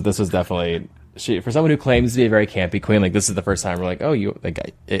 This was definitely, she, for someone who claims to be a very campy queen, like, this is the first time we're like, oh, you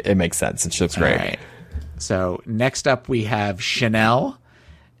like, it makes sense, and she looks great. All right. So next up we have Chanel.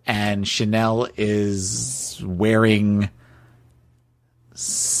 And Chanel is wearing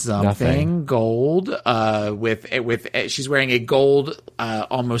something gold, she's wearing a gold,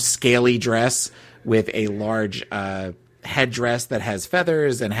 almost scaly dress with a large, headdress that has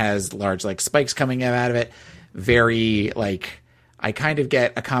feathers and has large, like, spikes coming out of it. Very, like, I kind of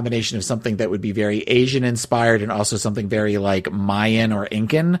get a combination of something that would be very Asian inspired and also something very like Mayan or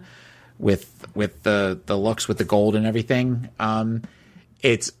Incan with the looks with the gold and everything.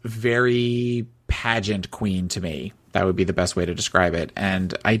 It's very pageant queen to me. That would be the best way to describe it.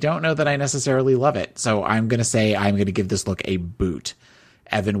 And I don't know that I necessarily love it. So I'm going to say I'm going to give this look a boot.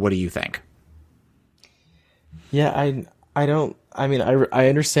 Evan, what do you think? Yeah, I don't I mean, I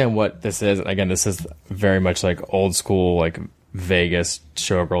understand what this is. Again, this is very much like old school, like Vegas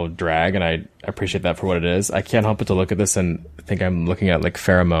showgirl drag, and I appreciate that for what it is. I can't help but to look at this and think I'm looking at like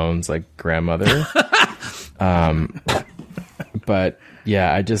Pheromones, like grandmother. But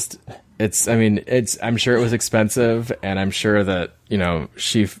yeah, I'm sure it was expensive, and I'm sure that, you know,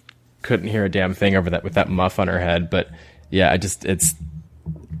 she couldn't hear a damn thing over that with that muff on her head. But yeah, it's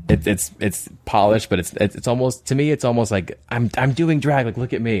polished, but it's almost, to me, it's almost like I'm doing drag, like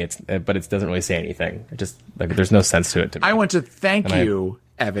look at me. But it doesn't really say anything. It just, like, there's no sense to it to me. I want to thank you,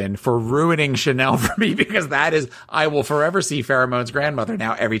 Evan, for ruining Chanel for me, because I will forever see Pheromone's grandmother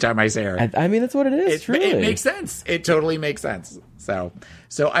now every time I say her. I mean, that's what it is. It makes sense. It totally makes sense. So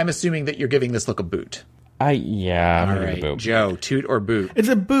I'm assuming that you're giving this look a boot. I'm All gonna right, give a boot. Joe, toot or boot? It's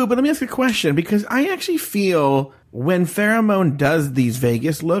a boot, but let me ask a question, because I actually feel when Pheromone does these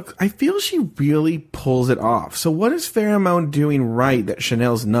Vegas looks, I feel she really pulls it off. So what is Pheromone doing right that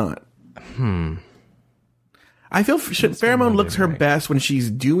Chanel's not? I feel Pheromone looks her best when she's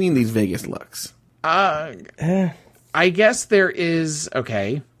doing these Vegas looks. I guess there is,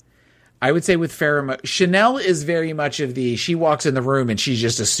 okay. I would say with Pheromone, Chanel is very much of she walks in the room and she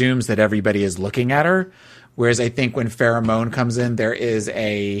just assumes that everybody is looking at her. Whereas I think when Pheromone comes in, there is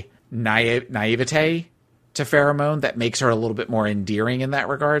a naivete to Pheromone that makes her a little bit more endearing in that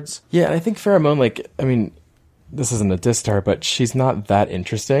regards. Yeah, and I think Pheromone, like, I mean, this isn't a diss to her, but she's not that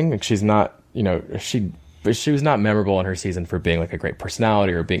interesting. Like, she's not, you know, she was not memorable in her season for being like a great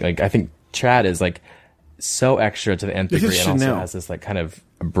personality or being like, I think Chad is like so extra to the nth degree and also has this like kind of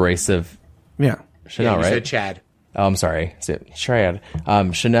abrasive. Yeah. Chanel, you right? said Chad. Oh, I'm sorry. Chad.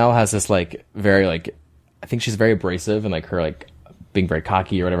 Chanel has this like very like, I think she's very abrasive and like her like being very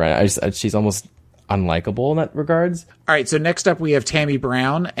cocky or whatever. She's almost unlikable in that regards. All right, so next up we have Tammy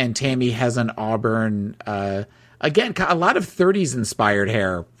Brown, and Tammy has an auburn, again, a lot of 30s inspired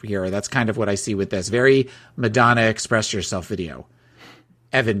hair here. That's kind of what I see with this. Very Madonna Express Yourself video.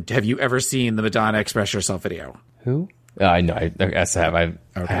 Evan, have you ever seen the Madonna Express Yourself video? Who? I know. I have. I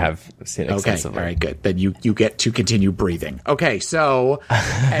have seen it extensively. All right, good. Then you get to continue breathing. Okay, so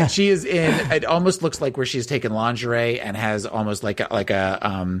and she is in. It almost looks like where she's taken lingerie and has almost like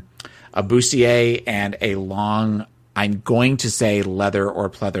a bustier and a long, I'm going to say leather or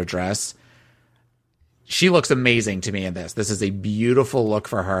pleather dress. She looks amazing to me in this. This is a beautiful look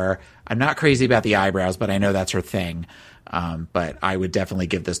for her. I'm not crazy about the eyebrows, but I know that's her thing. But I would definitely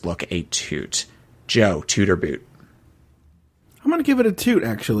give this look a toot. Joe, toot or boot? I'm going to give it a toot,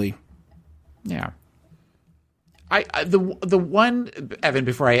 actually. Yeah. The one, Evan,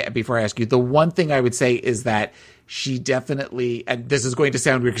 before I ask you, the one thing I would say is that she definitely, and this is going to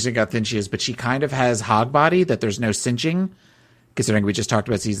sound weird considering how thin she is, but she kind of has hog body, that there's no cinching, considering we just talked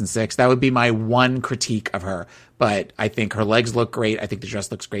about season 6. That would be my one critique of her. But I think her legs look great. I think the dress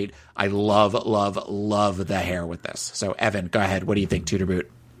looks great. I love, love, love the hair with this. So, Evan, go ahead. What do you think, toot or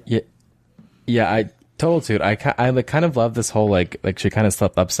boot? Yeah, total toot. I like kind of love this whole like she kind of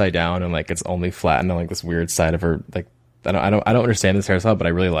slept upside down and like it's only flattened on like this weird side of her. Like I don't understand this hairstyle, but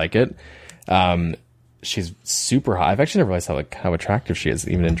I really like it. She's super hot. I've actually never realized how attractive she is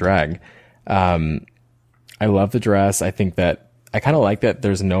even in drag. I love the dress. I think that I kind of like that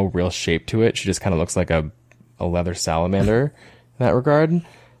there's no real shape to it. She just kind of looks like a leather salamander in that regard.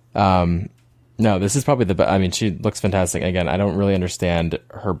 No, this is probably the best. I mean, she looks fantastic. Again, I don't really understand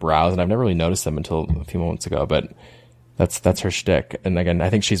her brows, and I've never really noticed them until a few moments ago, but that's her shtick. And again, I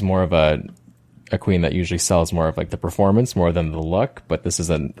think she's more of a queen that usually sells more of like the performance more than the look, but this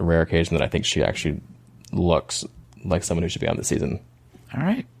is a rare occasion that I think she actually looks like someone who should be on the season. All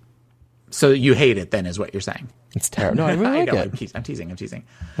right. So you hate it then, is what you're saying? It's terrible. No, I really like it. I'm teasing.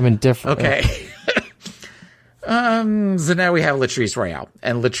 I'm indifferent. Okay. So now we have Latrice Royale,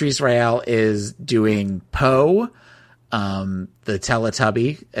 and Latrice Royale is doing Poe, the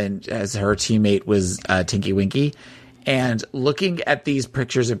Teletubby, and as her teammate was Tinky Winky. And looking at these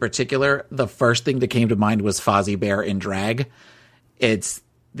pictures in particular, the first thing that came to mind was Fozzie Bear in drag. It's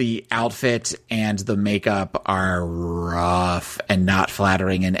the outfit and the makeup are rough and not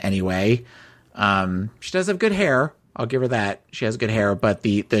flattering in any way. She does have good hair. I'll give her that. She has good hair, but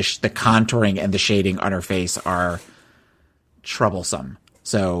the contouring and the shading on her face are troublesome.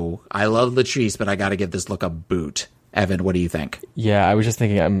 So I love Latrice, but I got to give this look a boot. Evan, what do you think? Yeah, I was just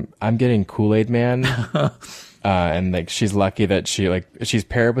thinking I'm getting Kool-Aid Man. And like she's lucky that she's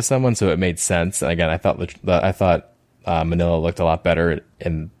paired with someone, so it made sense. And again, I thought Manila looked a lot better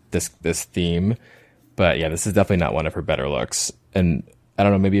in this theme, but yeah, this is definitely not one of her better looks. And I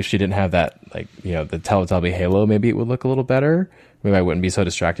don't know, maybe if she didn't have that, like, you know, the Teletubby halo, maybe it would look a little better. Maybe I wouldn't be so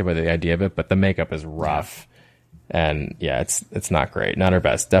distracted by the idea of it. But the makeup is rough, And yeah, it's not great. Not her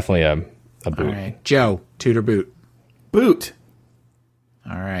best. Definitely a boot. All right. Joe, toot or boot? Boot.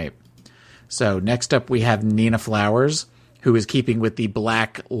 All right. So next up we have Nina Flowers, who is keeping with the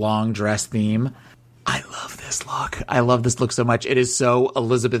black long dress theme. I love this look. I love this look so much. It is so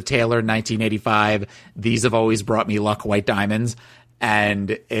Elizabeth Taylor, 1985. These have always brought me luck, white diamonds.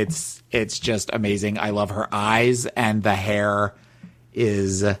 And it's just amazing. I love her eyes, and the hair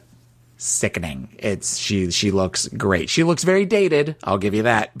is sickening. She looks great. She looks very dated, I'll give you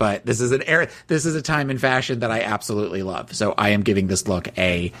that, but this is a time in fashion that I absolutely love. So I am giving this look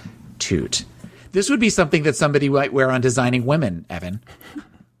a toot. This would be something that somebody might wear on Designing Women, Evan.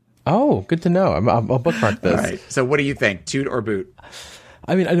 Oh, good to know. I'll bookmark this. All right. So what do you think? Toot or boot?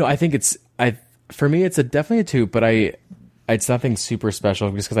 I mean, I think for me, it's definitely a toot, but it's nothing super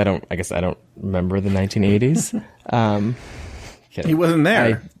special just because I guess I don't remember the 1980s. He wasn't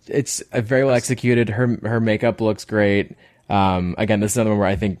there. It's very well executed. Her makeup looks great. Again, this is another one where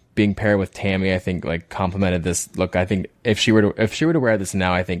I think being paired with Tammy, I think like complemented this look. I think if she were to wear this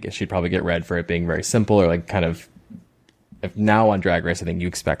now, I think she'd probably get red for it being very simple or like kind of. If now on Drag Race, I think you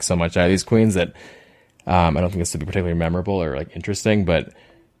expect so much out of these queens that I don't think this would be particularly memorable or like interesting. But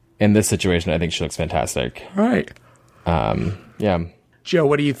in this situation, I think she looks fantastic. All right. Yeah. Joe,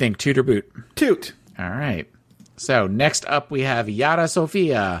 what do you think? Toot or boot? Toot. All right. So next up, we have Yara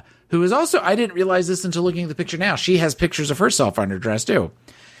Sofia, who is also, I didn't realize this until looking at the picture now. She has pictures of herself on her dress too.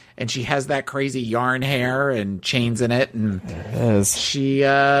 And she has that crazy yarn hair and chains in it. And she,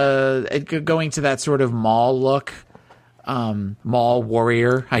 going to that sort of mall look, mall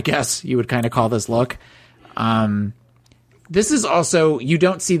warrior, I guess you would kind of call this look. This is also, you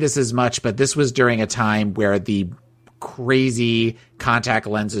don't see this as much, but this was during a time where the crazy contact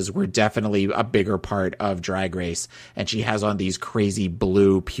lenses were definitely a bigger part of Drag Race. And she has on these crazy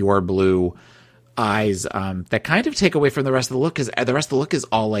blue, pure blue eyes that kind of take away from the rest of the look, because the rest of the look is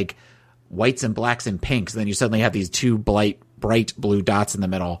all like whites and blacks and pinks. And then you suddenly have these two bright blue dots in the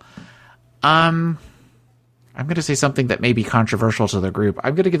middle. I'm going to say something that may be controversial to the group.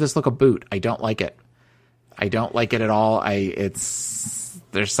 I'm going to give this look a boot. I don't like it. I don't like it at all.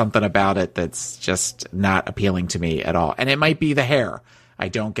 There's something about it that's just not appealing to me at all. And it might be the hair. I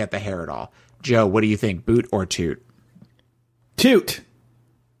don't get the hair at all. Joe, what do you think? Boot or toot? Toot.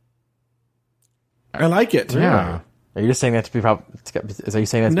 I like it. Yeah. Are you just saying that to be Are you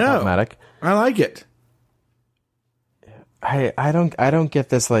saying that's problematic? I like it. I don't get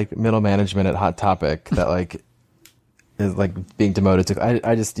this like middle management at Hot Topic that like is like being demoted to.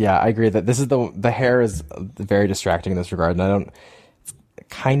 I agree that this is the hair is very distracting in this regard, and it's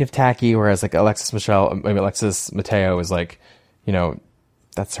kind of tacky. Whereas like Alexis Mateo is like, you know,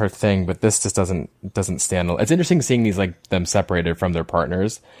 that's her thing, but this just doesn't stand. It's interesting seeing these like them separated from their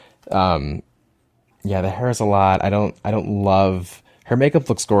partners. Yeah, the hair is a lot. I don't love her makeup.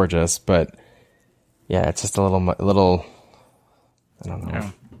 Looks gorgeous, but yeah, it's just a little. I don't know.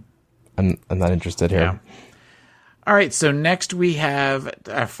 Yeah. I'm not interested here. Yeah. All right, so next we have,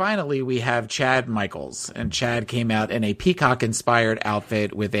 finally we have Chad Michaels. And Chad came out in a peacock-inspired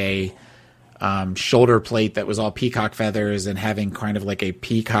outfit with a shoulder plate that was all peacock feathers and having kind of like a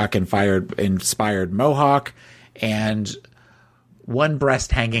peacock-inspired mohawk and one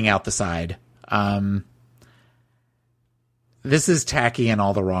breast hanging out the side. This is tacky in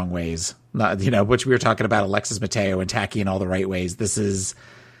all the wrong ways. Not, which we were talking about Alexis Mateo and tacky in all the right ways. This is,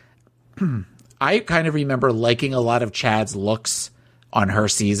 I kind of remember liking a lot of Chad's looks on her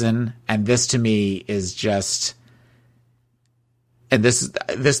season. And this to me is just, and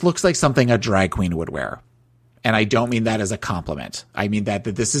this looks like something a drag queen would wear. And I don't mean that as a compliment. I mean that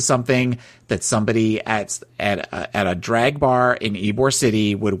this is something that somebody at a drag bar in Ybor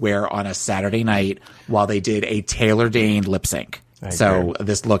City would wear on a Saturday night while they did a Taylor Dane lip sync. So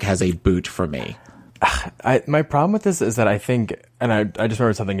this look has a boot for me. My problem with this is that I think, and I just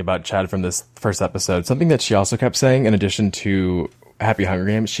remember something about Chad from this first episode, something that she also kept saying in addition to Happy Hunger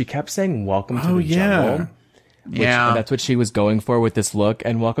Games, she kept saying "Welcome to the Jungle." And that's what she was going for with this look.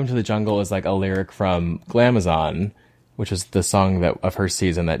 And Welcome to the Jungle is like a lyric from Glamazon, which is the song of her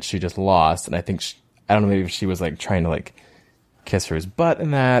season that she just lost. And I think, I don't know, maybe she was like trying to like kiss her butt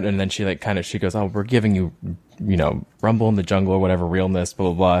in that. And then she like she goes, "Oh, we're giving you, Rumble in the Jungle or whatever, realness,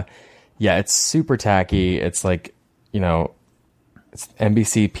 blah, blah, blah." Yeah, it's super tacky. It's like, it's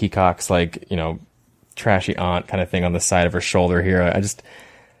NBC Peacock's like, trashy aunt kind of thing on the side of her shoulder here. It's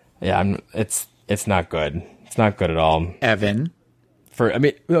not good. It's not good at all. Evan.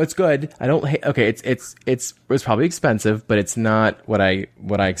 It's good. I don't hate. Okay, it was probably expensive, but it's not what I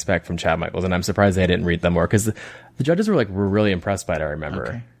expect from Chad Michaels, and I'm surprised they didn't read them more because the judges were really impressed by it. I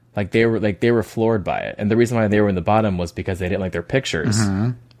remember. Like they were floored by it, and the reason why they were in the bottom was because they didn't like their pictures,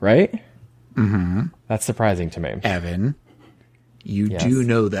 right? Mm-hmm. That's surprising to me. Evan, you do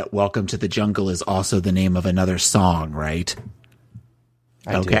know that "Welcome to the Jungle" is also the name of another song, right?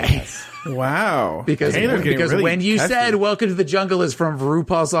 I do, yes. Wow. Because really when you tested. said "Welcome to the Jungle" is from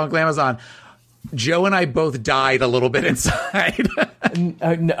RuPaul's song Glamazon, Joe and I both died a little bit inside.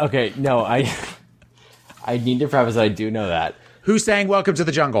 I need to preface that I do know that. Who sang "Welcome to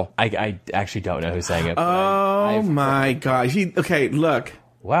the Jungle"? I actually don't know who sang it. Oh my god! Okay, look.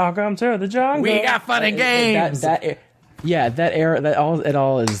 Welcome to the jungle. We got fun and games. That era. It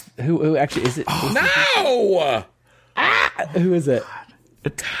all is. Who actually is it? No. Who is it?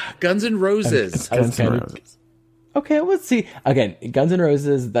 Guns N' Roses. Guns N' Roses. Okay, let's see. Again, Guns N'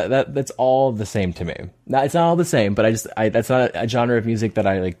 Roses. That's all the same to me. Now, it's not all the same, but that's not a genre of music that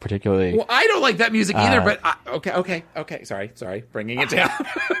I like particularly. Well, I don't like that music either. But okay. Sorry, bringing it down.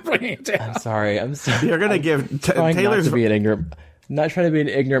 I'm sorry. You're gonna give Taylor's to be an ignorant. Not trying to be an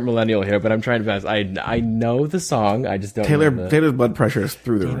ignorant millennial here, but I'm trying to be honest. I know the song. I just don't. Taylor's blood pressure is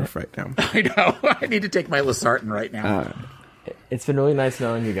through the roof right now. I know. I need to take my Losartan right now. It's been really nice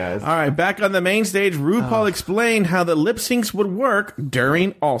knowing you guys. All right, back on the main stage, RuPaul explained how the lip syncs would work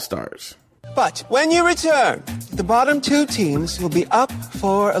during All Stars. But when you return, the bottom two teams will be up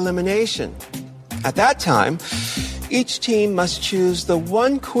for elimination. At that time, each team must choose the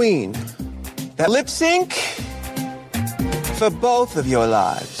one queen that lip sync for both of your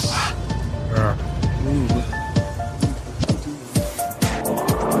lives.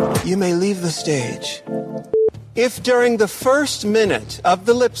 You may leave the stage. If during the first minute of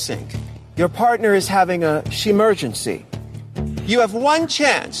the lip sync, your partner is having a she-emergency, you have one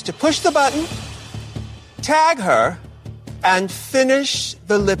chance to push the button, tag her, and finish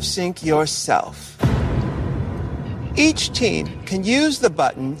the lip sync yourself. Each team can use the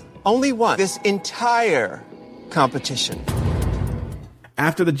button only once this entire competition.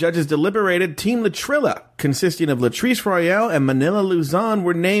 After the judges deliberated, Team Latrilla, consisting of Latrice Royale and Manila Luzon,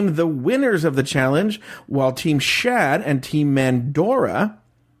 were named the winners of the challenge, while Team Shad and Team Mandora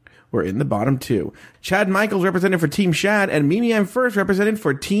were in the bottom two. Chad Michaels represented for Team Shad, and Mimi M. First represented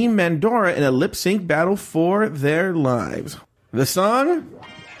for Team Mandora in a lip-sync battle for their lives. The song?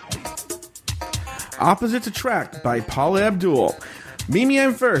 Opposites Attract by Paula Abdul. Mimi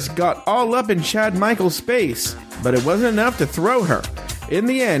M. First got all up in Chad Michaels' space, but it wasn't enough to throw her. In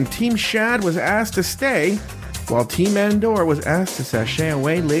the end, Team Shad was asked to stay, while Team Mandora was asked to sashay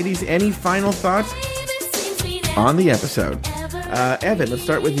away. Ladies, any final thoughts on the episode? Evan, let's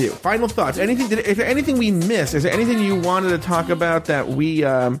start with you. Final thoughts. Is there anything we missed? Is there anything you wanted to talk about that we...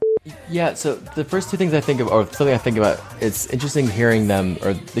 Yeah, so the first two things I think of, or something I think about, it's interesting hearing them,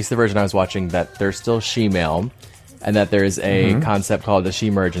 or at least the version I was watching, that they're still she-male, and that there's a concept called the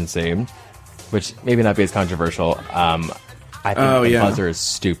she-emergency, which maybe not be as controversial. I think the buzzer is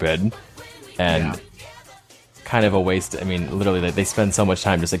stupid and kind of a waste. I mean, literally, they spend so much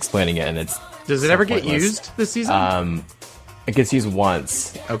time just explaining it, and it's Does it ever get used this season? It gets used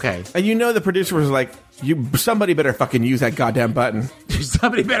once. Okay. And the producer was like, somebody better fucking use that goddamn button.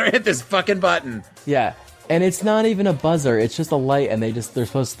 Somebody better hit this fucking button. Yeah. And it's not even a buzzer. It's just a light, and they're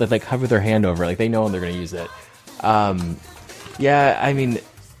supposed to like hover their hand over it. Like, they know when they're going to use it. Yeah, I mean,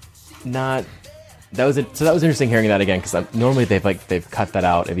 not... That was interesting hearing that again, because normally they've cut that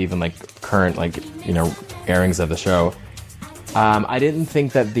out of even like current airings of the show. I didn't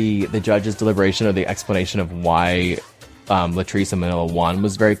think that the judge's deliberation or the explanation of why Latrice and Manila won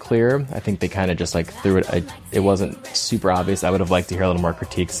was very clear. I think they kind of just like threw it. It wasn't super obvious. I would have liked to hear a little more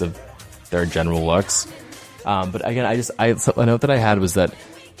critiques of their general looks. But again, a note that I had was that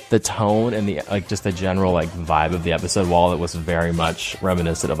the tone and just the general vibe of the episode, while it was very much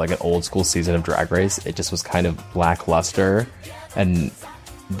reminiscent of like an old school season of Drag Race, it just was kind of lackluster. And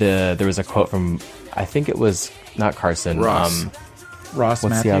there was a quote from, I think it was not Carson, Ross what's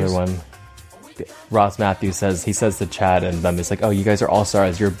Matthews? the other one? Ross Matthews says to Chad and them, it's like, oh, you guys are all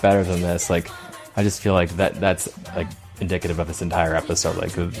stars, you're better than this. Like, I just feel like that's like indicative of this entire episode.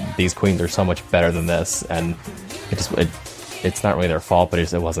 Like, these queens are so much better than this, and it's not really their fault, but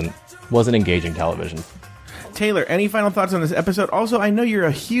it wasn't engaging television. Taylor, any final thoughts on this episode? Also, I know you're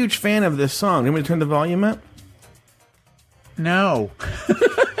a huge fan of this song. You want me to turn the volume up? No.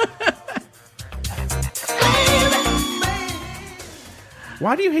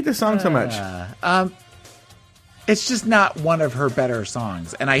 Why do you hate this song so much? It's just not one of her better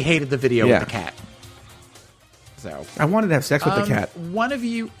songs, and I hated the video with the cat. So I wanted to have sex with the cat. One of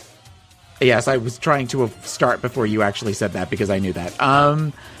you... Yes, I was trying to start before you actually said that because I knew that.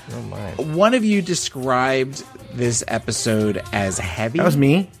 Oh my. One of you described this episode as heavy. That was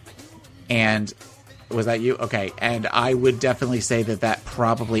me. And was that you? Okay. And I would definitely say that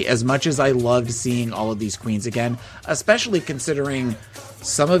probably, as much as I loved seeing all of these queens again, especially considering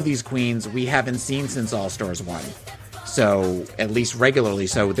some of these queens we haven't seen since All Stars 1. So, at least regularly.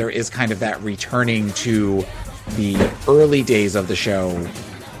 So, there is kind of that returning to the early days of the show.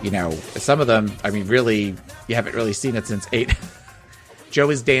 You know, some of them, I mean, really, you haven't really seen it since 8. Joe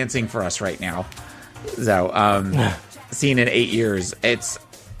is dancing for us right now. So, seen in 8 years. It's...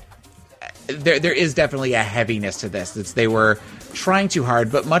 There is definitely a heaviness to this. They were trying too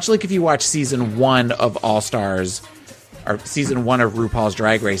hard, but much like if you watch season 1 of All Stars, or season 1 of RuPaul's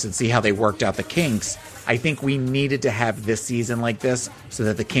Drag Race, and see how they worked out the kinks, I think we needed to have this season like this so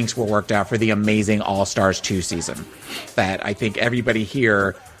that the kinks were worked out for the amazing All Stars 2 season that I think everybody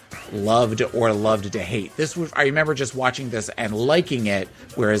here loved to hate. I remember just watching this and liking it,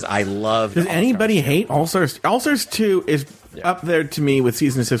 whereas I loved Does anybody hate All Stars? All Stars 2 is up there to me with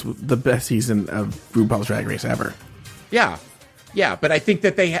season 6, the best season of RuPaul's Drag Race ever. Yeah, but I think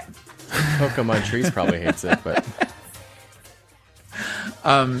that they Pokemon Trees probably hates it, but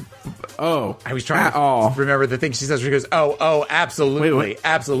I was trying to remember the thing she says. She goes, "Oh, absolutely, wait.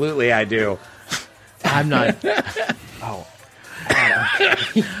 Absolutely, I do." I'm not. But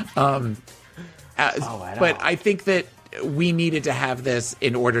I think that we needed to have this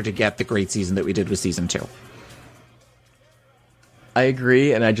in order to get the great season that we did with season 2. I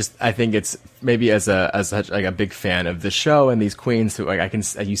agree, and I think it's maybe as such like a big fan of the show and these queens who like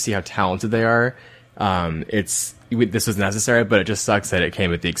you see how talented they are. This was necessary, but it just sucks that it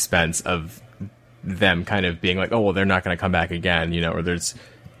came at the expense of them kind of being like, oh well, they're not going to come back again, you know, or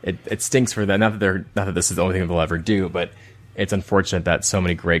it stinks for them. Not that this is the only thing they'll ever do, but it's unfortunate that so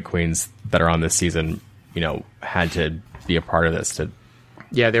many great queens that are on this season, you know, had to be a part of this.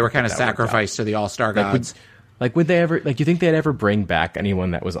 They were kind of sacrificed to the All-Star gods. Would they ever? Like, you think they'd ever bring back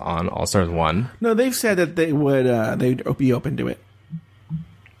anyone that was on All Stars 1? No, they've said that they would. They'd be open to it.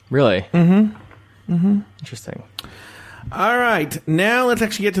 Really? Interesting. All right, now let's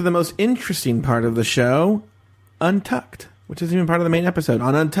actually get to the most interesting part of the show, Untucked, which isn't even part of the main episode.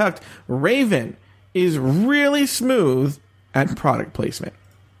 On Untucked, Raven is really smooth at product placement.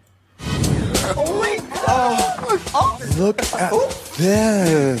 Look at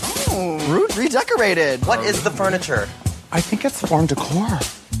this. Redecorated. What is the furniture? I think it's farm decor.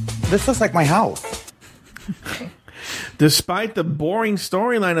 This looks like my house. Despite the boring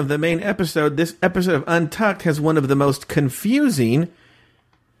storyline of the main episode, this episode of Untucked has one of the most confusing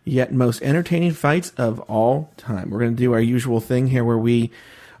yet most entertaining fights of all time. We're going to do our usual thing here where we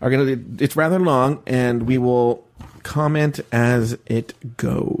are going to... It's rather long, and we will comment as it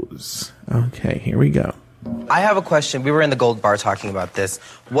goes. Okay, here we go. I have a question. We were in the Gold Bar talking about this.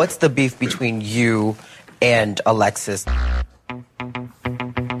 What's the beef between you and Alexis?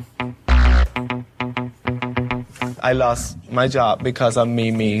 I lost my job because of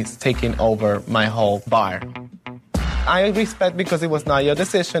Mimi taking over my whole bar. I respect because it was not your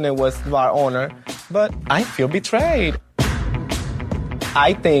decision, it was bar owner, but I feel betrayed.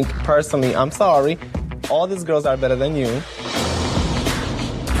 I think, personally, I'm sorry, all these girls are better than you.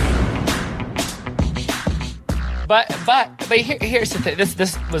 But here's the thing.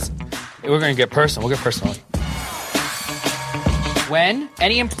 This was, we're going to get personal. We'll get personal. When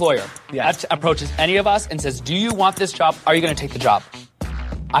any employer approaches any of us and says, do you want this job? Are you going to take the job?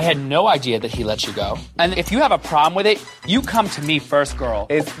 I had no idea that he let you go. And if you have a problem with it, you come to me first, girl.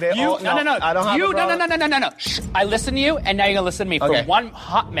 No. I don't have a problem. No. Shh. I listen to you, and now you're going to listen to me for 1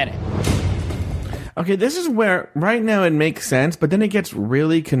 hot minute. Okay, this is where, right now it makes sense, but then it gets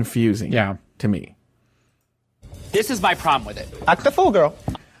really confusing to me. This is my problem with it. Act a fool, girl.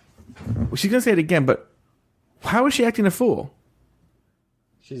 She's going to say it again, but how is she acting a fool?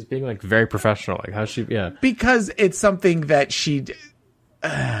 She's being, like, very professional. Like, how's she... Yeah. Because it's something that she...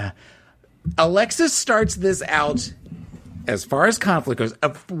 Alexis starts this out, as far as conflict goes,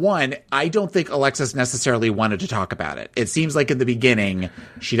 one, I don't think Alexis necessarily wanted to talk about it. It seems like in the beginning,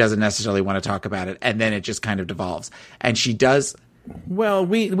 she doesn't necessarily want to talk about it, and then it just kind of devolves. And she does... Well,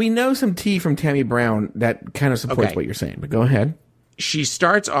 we know some tea from Tammy Brown that kind of supports what you're saying, but go ahead. She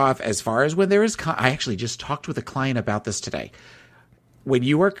starts off, as far as when there is... I actually just talked with a client about this today. When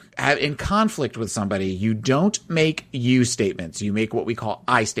you are in conflict with somebody, you don't make you statements. You make what we call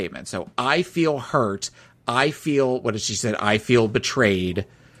I statements. So I feel hurt. I feel, what did she say? I feel betrayed.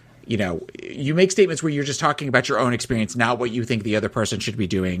 You know, you make statements where you're just talking about your own experience, not what you think the other person should be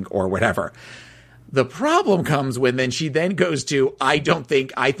doing or whatever. The problem comes when then she then goes to, I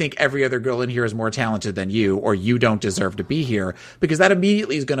think every other girl in here is more talented than you, or you don't deserve to be here, because that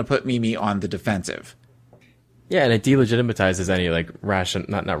immediately is going to put Mimi on the defensive. Yeah, and it delegitimizes any like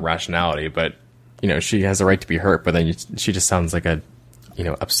not rationality, but she has a right to be hurt. But then she just sounds like a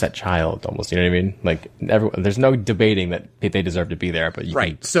upset child almost. You know what I mean? Like there's no debating that they deserve to be there. But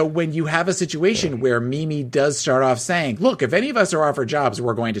So when you have a situation where Mimi does start off saying, "Look, if any of us are offered jobs,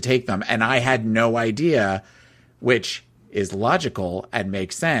 we're going to take them," and I had no idea, which is logical and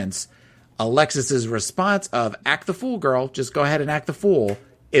makes sense. Alexis's response of "act the fool, girl, just go ahead and act the fool,"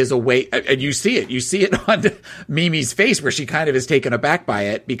 is a way, and you see it on Mimi's face where she kind of is taken aback by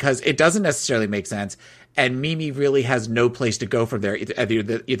it because it doesn't necessarily make sense. And Mimi really has no place to go from there,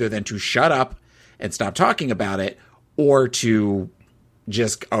 either than to shut up and stop talking about it, or to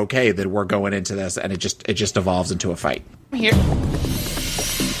just, okay, then we're going into this, and it just evolves into a fight. Here.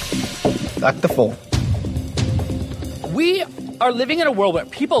 Act the fool. We are living in a world where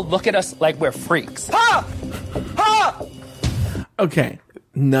people look at us like we're freaks. Ha! Ha! Okay.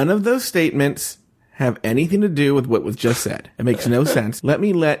 None of those statements have anything to do with what was just said. It makes no sense.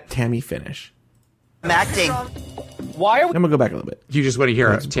 Let Tammy finish. I'm acting. Why are we... I'm going to go back a little bit. You just want to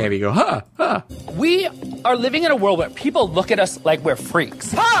hear Tammy go, huh, huh. We are living in a world where people look at us like we're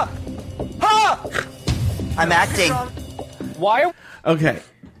freaks. Ha! Ha! I'm acting. Why are... Okay.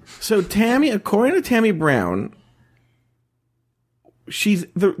 So Tammy, according to Tammy Brown, she's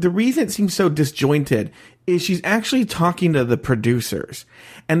the reason it seems so disjointed is she's actually talking to the producers,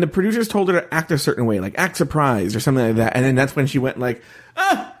 and the producers told her to act a certain way, like act surprised or something like that, and then that's when she went like,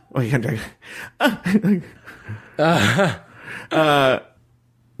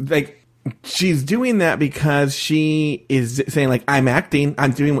 like she's doing that because she is saying like, I'm acting,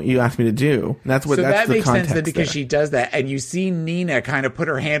 I'm doing what you asked me to do. And that's what so that's that the makes context sense then because she does that, and you see Nina kind of put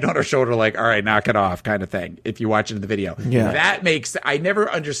her hand on her shoulder like, all right, knock it off kind of thing, if you watch it in the video. Yeah. That makes, I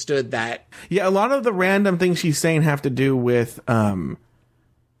never understood that. Yeah, a lot of the random things she's saying have to do with talking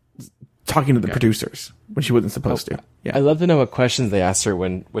to the producers when she wasn't supposed to. Yeah. I'd love to know what questions they asked her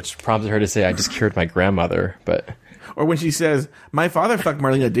which prompted her to say, I just cured my grandmother, but... Or when she says, my father fucked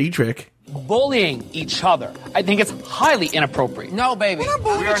Marlena Dietrich. Bullying each other. I think it's highly inappropriate. No, baby. We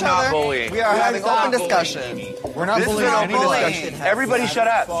are not bullying. We are having open discussion. We're not bullying any discussion. Everybody shut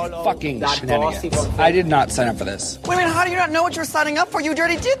up. Fucking shenanigans. I did not sign up for this. Wait a minute, how do you not know what you're signing up for? You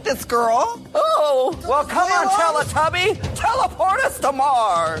already did this, girl. Oh. Well, come on, Teletubby. Teleport us to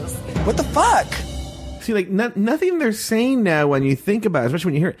Mars. What the fuck? See, like, nothing they're saying now, when you think about it, especially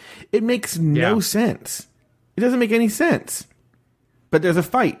when you hear it, it makes no sense. It doesn't make any sense. But there's a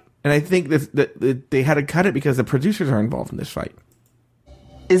fight. And I think that they had to cut it because the producers are involved in this fight.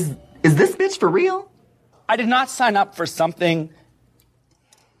 Is this bitch for real? I did not sign up for something.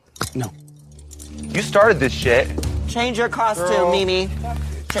 No. You started this shit. Change your costume, Mimi.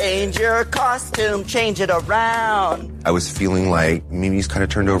 Change your costume. Change it around. I was feeling like Mimi's kind of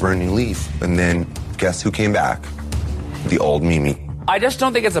turned over a new leaf. And then guess who came back? The old Mimi. I just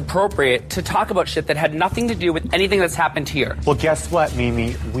don't think it's appropriate to talk about shit that had nothing to do with anything that's happened here. Well, guess what,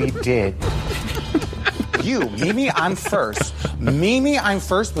 Mimi? We did. Mimi, I'm first. Mimi, I'm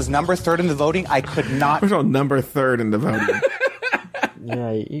first was number 3 in the voting. I could not. First of all, number 3 in the voting.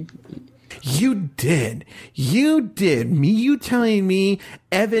 Yeah, you did. You telling me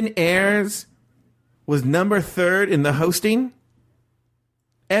Evan Ayres was number 3 in the hosting?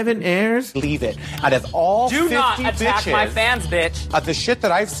 Evan Ayres? Leave it. Out of all Do 50 not attack bitches, my fans, bitch. Of the shit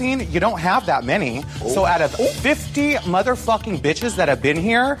that I've seen, you don't have that many. Oh. So out of 50 motherfucking bitches that have been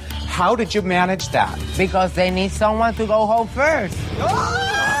here, how did you manage that? Because they need someone to go home first.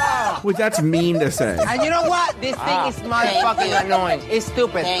 Well, that's mean to say. And you know what? This thing is motherfucking annoying. It's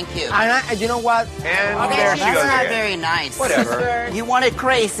stupid. Thank you. And you know what? And there she goes That's not again. very nice. Whatever. You want it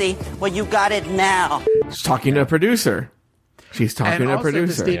crazy. Well, you got it now. She's talking to a producer. She's talking to a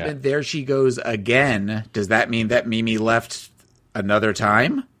producer. The statement, there she goes again. Does that mean that Mimi left another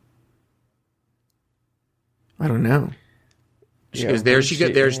time? I don't know. She goes, there she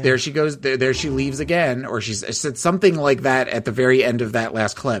goes, there she goes, there she leaves again. Or she said something like that at the very end of that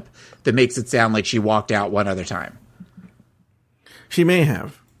last clip that makes it sound like she walked out one other time. She may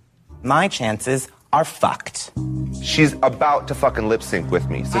have. My chances are fucked. She's about to fucking lip sync with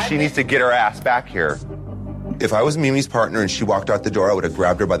me, so she needs to get her ass back here. If I was Mimi's partner and she walked out the door, I would have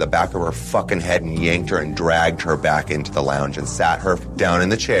grabbed her by the back of her fucking head and yanked her and dragged her back into the lounge and sat her down in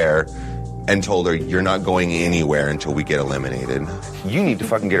the chair and told her, you're not going anywhere until we get eliminated. You need to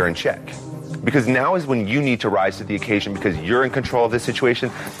fucking get her in check. Because now is when you need to rise to the occasion because you're in control of this situation.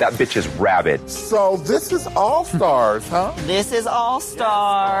 That bitch is rabid. So this is All Stars, huh? This is All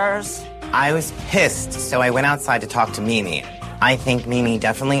Stars. I was pissed, so I went outside to talk to Mimi. I think Mimi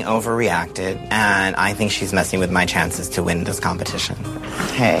definitely overreacted, and I think she's messing with my chances to win this competition.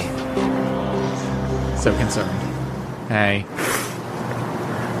 Hey. So concerned. Hey.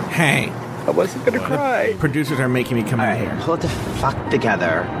 I wasn't gonna cry. Producers are making me come out here. Pull it the fuck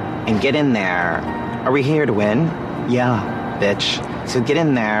together and get in there. Are we here to win? Yeah, bitch. So get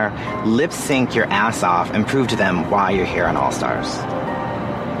in there, lip sync your ass off, and prove to them why you're here on All Stars.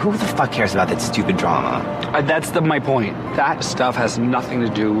 Who the fuck cares about that stupid drama? That's my point. That stuff has nothing to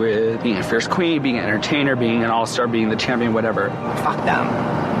do with being a fierce queen, being an entertainer, being an all-star, being the champion, whatever. Fuck them.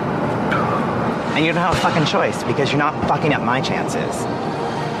 And you don't have a fucking choice because you're not fucking up my chances.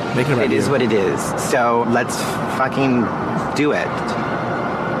 It is what it is. So let's fucking do it.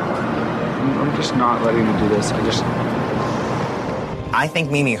 I'm just not letting them do this. I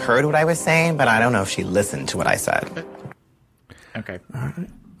think Mimi heard what I was saying, but I don't know if she listened to what I said. Okay.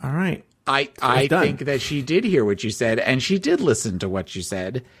 All right. I think that she did hear what you said, and she did listen to what you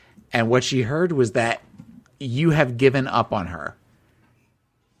said. And what she heard was that you have given up on her.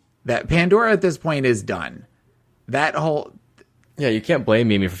 That Pandora at this point is done. That whole... Yeah, you can't blame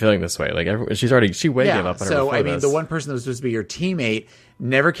Mimi for feeling this way. Like she way gave up on her. So I mean, the one person that was supposed to be your teammate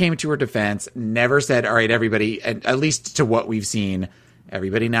never came to her defense. Never said, "All right, everybody," and at least to what we've seen,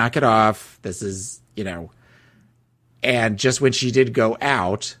 everybody knock it off. This is, And just when she did go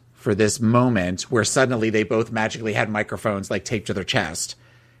out for this moment where suddenly they both magically had microphones like taped to their chest,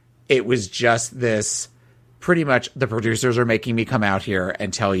 it was just this. Pretty much, the producers are making me come out here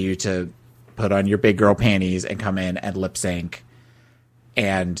and tell you to put on your big girl panties and come in and lip sync.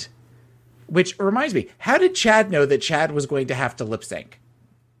 And which reminds me, how did Chad know that Chad was going to have to lip sync?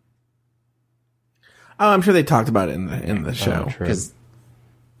 Oh, I'm sure they talked about it in the show. Because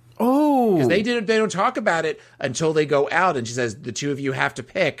Oh, they don't talk about it until they go out, and she says the two of you have to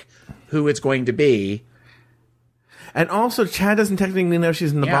pick who it's going to be. And also, Chad doesn't technically know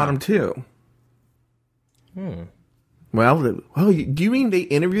she's in the bottom two. Well, do you mean they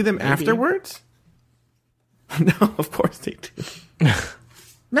interview them afterwards? No, of course they do.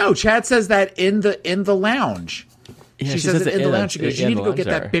 No, Chad says that in the lounge. Yeah, she says it in the lounge. She goes, "You need to go get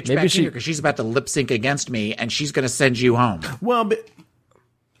that bitch back in here because she's about to lip sync against me, and she's going to send you home." Well, but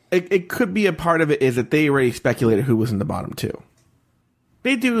it could be a part of it is that they already speculated who was in the bottom two.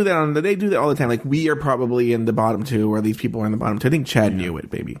 They do that they do that all the time. Like, we are probably in the bottom two, or these people are in the bottom two. I think Chad knew it,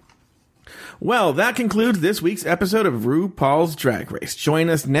 baby. Well, that concludes this week's episode of RuPaul's Drag Race. Join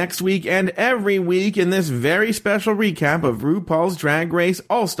us next week and every week in this very special recap of RuPaul's Drag Race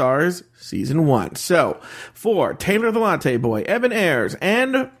All-Stars Season 1. So, for Taylor the Latte Boy, Evan Ayres,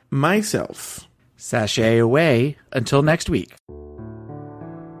 and myself, sashay away until next week.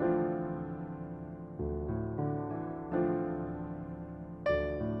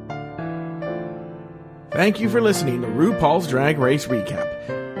 Thank you for listening to RuPaul's Drag Race Recap.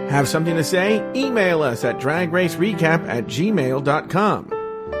 Have something to say? Email us at dragracerecap@gmail.com.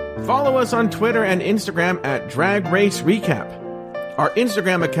 Follow us on Twitter and Instagram at Drag Race Recap. Our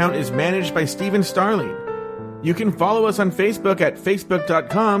Instagram account is managed by Steven Starling. You can follow us on Facebook at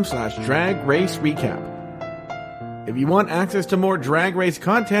facebook.com/Drag Race Recap. If you want access to more Drag Race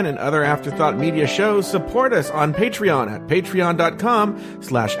content and other Afterthought Media shows, support us on Patreon at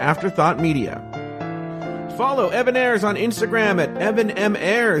patreon.com/AfterthoughtMedia. Follow Evan Ayres on Instagram at Evan M.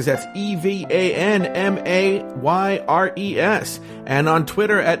 Ayres, that's EvanMayres, and on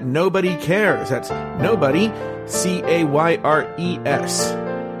Twitter at Nobody Cares, that's Nobody, Cayres.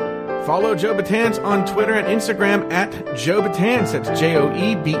 Follow Joe Betance on Twitter and Instagram at Joe Betance, that's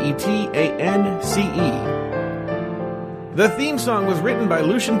JoeBetance. The theme song was written by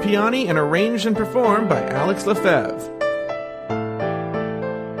Lucian Piani and arranged and performed by Alex Lefebvre.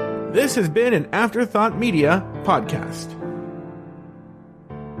 This has been an Afterthought Media podcast.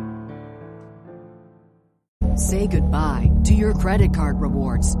 Say goodbye to your credit card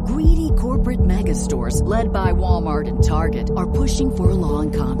rewards. Greedy corporate mega stores, led by Walmart and Target, are pushing for a law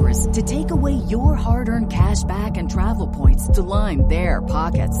in Congress to take away your hard-earned cash back and travel points to line their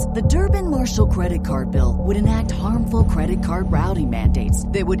pockets. The Durbin-Marshall credit card bill would enact harmful credit card routing mandates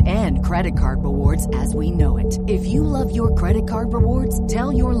that would end credit card rewards as we know it. If you love your credit card rewards,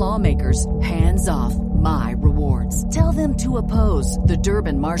 tell your lawmakers, hands off my rewards. Tell them to oppose the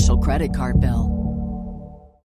Durbin-Marshall credit card bill.